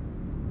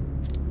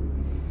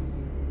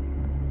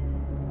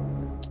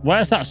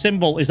 Where's that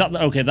symbol? Is that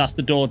the... Okay, that's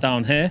the door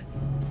down here.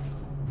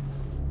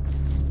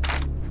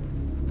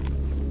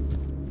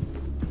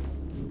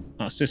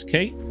 That's this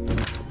key.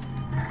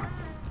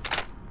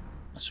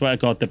 I swear to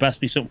God, there best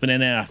be something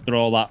in here after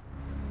all that.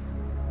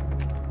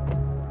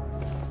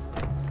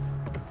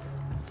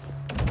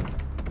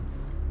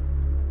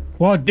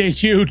 What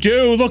did you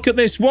do? Look at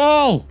this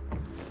wall.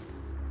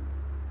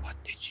 What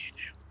did you do?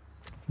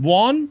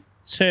 1,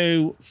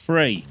 2,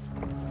 3.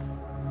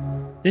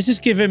 This is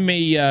giving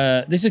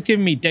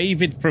me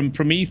David from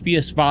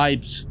Prometheus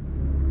vibes.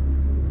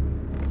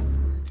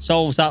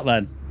 Solves that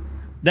then.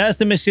 There's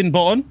the missing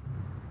button.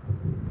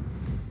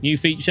 New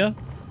feature.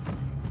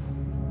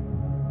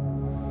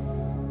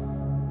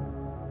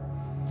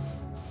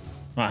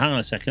 Right, hang on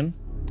a second.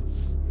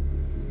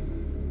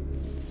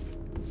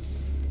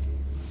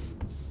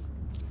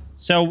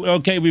 So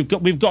okay, we've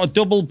got a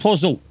double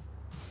puzzle.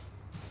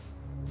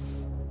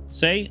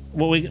 See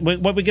what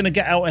we're gonna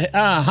get out of here?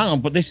 Ah, hang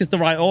on, but this is the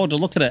right order.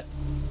 Look at it.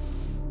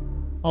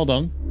 Hold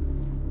on.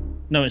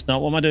 No, it's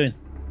not. What am I doing?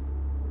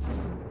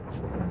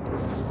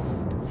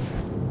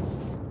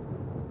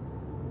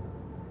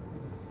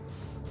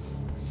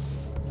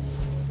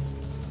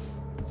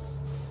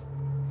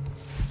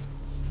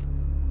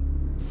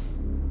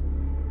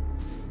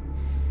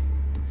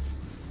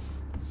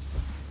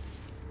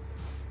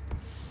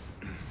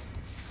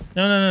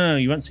 No.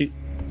 You went to...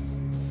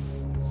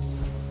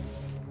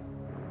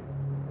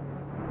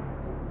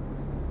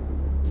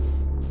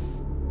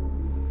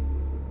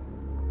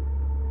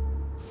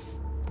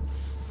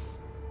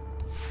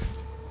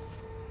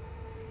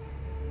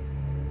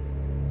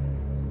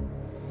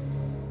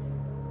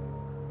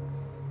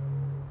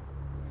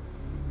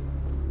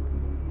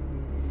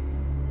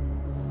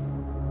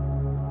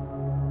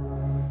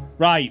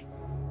 Right.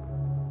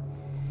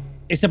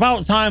 It's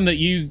about time that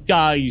you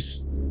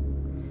guys,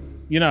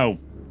 you know,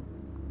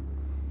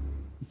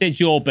 did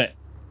your bit.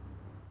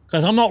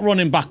 Because I'm not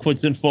running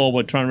backwards and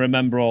forward trying to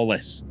remember all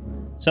this.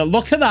 So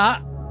look at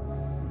that.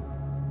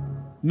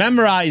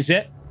 Memorize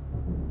it.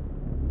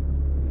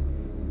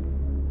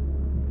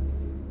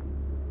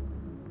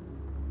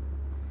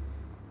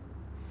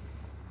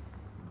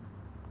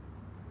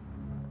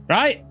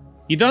 Right?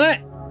 You done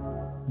it?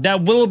 There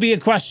will be a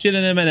question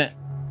in a minute.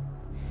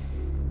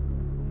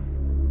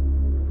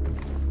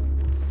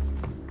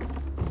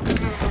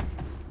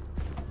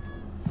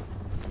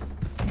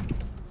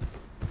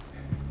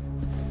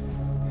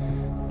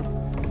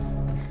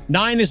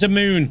 Nine is a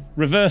moon.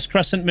 Reverse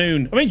crescent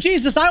moon. I mean,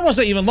 Jesus, I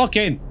wasn't even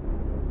looking.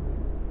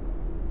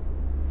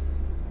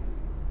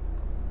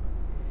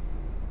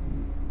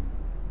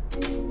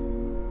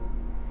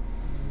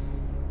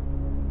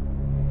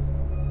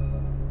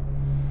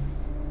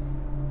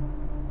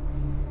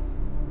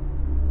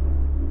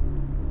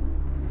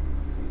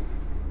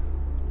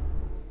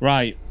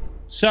 Right.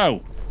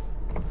 So.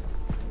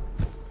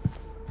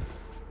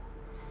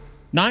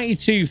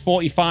 92,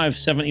 45,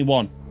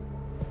 71.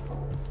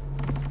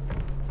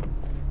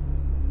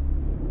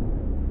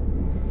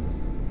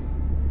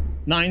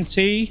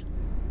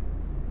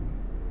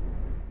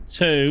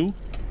 92.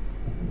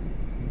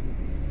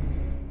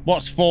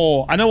 What's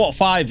 4? I know what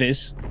 5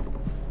 is.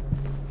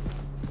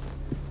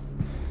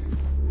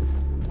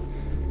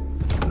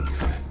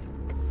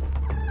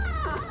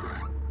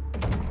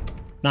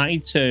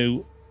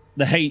 $92.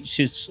 The H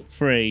is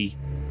 3.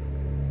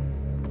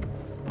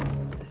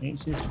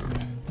 H is 3.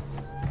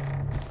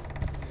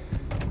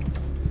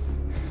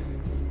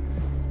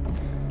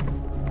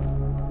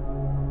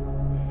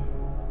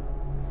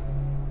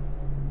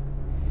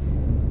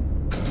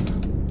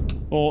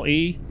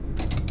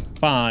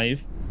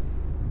 $45.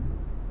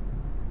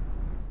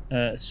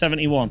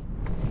 71.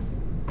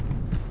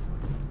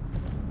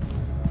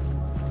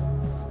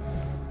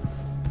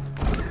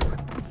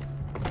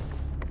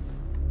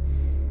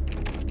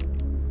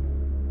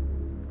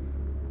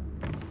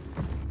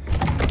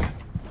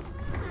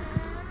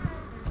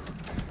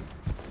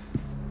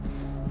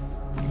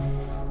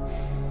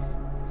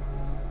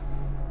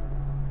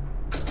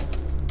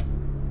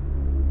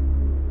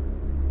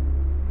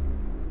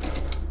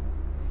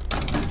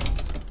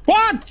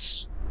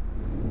 What?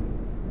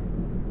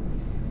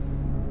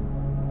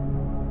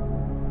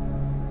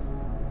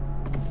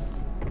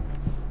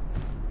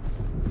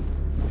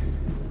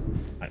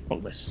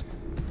 about this.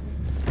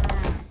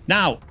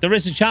 Now, there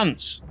is a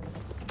chance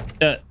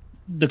that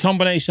the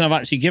combination I've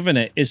actually given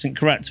it isn't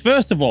correct.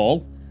 First of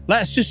all,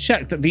 let's just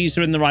check that these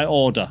are in the right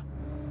order.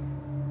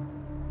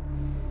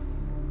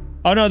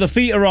 Oh no, the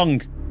feet are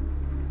wrong.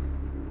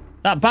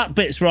 That back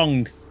bit's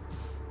wrong.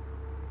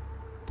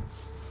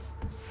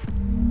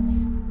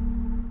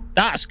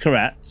 That's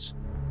correct.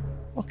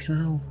 Fucking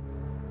hell.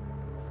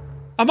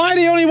 Am I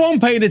the only one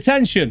paying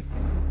attention?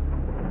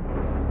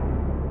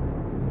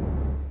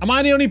 Am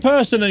I the only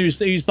person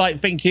who's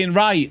like thinking,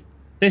 right,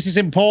 this is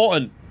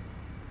important?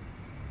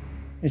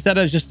 Instead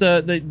of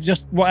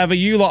just whatever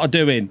you lot are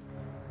doing.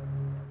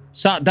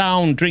 Sat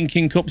down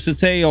drinking cups of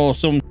tea or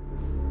some...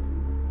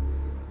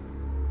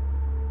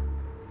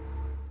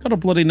 Got a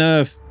bloody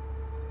nerve.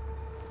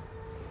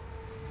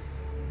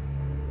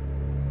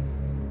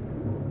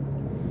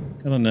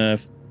 Got a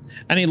nerve.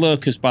 Any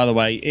lurkers, by the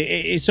way,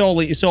 it's all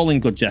in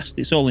good jest.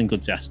 It's all in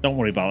good jest. Don't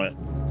worry about it.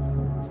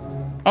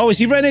 Oh, is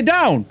he written it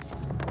down?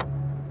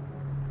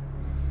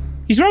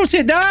 He's wrote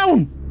it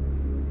down.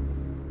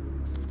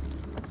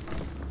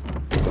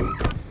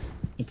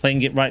 You're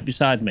playing it right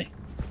beside me.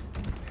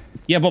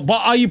 Yeah, but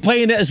are you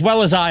playing it as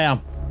well as I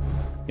am?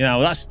 You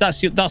know, that's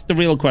the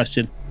real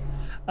question.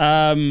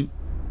 Shit,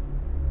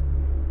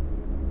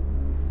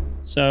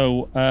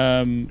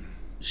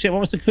 what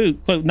was the clue?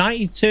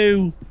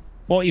 92,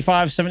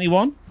 45,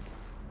 71?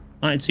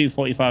 92,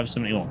 45,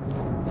 71.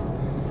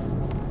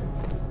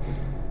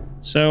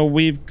 So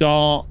we've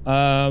got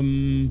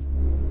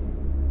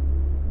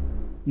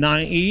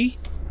 90,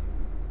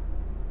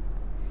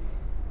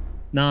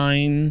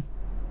 9,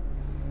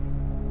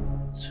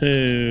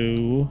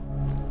 2,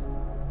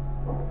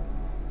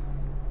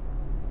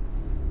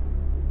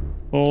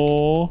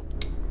 4,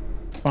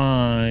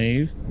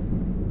 5,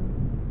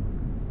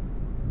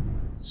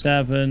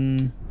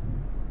 7,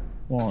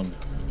 1.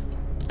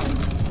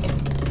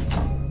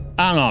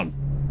 Hang on.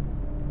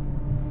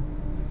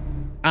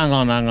 Hang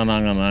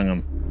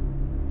on.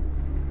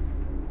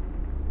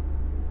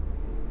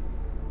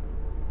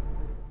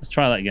 Let's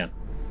try that again.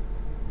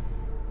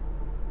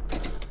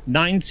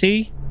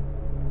 90,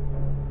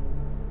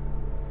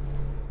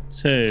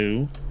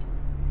 2,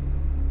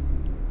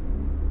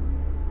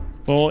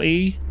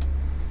 40,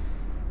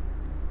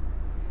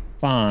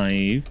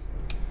 5,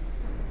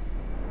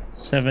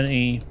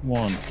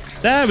 71.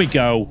 There we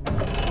go.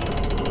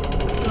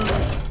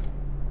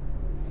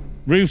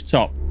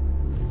 Rooftop.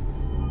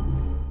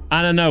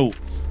 And a note.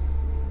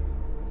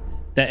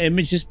 The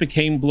images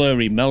became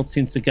blurry,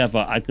 melting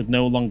together. I could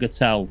no longer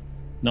tell.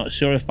 Not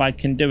sure if I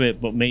can do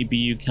it, but maybe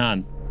you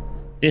can.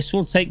 This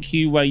will take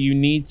you where you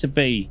need to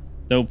be,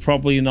 though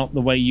probably not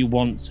the way you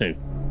want to.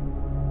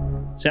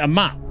 Is it a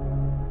map?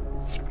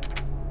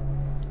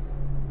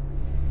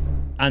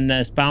 And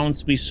there's bound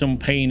to be some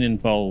pain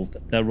involved.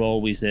 There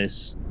always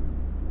is.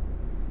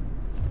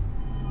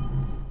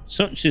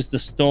 Such is the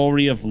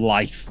story of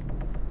life.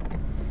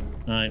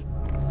 Right.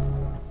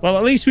 Well,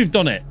 at least we've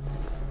done it.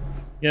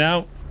 You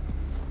know?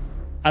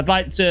 I'd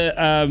like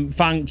to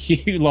thank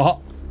you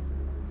lot.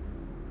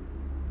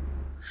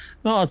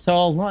 Not at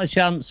all. Not a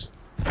chance.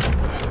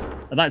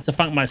 I'd like to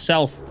thank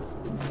myself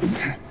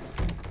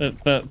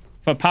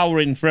for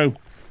powering through.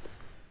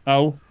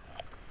 Oh.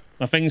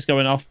 My thing's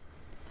going off.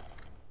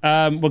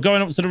 We're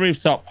going up to the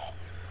rooftop.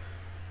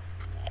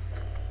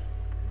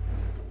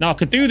 Now, I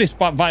could do this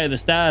via the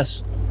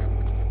stairs.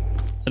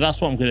 So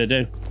that's what I'm going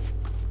to do.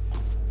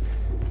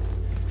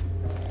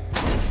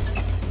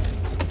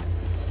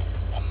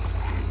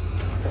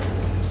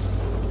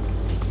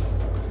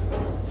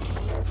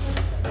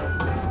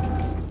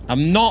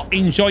 I'm not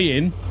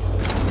enjoying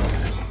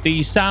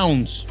these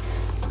sounds.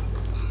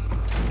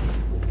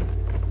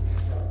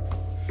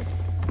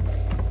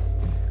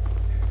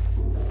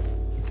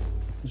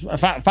 A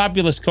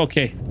fabulous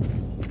cookie.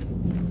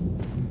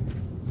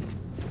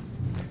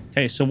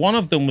 Okay, so one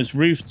of them was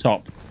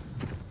rooftop.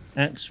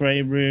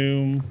 X-ray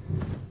room.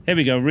 Here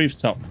we go,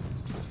 rooftop.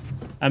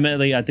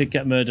 Admittedly, I did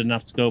get murdered and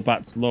have to go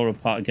back to Laura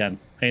part again.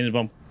 Pain in the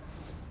bum.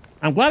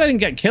 I'm glad I didn't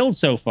get killed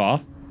so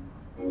far.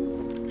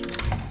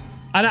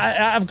 And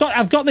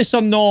I've got this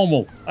on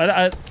normal.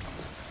 We're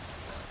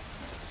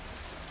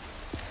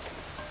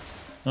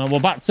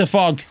back to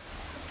fog.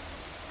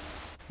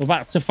 We're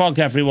back to fog,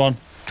 everyone.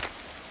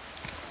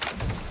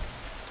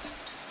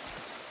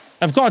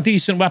 I've got a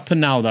decent weapon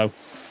now, though.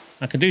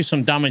 I can do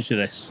some damage to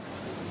this.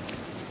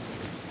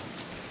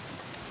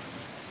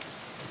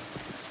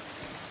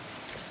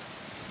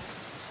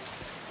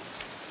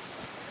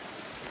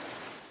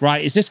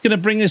 Right, is this going to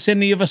bring us in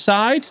the other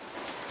side?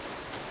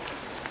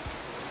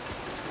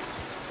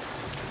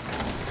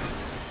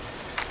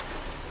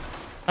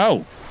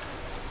 Oh.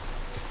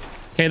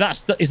 Okay,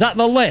 is that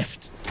the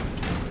lift?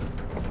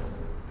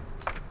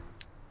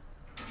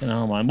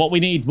 Oh, man. What we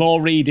need,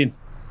 more reading.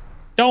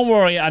 Don't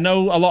worry, I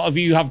know a lot of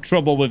you have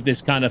trouble with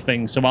this kind of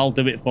thing, so I'll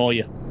do it for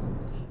you.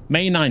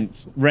 May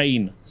 9th,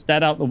 rain.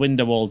 Stared out the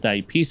window all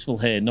day. Peaceful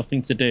here,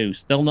 nothing to do.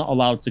 Still not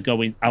allowed to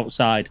go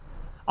outside.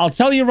 I'll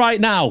tell you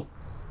right now,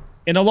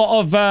 In a lot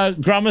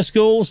of grammar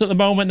schools at the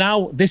moment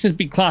now, this has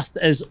been classed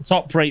as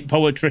top-rate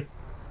poetry.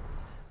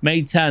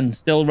 May 10,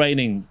 still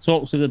raining.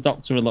 Talks with the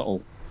doctor a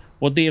little.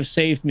 Would they have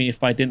saved me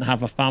if I didn't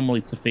have a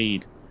family to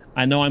feed?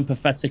 I know I'm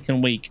pathetic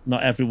and weak.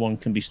 Not everyone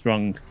can be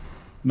strong.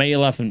 May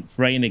 11th,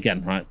 rain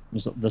again. Right,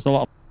 there's a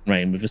lot of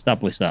rain. We've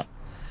established that.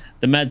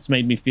 The meds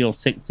made me feel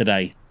sick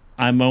today.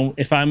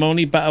 If I'm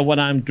only better when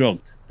I'm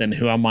drugged, then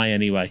who am I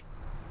anyway?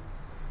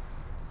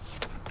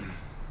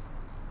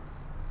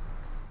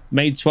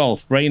 May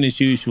 12th, rain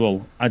as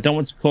usual. I don't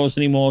want to cause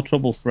any more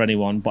trouble for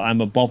anyone, but I'm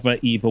a bother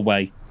either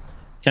way.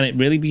 Can it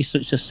really be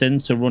such a sin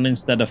to run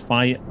instead of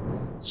fight?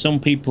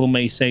 Some people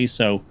may say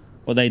so,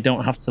 but they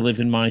don't have to live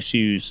in my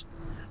shoes.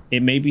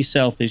 It may be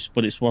selfish,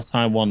 but it's what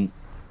I want.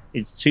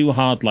 It's too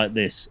hard like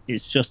this.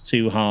 It's just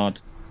too hard.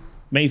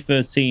 May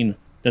 13,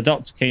 the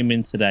doctor came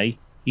in today.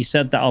 He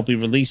said that I'll be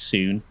released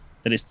soon,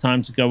 that it's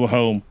time to go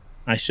home.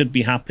 I should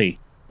be happy,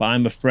 but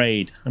I'm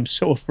afraid. I'm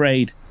so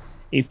afraid.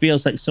 It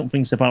feels like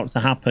something's about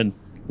to happen,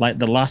 like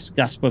the last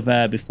gasp of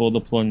air before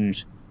the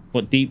plunge.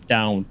 But deep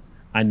down,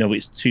 I know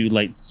it's too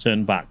late to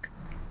turn back.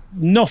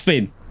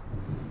 Nothing.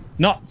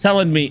 Not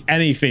telling me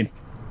anything.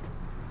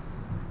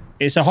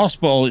 It's a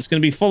hospital. It's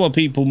going to be full of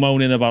people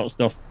moaning about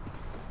stuff.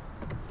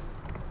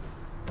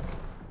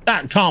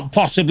 That can't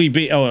possibly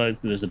be... Oh,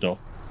 there's a door.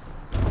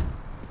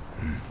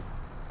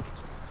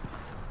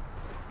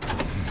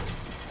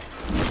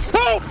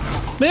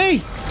 Oh!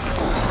 Me!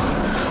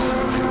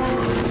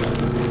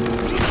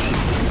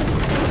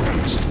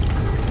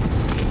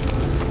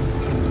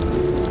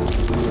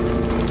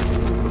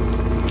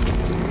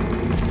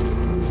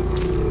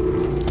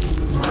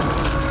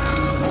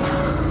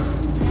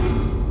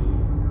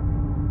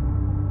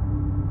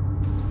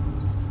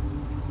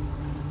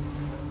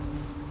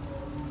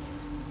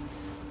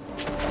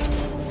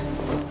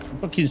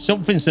 Fucking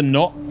something's a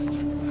nut.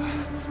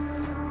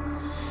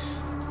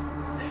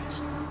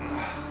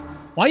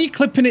 Why are you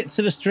clipping it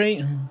to the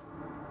street?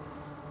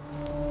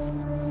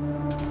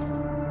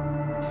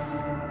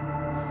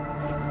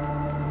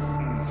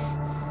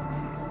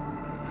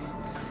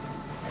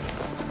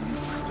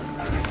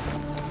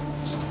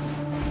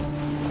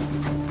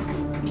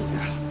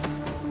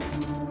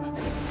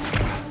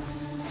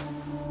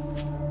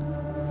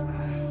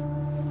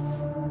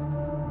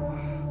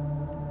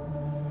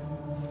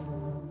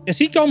 Has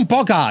he gone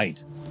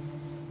bog-eyed?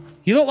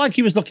 He looked like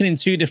he was looking in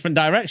two different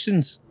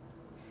directions.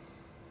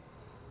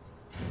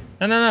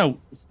 No.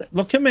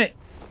 Look at me. I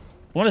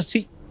want to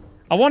see.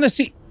 I want to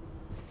see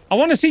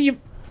you.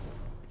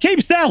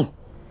 Keep still.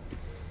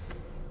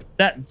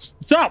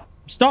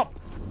 Stop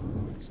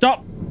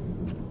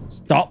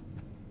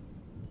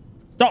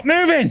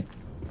moving.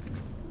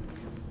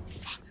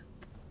 Fuck.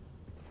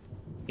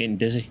 Getting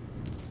dizzy.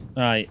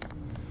 All right.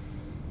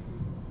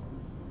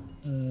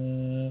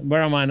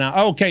 Where am I now?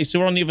 Oh, okay, so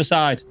we're on the other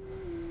side.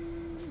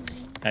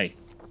 Hey.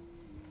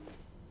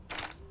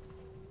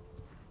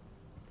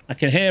 I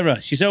can hear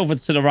her. She's over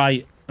to the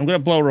right. I'm going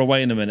to blow her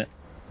away in a minute.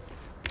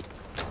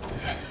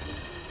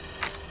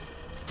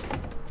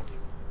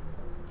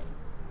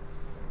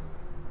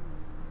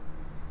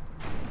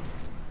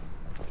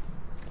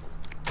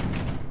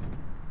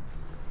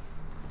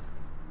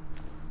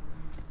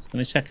 Just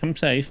going to check I'm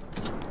safe.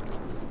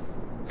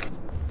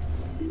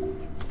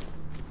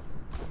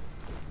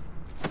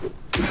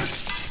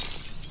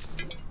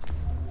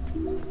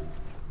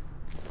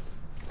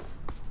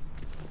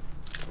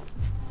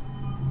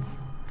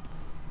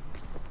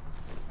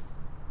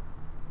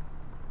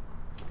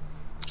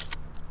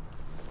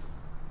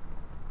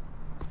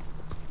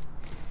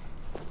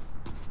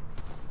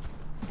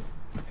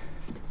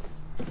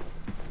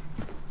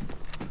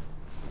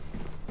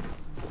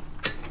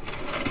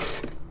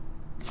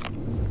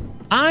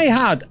 I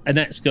had an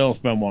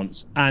ex-girlfriend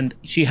once, and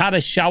she had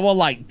a shower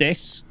like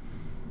this,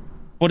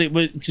 but it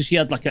was because she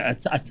had like a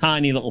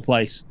tiny little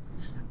place,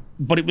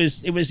 but it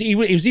was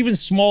even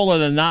smaller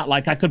than that.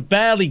 Like I could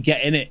barely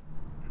get in it.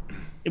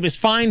 It was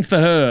fine for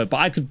her, but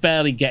I could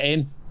barely get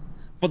in.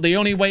 But the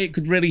only way it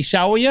could really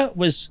shower you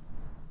was,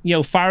 you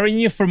know, firing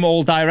you from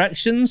all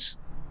directions.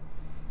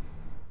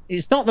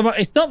 It's not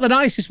the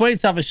nicest way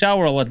to have a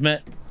shower, I'll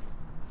admit.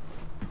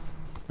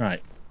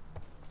 Right.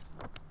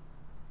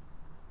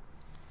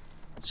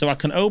 So I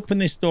can open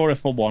this door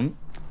if I want,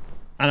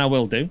 and I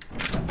will do.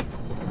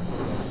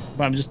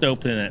 But I'm just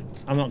opening it.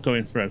 I'm not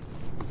going through.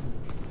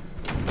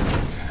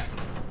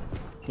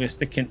 We're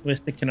sticking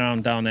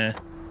around down here.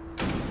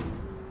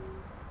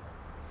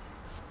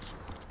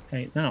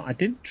 Okay, now I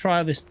didn't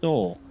try this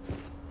door.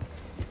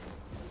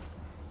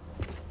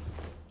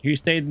 Who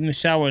stayed in the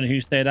shower and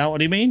who stayed out? What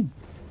do you mean?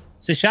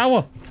 It's a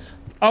shower.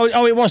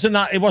 Oh, it wasn't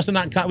that. It wasn't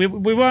that kind.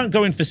 We weren't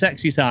going for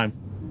sexy time.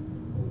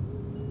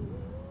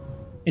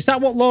 Is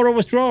that what Laura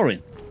was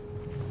drawing?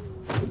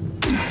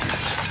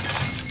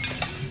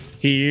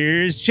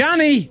 Here's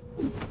Johnny.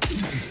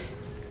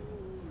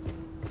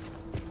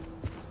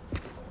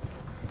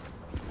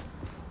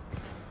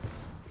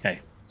 Okay,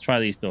 let's try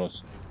these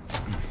doors.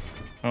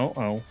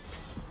 Oh.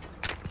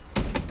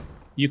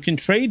 You can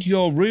trade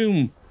your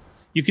room.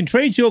 You can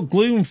trade your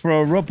gloom for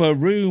a rubber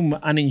room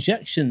and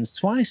injections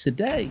twice a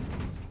day.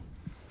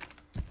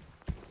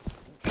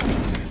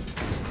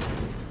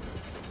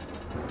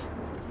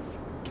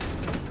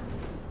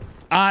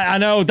 I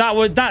know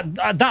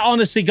that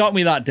honestly got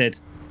me. That did.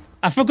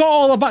 I forgot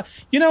all about,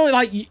 you know,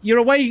 like you're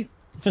away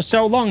for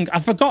so long. I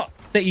forgot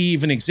that he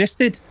even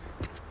existed.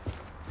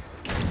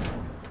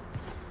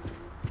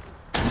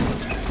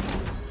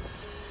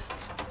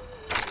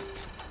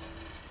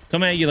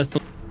 Come here, you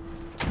little.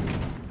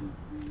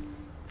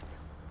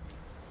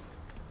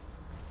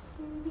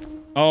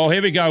 Oh,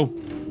 here we go.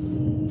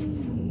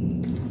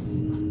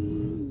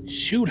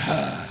 Shoot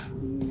her.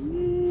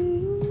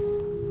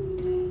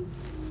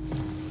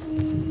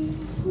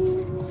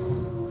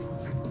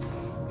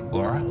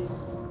 Laura?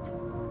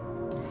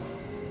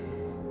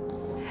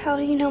 How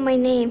do you know my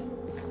name?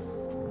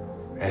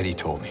 Eddie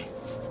told me.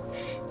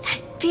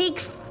 That big,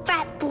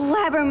 fat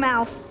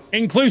blabbermouth.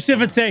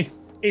 Inclusivity.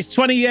 It's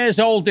 20 years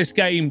old, this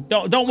game.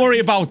 Don't worry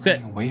about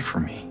it. Away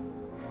from me.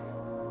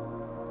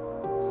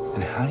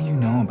 And how do you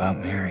know about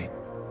Mary?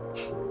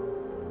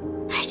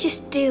 I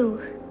just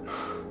do.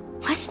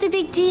 What's the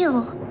big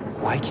deal?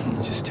 Why can't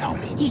you just tell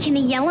me? You gonna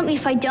yell at me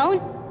if I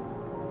don't?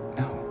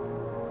 No.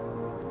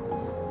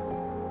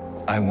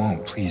 I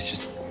won't. Please,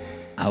 just...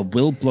 I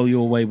will blow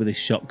you away with this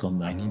shotgun,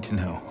 though. I need to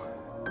know.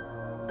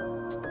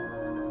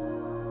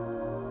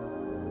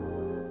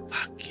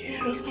 Fuck you.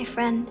 Mary's my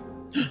friend.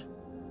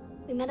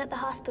 We met at the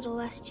hospital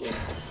last year.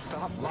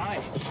 Stop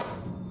lying.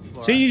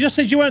 See, you just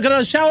said you weren't going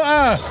to shout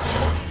at her.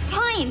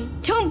 Fine.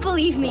 Don't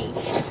believe me.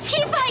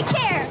 See if I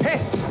care. Hey!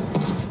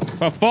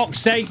 For fuck's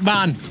sake,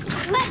 man.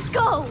 Let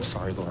go.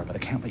 Sorry, Laura, but I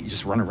can't let you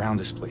just run around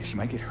this place. You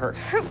might get hurt.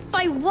 Hurt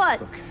by what?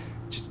 Look,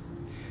 just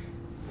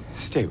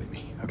stay with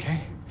me,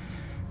 okay?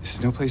 This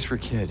is no place for a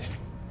kid.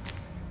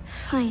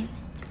 Fine.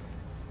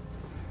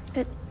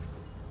 But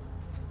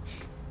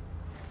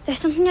there's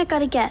something I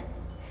gotta get.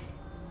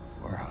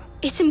 Laura.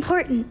 It's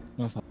important.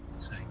 Oh, for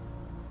fuck's sake.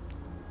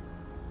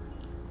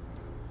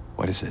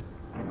 What is it?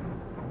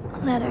 A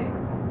letter.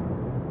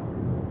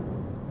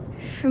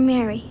 For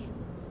Mary.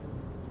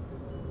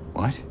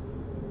 What?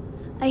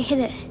 I hid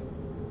it.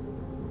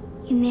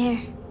 In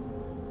there.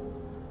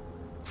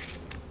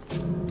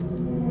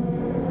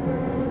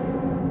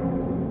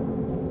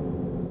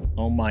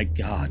 Oh my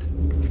God.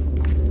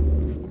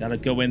 Gotta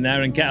go in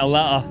there and get a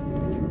letter.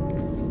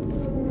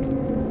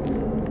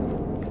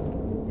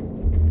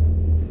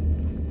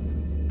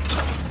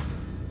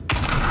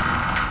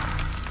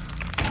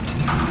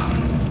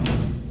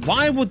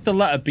 Why would the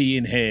letter be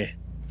in here?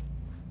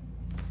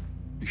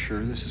 You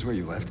sure this is where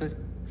you left it?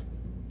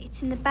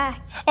 It's in the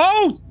back.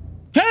 Oh! An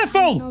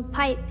Careful! old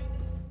pipe.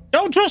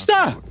 Don't trust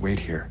her! Wait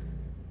here.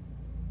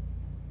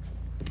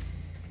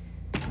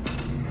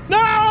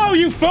 No,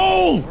 you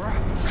fool!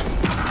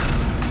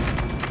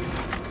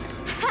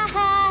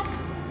 Haha.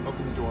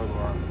 Open the door,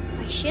 Laura.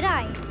 Why should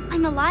I?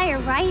 I'm a liar,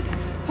 right?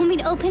 Want me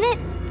to open it?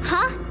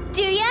 Huh?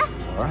 Do ya?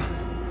 Laura,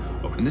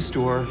 open this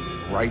door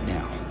right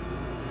now.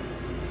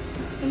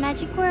 What's the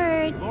magic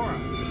word? Laura.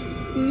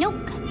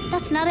 Nope,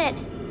 that's not it.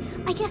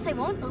 I guess I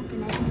won't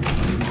open it.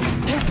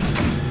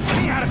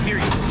 Get me out of here,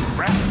 you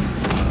brat.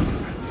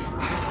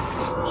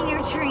 In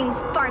your dreams,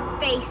 fart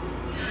face.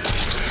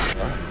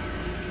 Laura,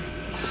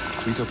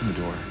 please open the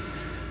door.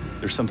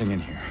 There's something in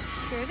here.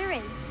 Sure there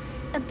is.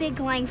 A big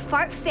lying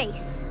fart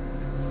face.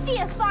 See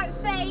ya, fart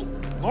face!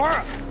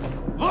 Laura!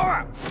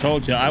 Laura!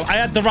 Told you, I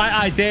had the right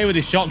idea with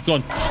the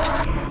shotgun.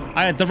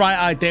 I had the right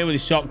idea with the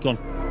shotgun.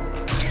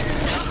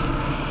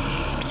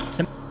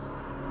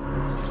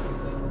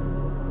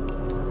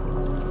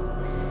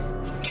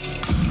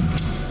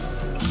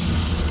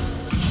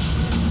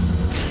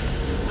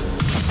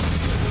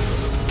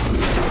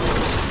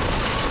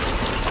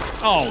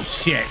 Oh,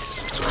 shit.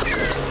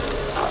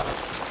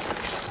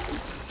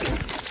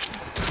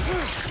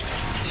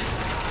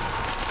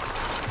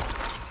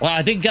 Well,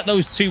 I didn't get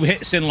those 2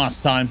 hits in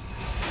last time.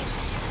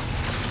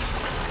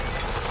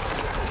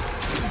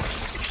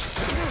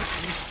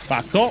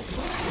 Back up.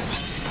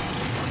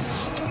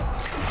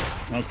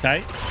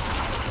 Okay.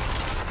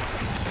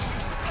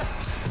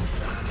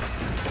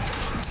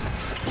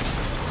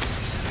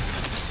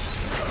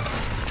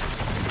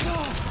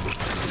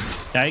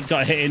 Okay,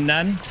 got a hit in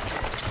then.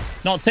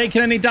 Not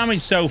taking any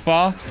damage so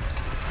far.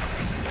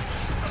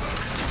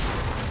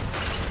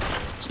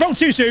 Spoke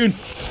too soon.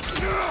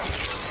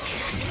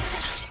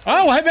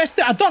 Oh, I missed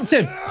it. I ducked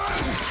him.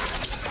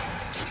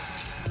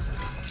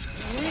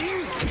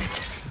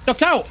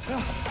 Duck out.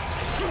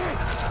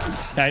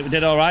 Okay, we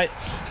did all right.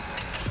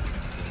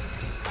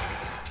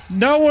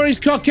 No worries,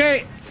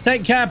 Cookie.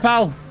 Take care,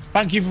 pal.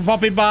 Thank you for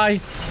popping by.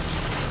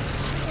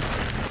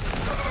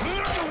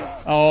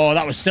 Oh,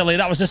 that was silly.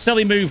 That was a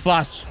silly move,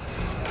 Flash.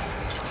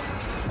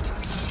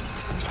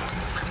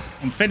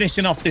 I'm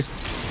finishing off this.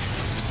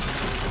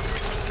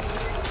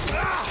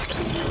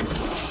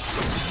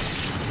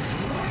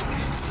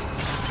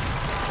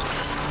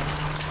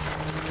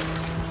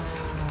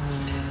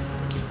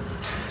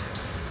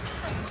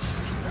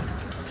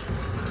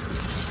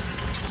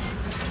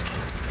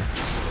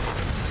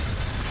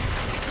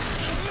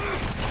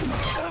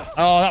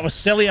 Oh, that was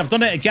silly. I've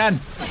done it again.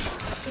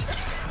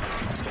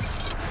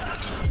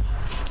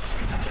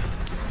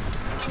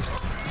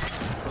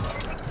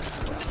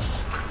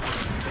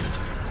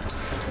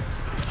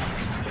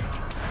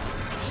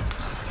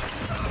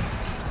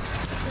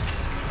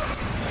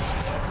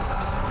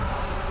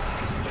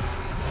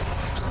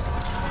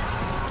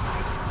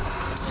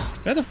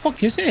 Where the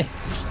fuck is he?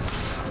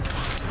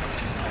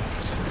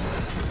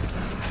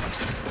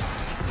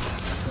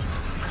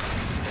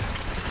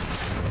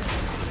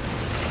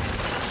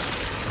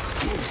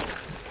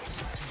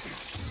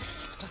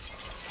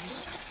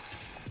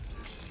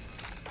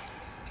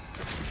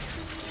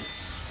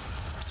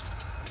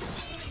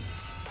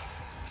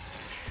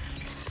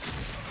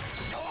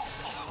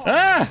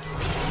 Ah!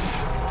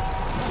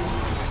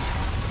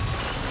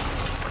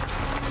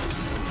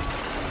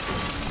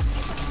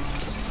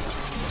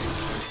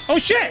 Oh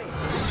shit!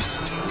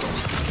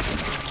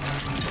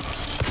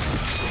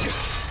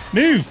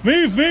 Move,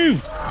 move,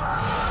 move!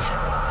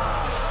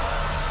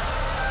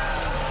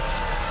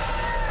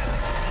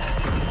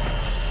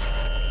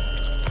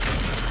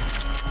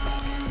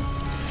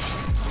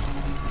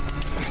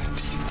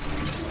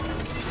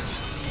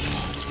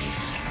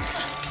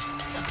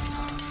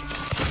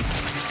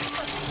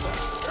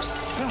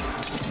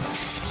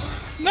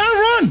 No,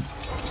 run!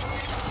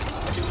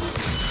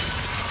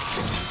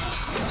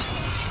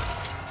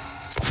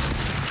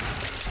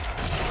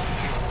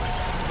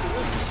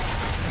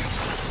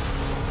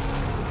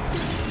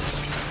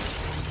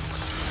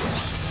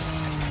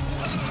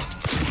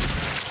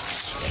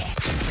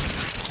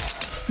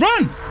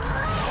 Run!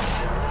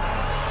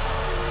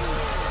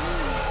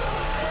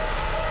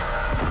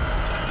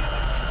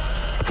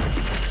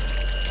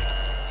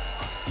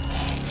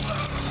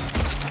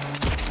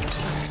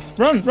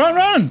 Run, run,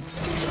 run!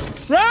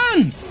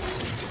 Run!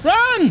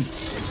 Run!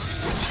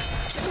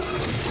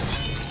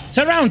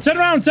 Turn around, turn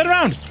around, turn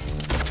around!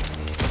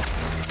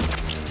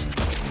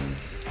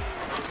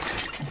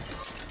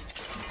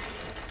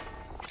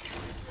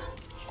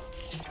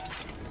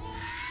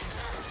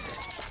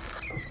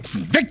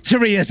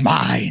 Victory is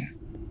mine!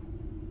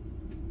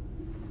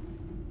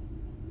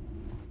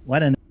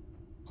 What an...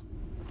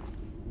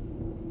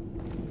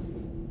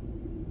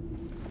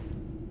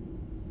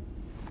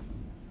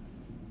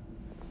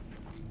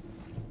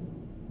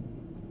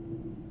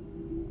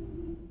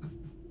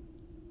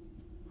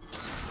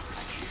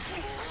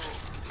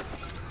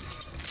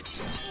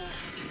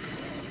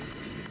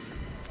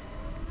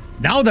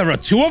 Now there are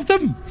two of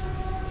them?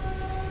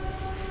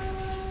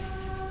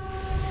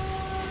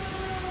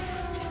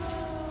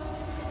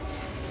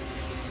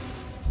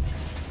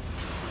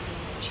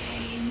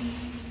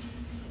 James.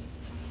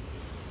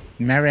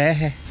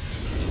 Mary.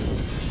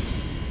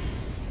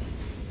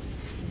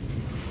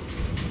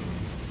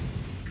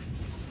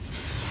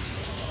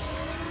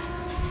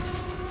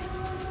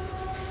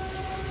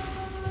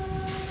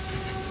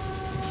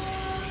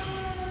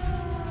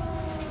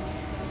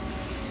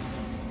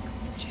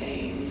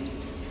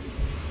 James.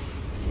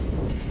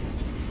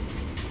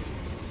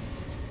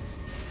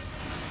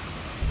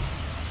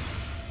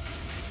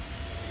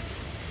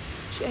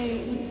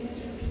 James.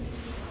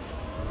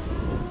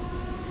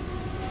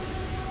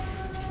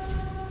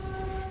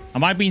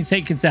 Am I being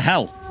taken to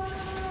hell?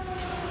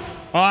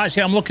 Oh,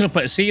 actually, I'm looking up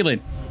at the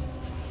ceiling.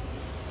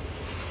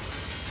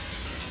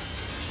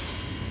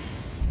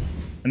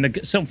 And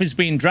something's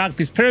being dragged.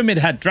 This pyramid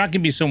head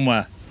dragging me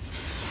somewhere.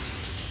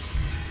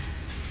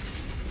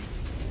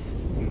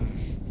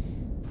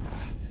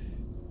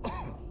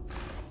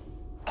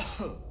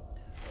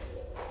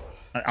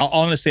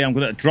 Honestly, I'm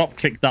going to drop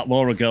kick that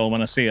Laura girl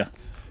when I see her.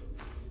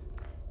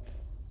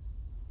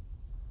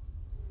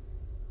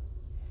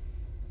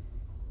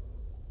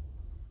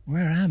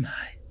 Where am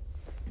I?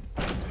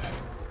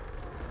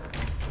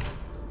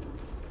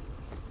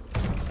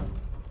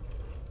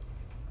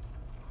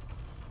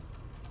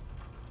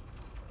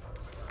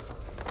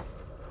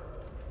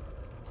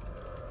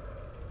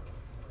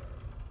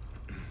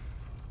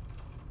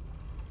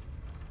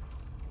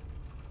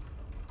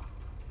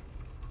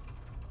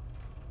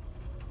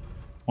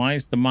 Why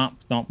is the map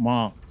not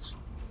marked?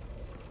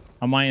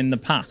 Am I in the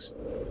past?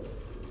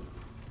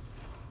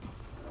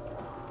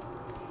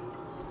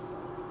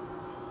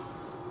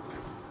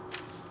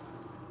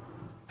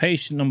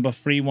 Patient number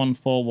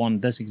 3141,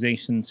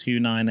 designation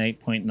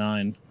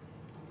 298.9.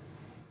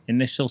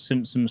 Initial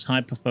symptoms,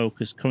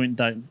 hyperfocus, current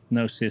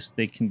diagnosis,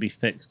 they can be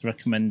fixed.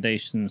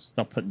 Recommendations,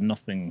 stop at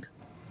nothing.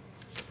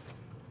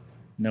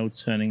 No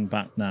turning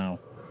back now.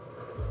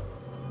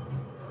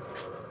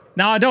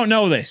 Now, I don't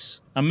know this.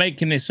 I'm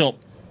making this up.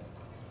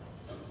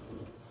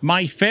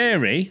 My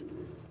theory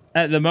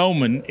at the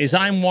moment is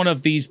I'm one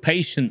of these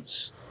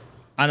patients,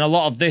 and a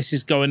lot of this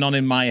is going on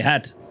in my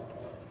head.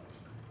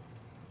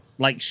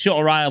 Like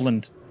Shutter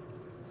Island.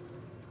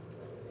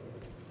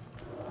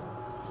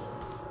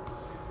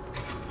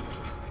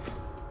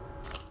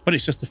 But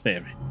it's just a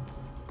theory.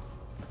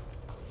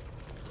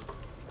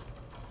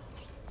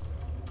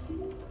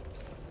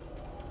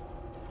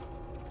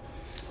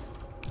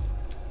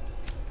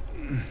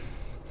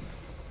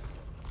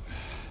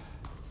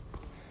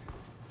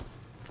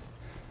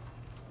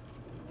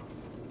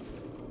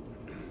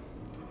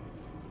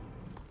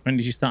 When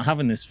did you start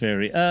having this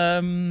theory?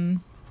 I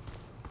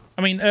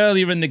mean,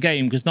 earlier in the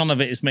game, because none of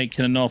it is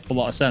making an awful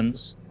lot of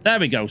sense. There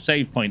we go,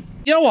 save point.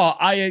 You know what?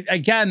 I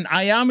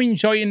am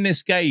enjoying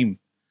this game.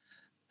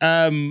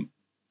 There's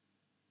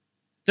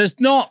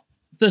not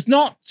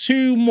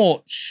too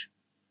much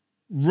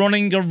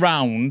running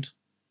around.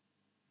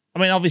 I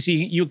mean, obviously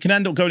you can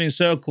end up going in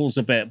circles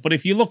a bit, but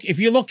if you're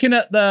looking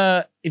at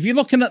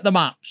the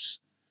maps,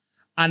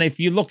 and if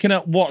you're looking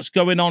at what's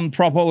going on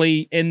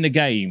properly in the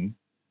game,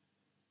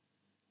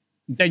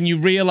 then you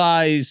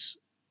realize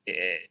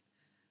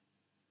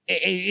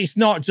it's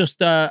not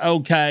just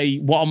okay,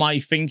 what am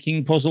I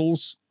thinking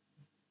puzzles.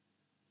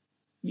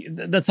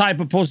 The type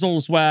of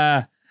puzzles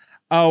where,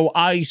 oh,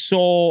 I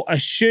saw a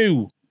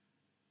shoe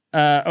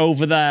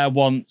over there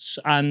once,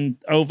 and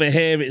over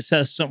here it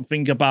says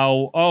something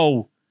about,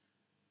 oh,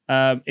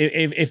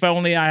 if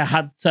only I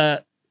had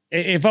to,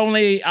 if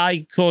only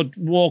I could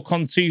walk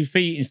on 2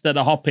 feet instead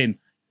of hopping.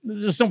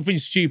 There's something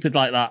stupid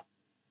like that.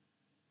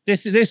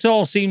 This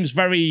all seems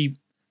very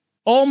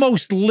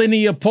almost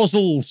linear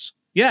puzzles.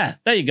 Yeah,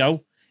 there you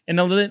go. In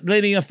a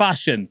linear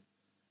fashion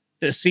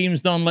that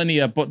seems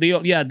non-linear, but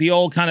they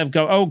all kind of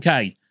go,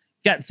 okay,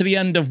 get to the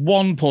end of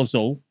one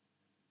puzzle,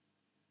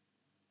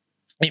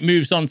 it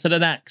moves on to the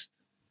next.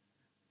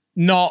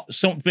 Not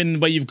something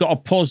where you've got a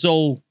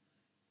puzzle,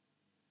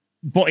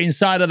 but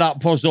inside of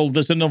that puzzle,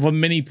 there's another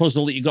mini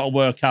puzzle that you got to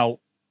work out.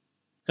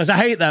 Because I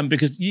hate them,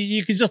 because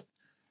you can just,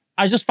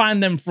 I just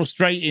find them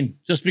frustrating,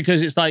 just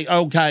because it's like,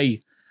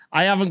 okay,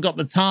 I haven't got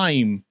the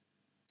time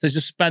to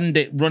just spend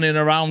it running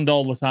around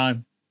all the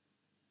time.